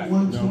 100,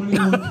 120,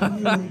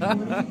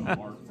 120.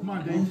 Come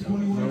on,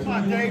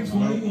 Dave.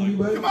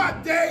 120. Come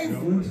on,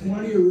 Dave.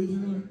 120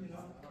 original.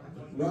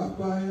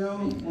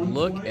 Raphael.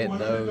 Look at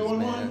those,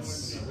 man.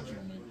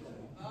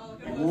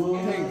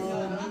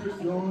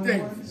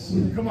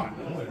 Dave, come on.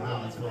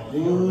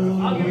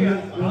 I'll give you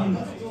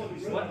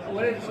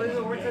what is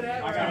the worth of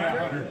that? I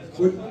got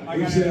 100. I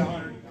got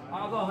 100.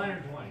 I'll go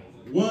 120.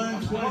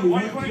 120.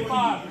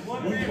 125.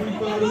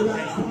 160.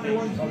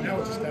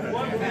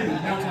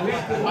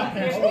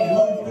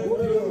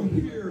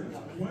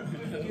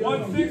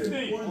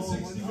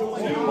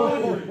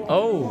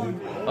 Oh.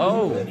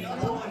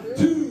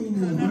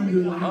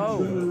 200.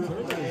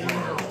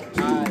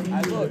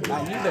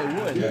 I knew they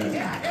would.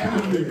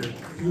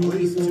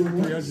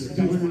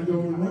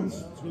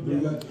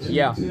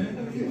 Yeah.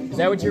 Is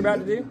that what you're about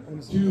to do?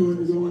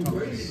 200 going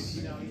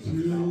twice.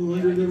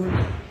 200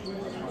 going.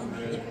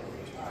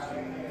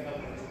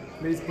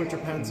 Please put your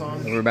pants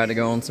on. We're about to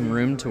go on some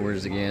room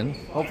tours again.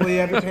 Hopefully you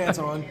have your pants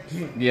on.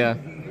 Yeah.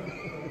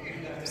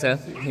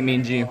 Seth, he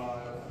means you.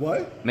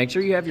 What? Make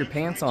sure you have your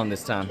pants on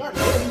this time. Not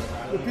really.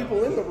 The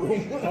people in the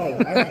room.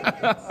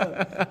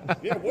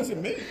 Yeah, it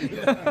wasn't me.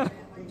 I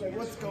was like,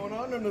 what's going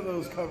on under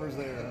those covers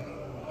there?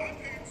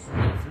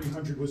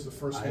 300 was the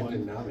first one. I've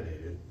been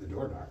nominated, the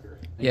door knocker.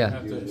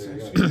 Yeah.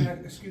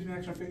 Excuse me,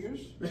 action figures?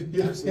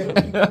 Yes.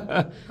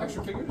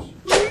 Action figures?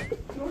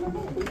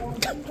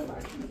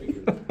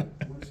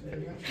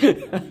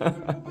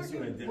 That's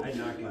what I did. I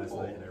knocked last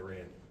night and I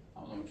ran. I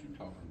don't know what you're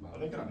talking about.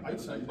 They got a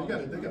bite-sized.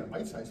 They got a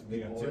bite-sized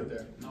people right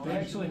there. They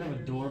actually have a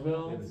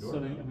doorbell, so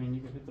they, I mean,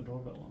 you can hit the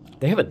doorbell on that.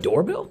 They have a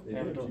doorbell? They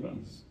have a doorbell.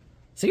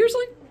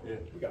 Seriously? Yeah.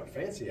 We got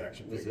fancy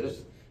action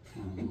figures. I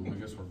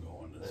guess we're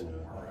going to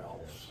somewhere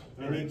else.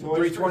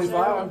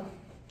 325.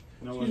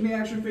 Excuse me,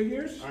 action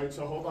figures? All right,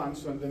 so hold on.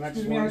 So the next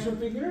Excuse me, one. action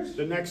figures?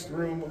 The next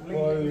room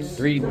was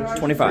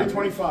 325.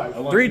 325.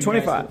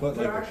 325. Put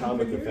like the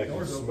comic effect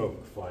of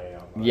smoke flying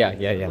out. Yeah.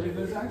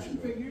 There's action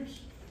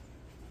figures?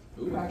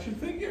 Ooh, action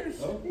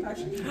figures.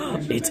 Action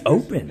figures. It's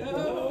open.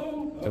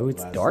 Oh,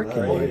 it's dark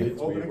in here.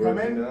 Open and come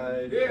in?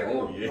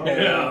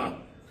 Yeah.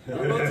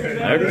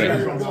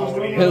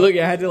 Okay. Hey, look,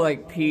 I had to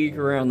like peek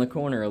around the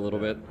corner a little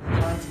bit.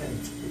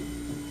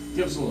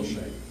 Give us a little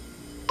shake.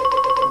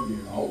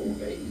 Oh,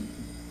 hey.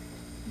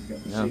 He's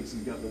got the No. shakes,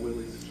 he's got the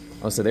willies.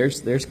 Oh, so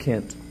there's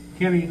Kent.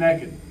 Can't eat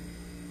naked.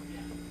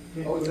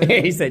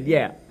 He said,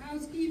 yeah.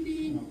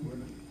 Housekeeping.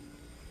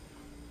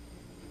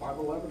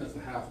 511 is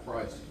the half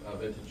price of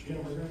vintage.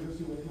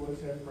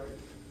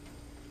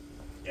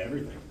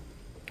 Everything.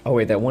 Oh,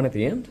 wait, that one at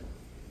the end?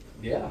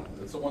 Yeah,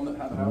 that's the one that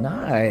had half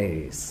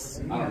Nice.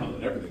 price. I don't know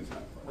that everything's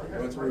half price.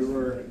 That's where we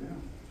were.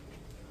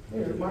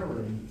 Here's my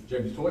room.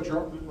 James' toy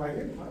truck. Right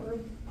here, my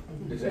room.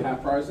 Is it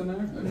half price in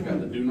there? It's got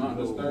the do not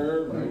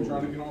disturb. Are you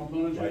trying to get on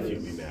punishment? Why'd you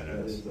be mad at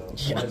us?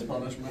 What's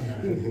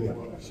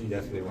punishment? She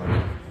definitely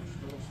wanted.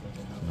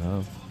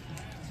 Oh.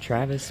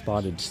 Travis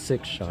spotted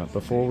Six Shot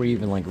before we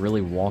even like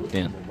really walked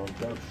in.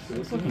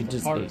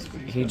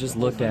 He just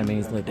looked at me.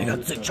 He's like, "They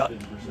got Six Shot.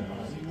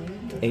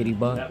 $80."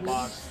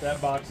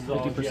 That box is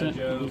all 50%,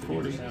 Joe,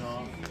 40%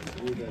 off.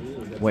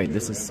 Wait,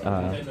 this is.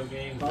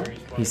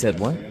 He said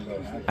what?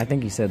 I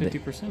think he said that.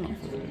 50% off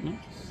of it, no?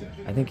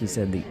 I think he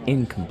said the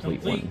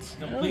incomplete ones.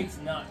 Complete's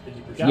not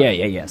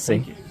 50%. Yeah. See,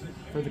 Thank you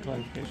for the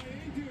clarification.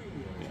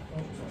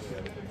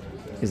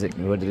 is it?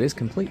 But it is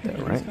complete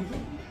though, right?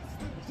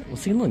 Well,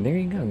 see, look, there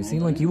you go. You see,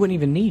 like you wouldn't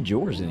even need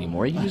yours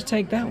anymore. You just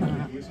take that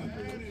one.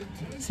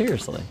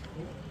 Seriously,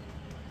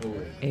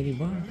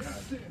 $80.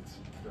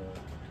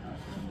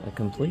 A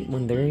complete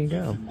one. There you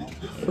go.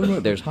 Oh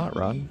look, there's Hot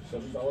Rod.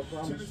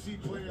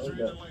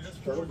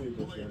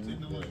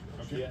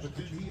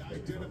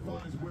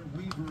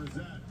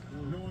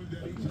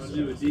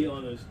 Do a deal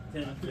on those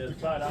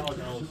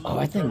 $5 Oh,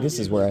 I think this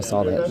is where I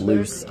saw that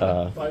loose.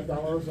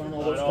 $5 on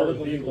all those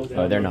critical vehicles.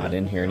 Oh, they're not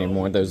in here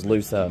anymore. Those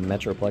loose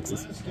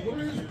Metroplexes.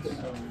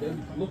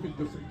 Look at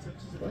this.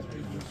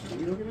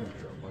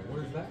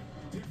 What is that?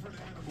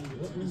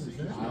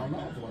 I don't know.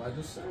 What I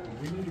just said.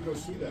 We need to go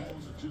see that.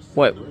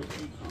 What?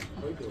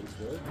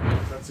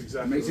 That's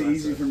exactly. Makes it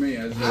easy for me.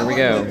 As There we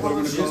go.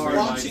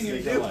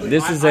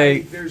 This is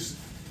a.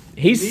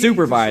 He's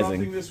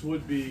supervising. This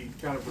would be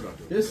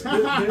counterproductive. This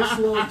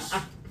looks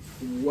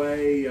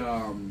way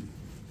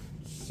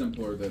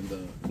simpler than the.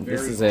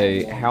 This is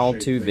a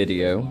how-to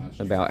video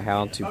about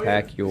how to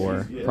pack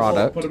your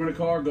product. Put him in a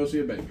car. Go see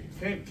a baby.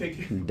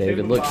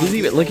 David, look,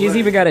 he's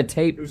even got a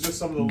tape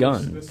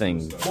gun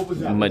thing.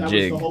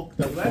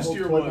 Majig. Last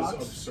year was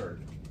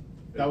absurd.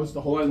 That was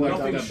the whole.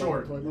 Nothing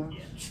short.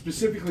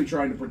 Specifically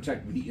trying to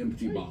protect the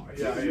empty box.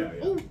 Yeah.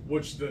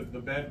 Which the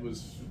bed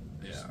was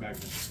just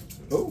magnificent.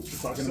 Oh,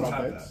 talking Still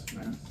about have beds.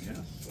 that.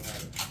 Yeah. Still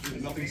have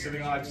it. Nothing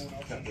sitting on. I just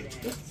kept it.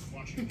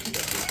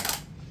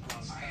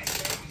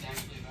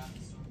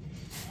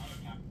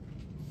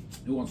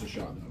 Who wants a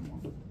shot?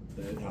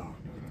 Dead.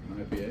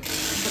 IPA.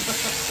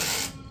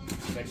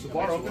 Makes the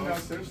bar open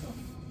downstairs.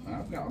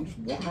 I'm just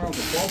walking around with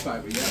a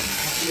 12-pack, but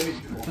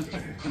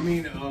yeah. I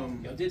mean,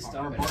 Y'all did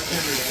stop our it.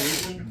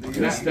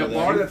 bartender, That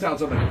bar that's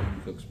outside the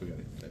cook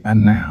spaghetti.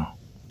 And now,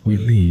 we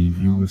leave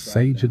you with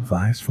sage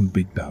advice from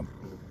Big Dub.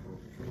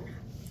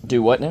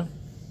 Do what now?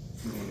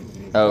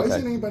 Oh, Why isn't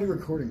okay. anybody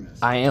recording this?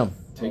 I am.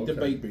 Take the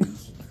baked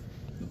beans.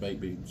 The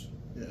baked beans.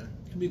 Yeah.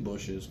 Can be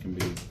bushes, can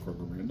be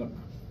crooked random.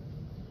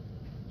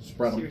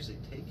 Spread them. Seriously,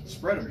 take it.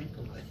 Spread them.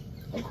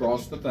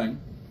 Across the thing.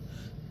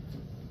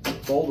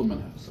 Fold them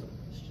in half.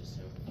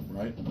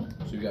 Right?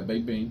 So you got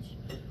baked beans.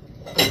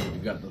 You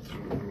got the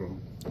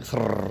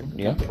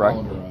Yeah, right.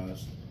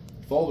 Polarized.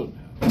 Fold it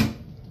in half.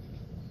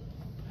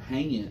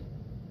 Hang it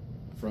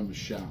from the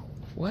shower.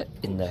 What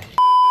in the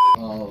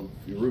of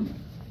your roommate?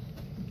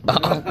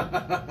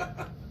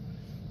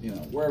 You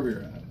know, wherever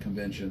you're at,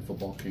 convention,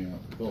 football camp,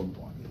 building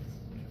point.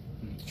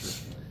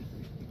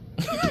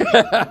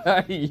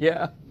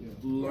 Yeah.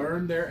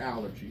 Learn their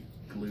allergy,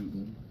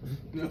 gluten,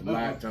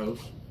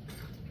 lactose,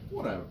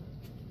 whatever.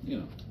 You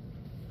know,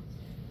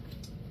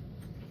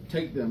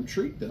 take them,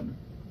 treat them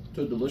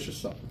to a delicious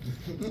supper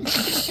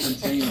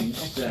containing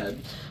said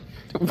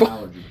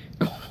allergy.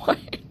 What?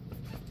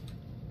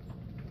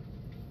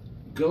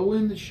 Go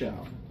in the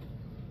shower.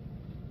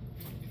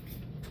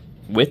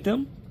 With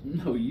them?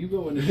 No, you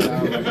go in the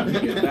shower like when you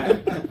get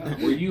back,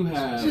 where you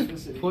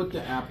have put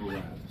the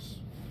apparatus.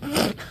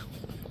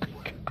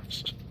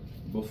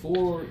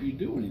 Before you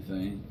do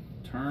anything,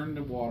 turn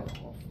the water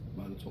off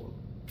by the toilet.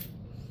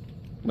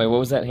 Wait, what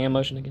was that hand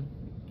motion again?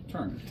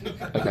 Turn it.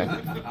 Okay.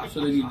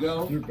 So then you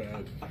go. You're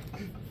bad.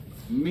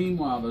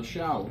 Meanwhile, the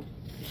shower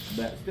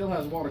that still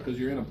has water because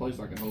you're in a place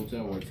like a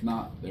hotel where it's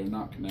not, they're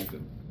not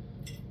connected.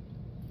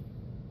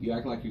 You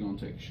act like you're gonna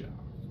take a shower.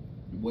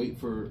 Wait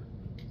for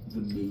the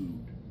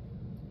mood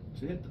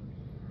to hit them.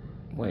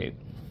 Wait.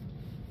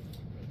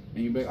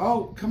 And you be,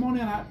 oh, come on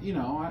in.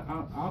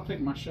 I'll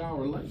take my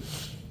shower later.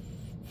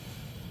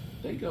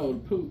 They go to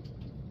poop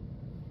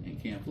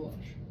and can't flush.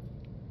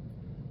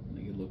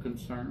 They get a little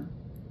concerned.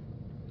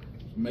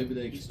 So maybe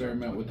they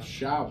experiment with the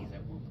shower,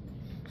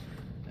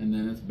 and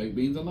then it's baked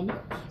beans on the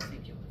lips.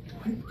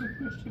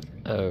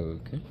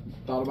 Okay.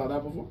 Thought about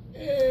that before?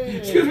 Hey.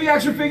 Excuse me,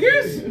 action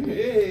figures.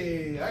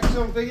 Hey,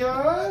 action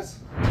figures.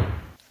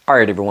 All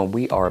right, everyone,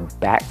 we are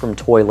back from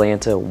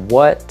Toylanta.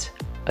 What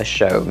a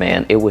show,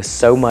 man. It was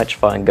so much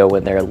fun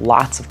going there.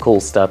 Lots of cool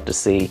stuff to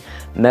see.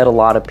 Met a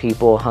lot of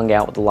people, hung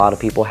out with a lot of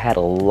people, had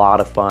a lot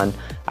of fun.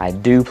 I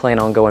do plan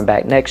on going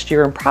back next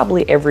year and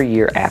probably every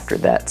year after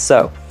that.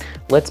 So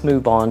let's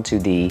move on to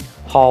the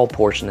haul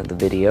portion of the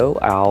video.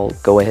 I'll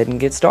go ahead and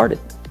get started.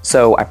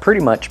 So I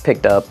pretty much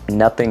picked up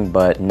nothing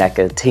but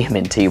NECA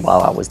TMNT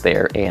while I was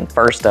there. And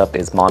first up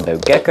is Mondo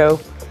Gecko.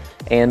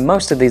 And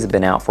most of these have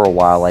been out for a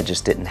while, I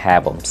just didn't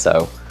have them.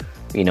 So,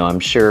 you know, I'm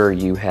sure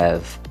you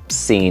have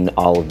seen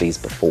all of these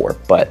before,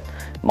 but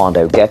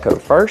Mondo Gecko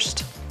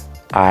first.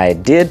 I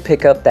did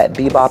pick up that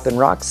Bebop and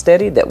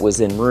Rocksteady that was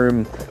in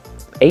room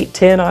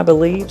 810, I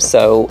believe.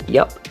 So,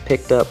 yep,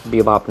 picked up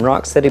Bebop and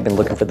Rocksteady. Been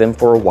looking for them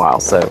for a while,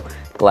 so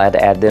glad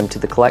to add them to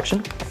the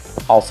collection.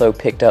 Also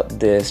picked up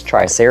this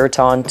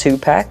Triceraton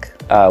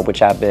 2-pack,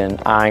 which I've been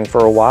eyeing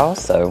for a while,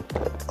 so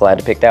glad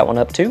to pick that one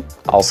up too.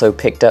 Also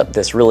picked up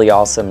this really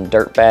awesome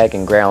Dirtbag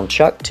and Ground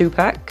Chuck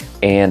 2-pack,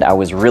 and I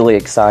was really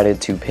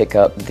excited to pick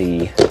up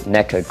the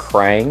NECA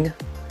Krang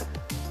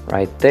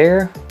right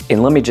there.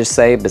 And let me just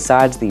say,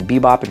 besides the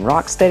Bebop and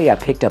Rocksteady, I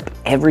picked up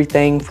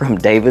everything from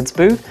David's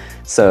booth.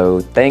 So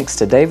thanks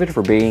to David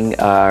for being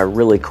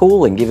really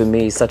cool and giving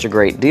me such a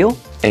great deal.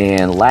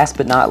 And last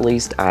but not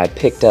least, I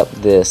picked up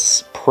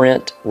this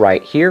print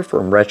right here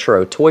from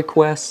Retro Toy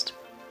Quest.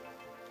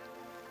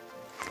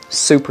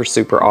 Super,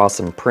 super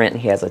awesome print.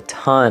 He has a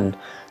ton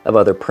of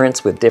other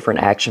prints with different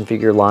action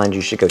figure lines.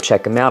 You should go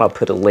check him out. I'll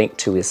put a link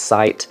to his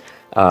site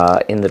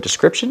in the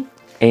description.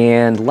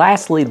 And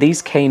lastly,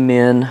 these came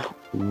in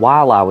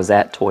while I was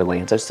at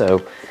Toylanta.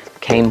 So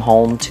came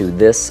home to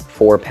this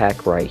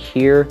 4-pack right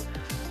here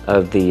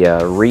of the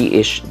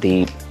reissue,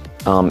 the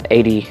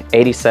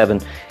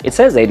 87. It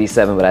says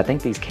 87, but I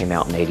think these came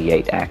out in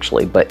 88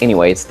 actually. But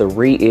anyway, it's the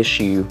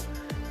reissue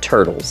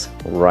Turtles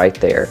right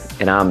there.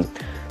 And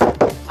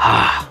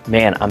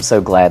man, I'm so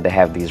glad to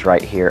have these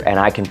right here. And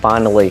I can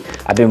finally,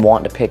 I've been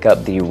wanting to pick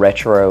up the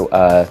retro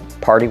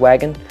party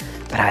wagon,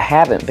 but I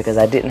haven't because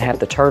I didn't have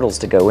the Turtles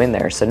to go in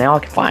there. So now I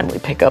can finally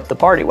pick up the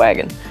party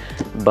wagon.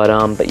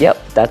 But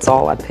yep, that's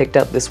all I picked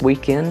up this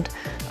weekend.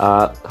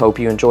 Hope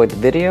you enjoyed the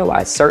video.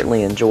 I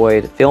certainly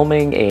enjoyed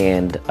filming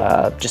and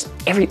just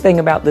everything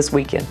about this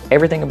weekend.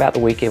 Everything about the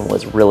weekend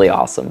was really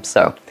awesome.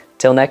 So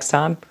till next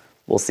time,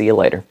 we'll see you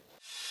later.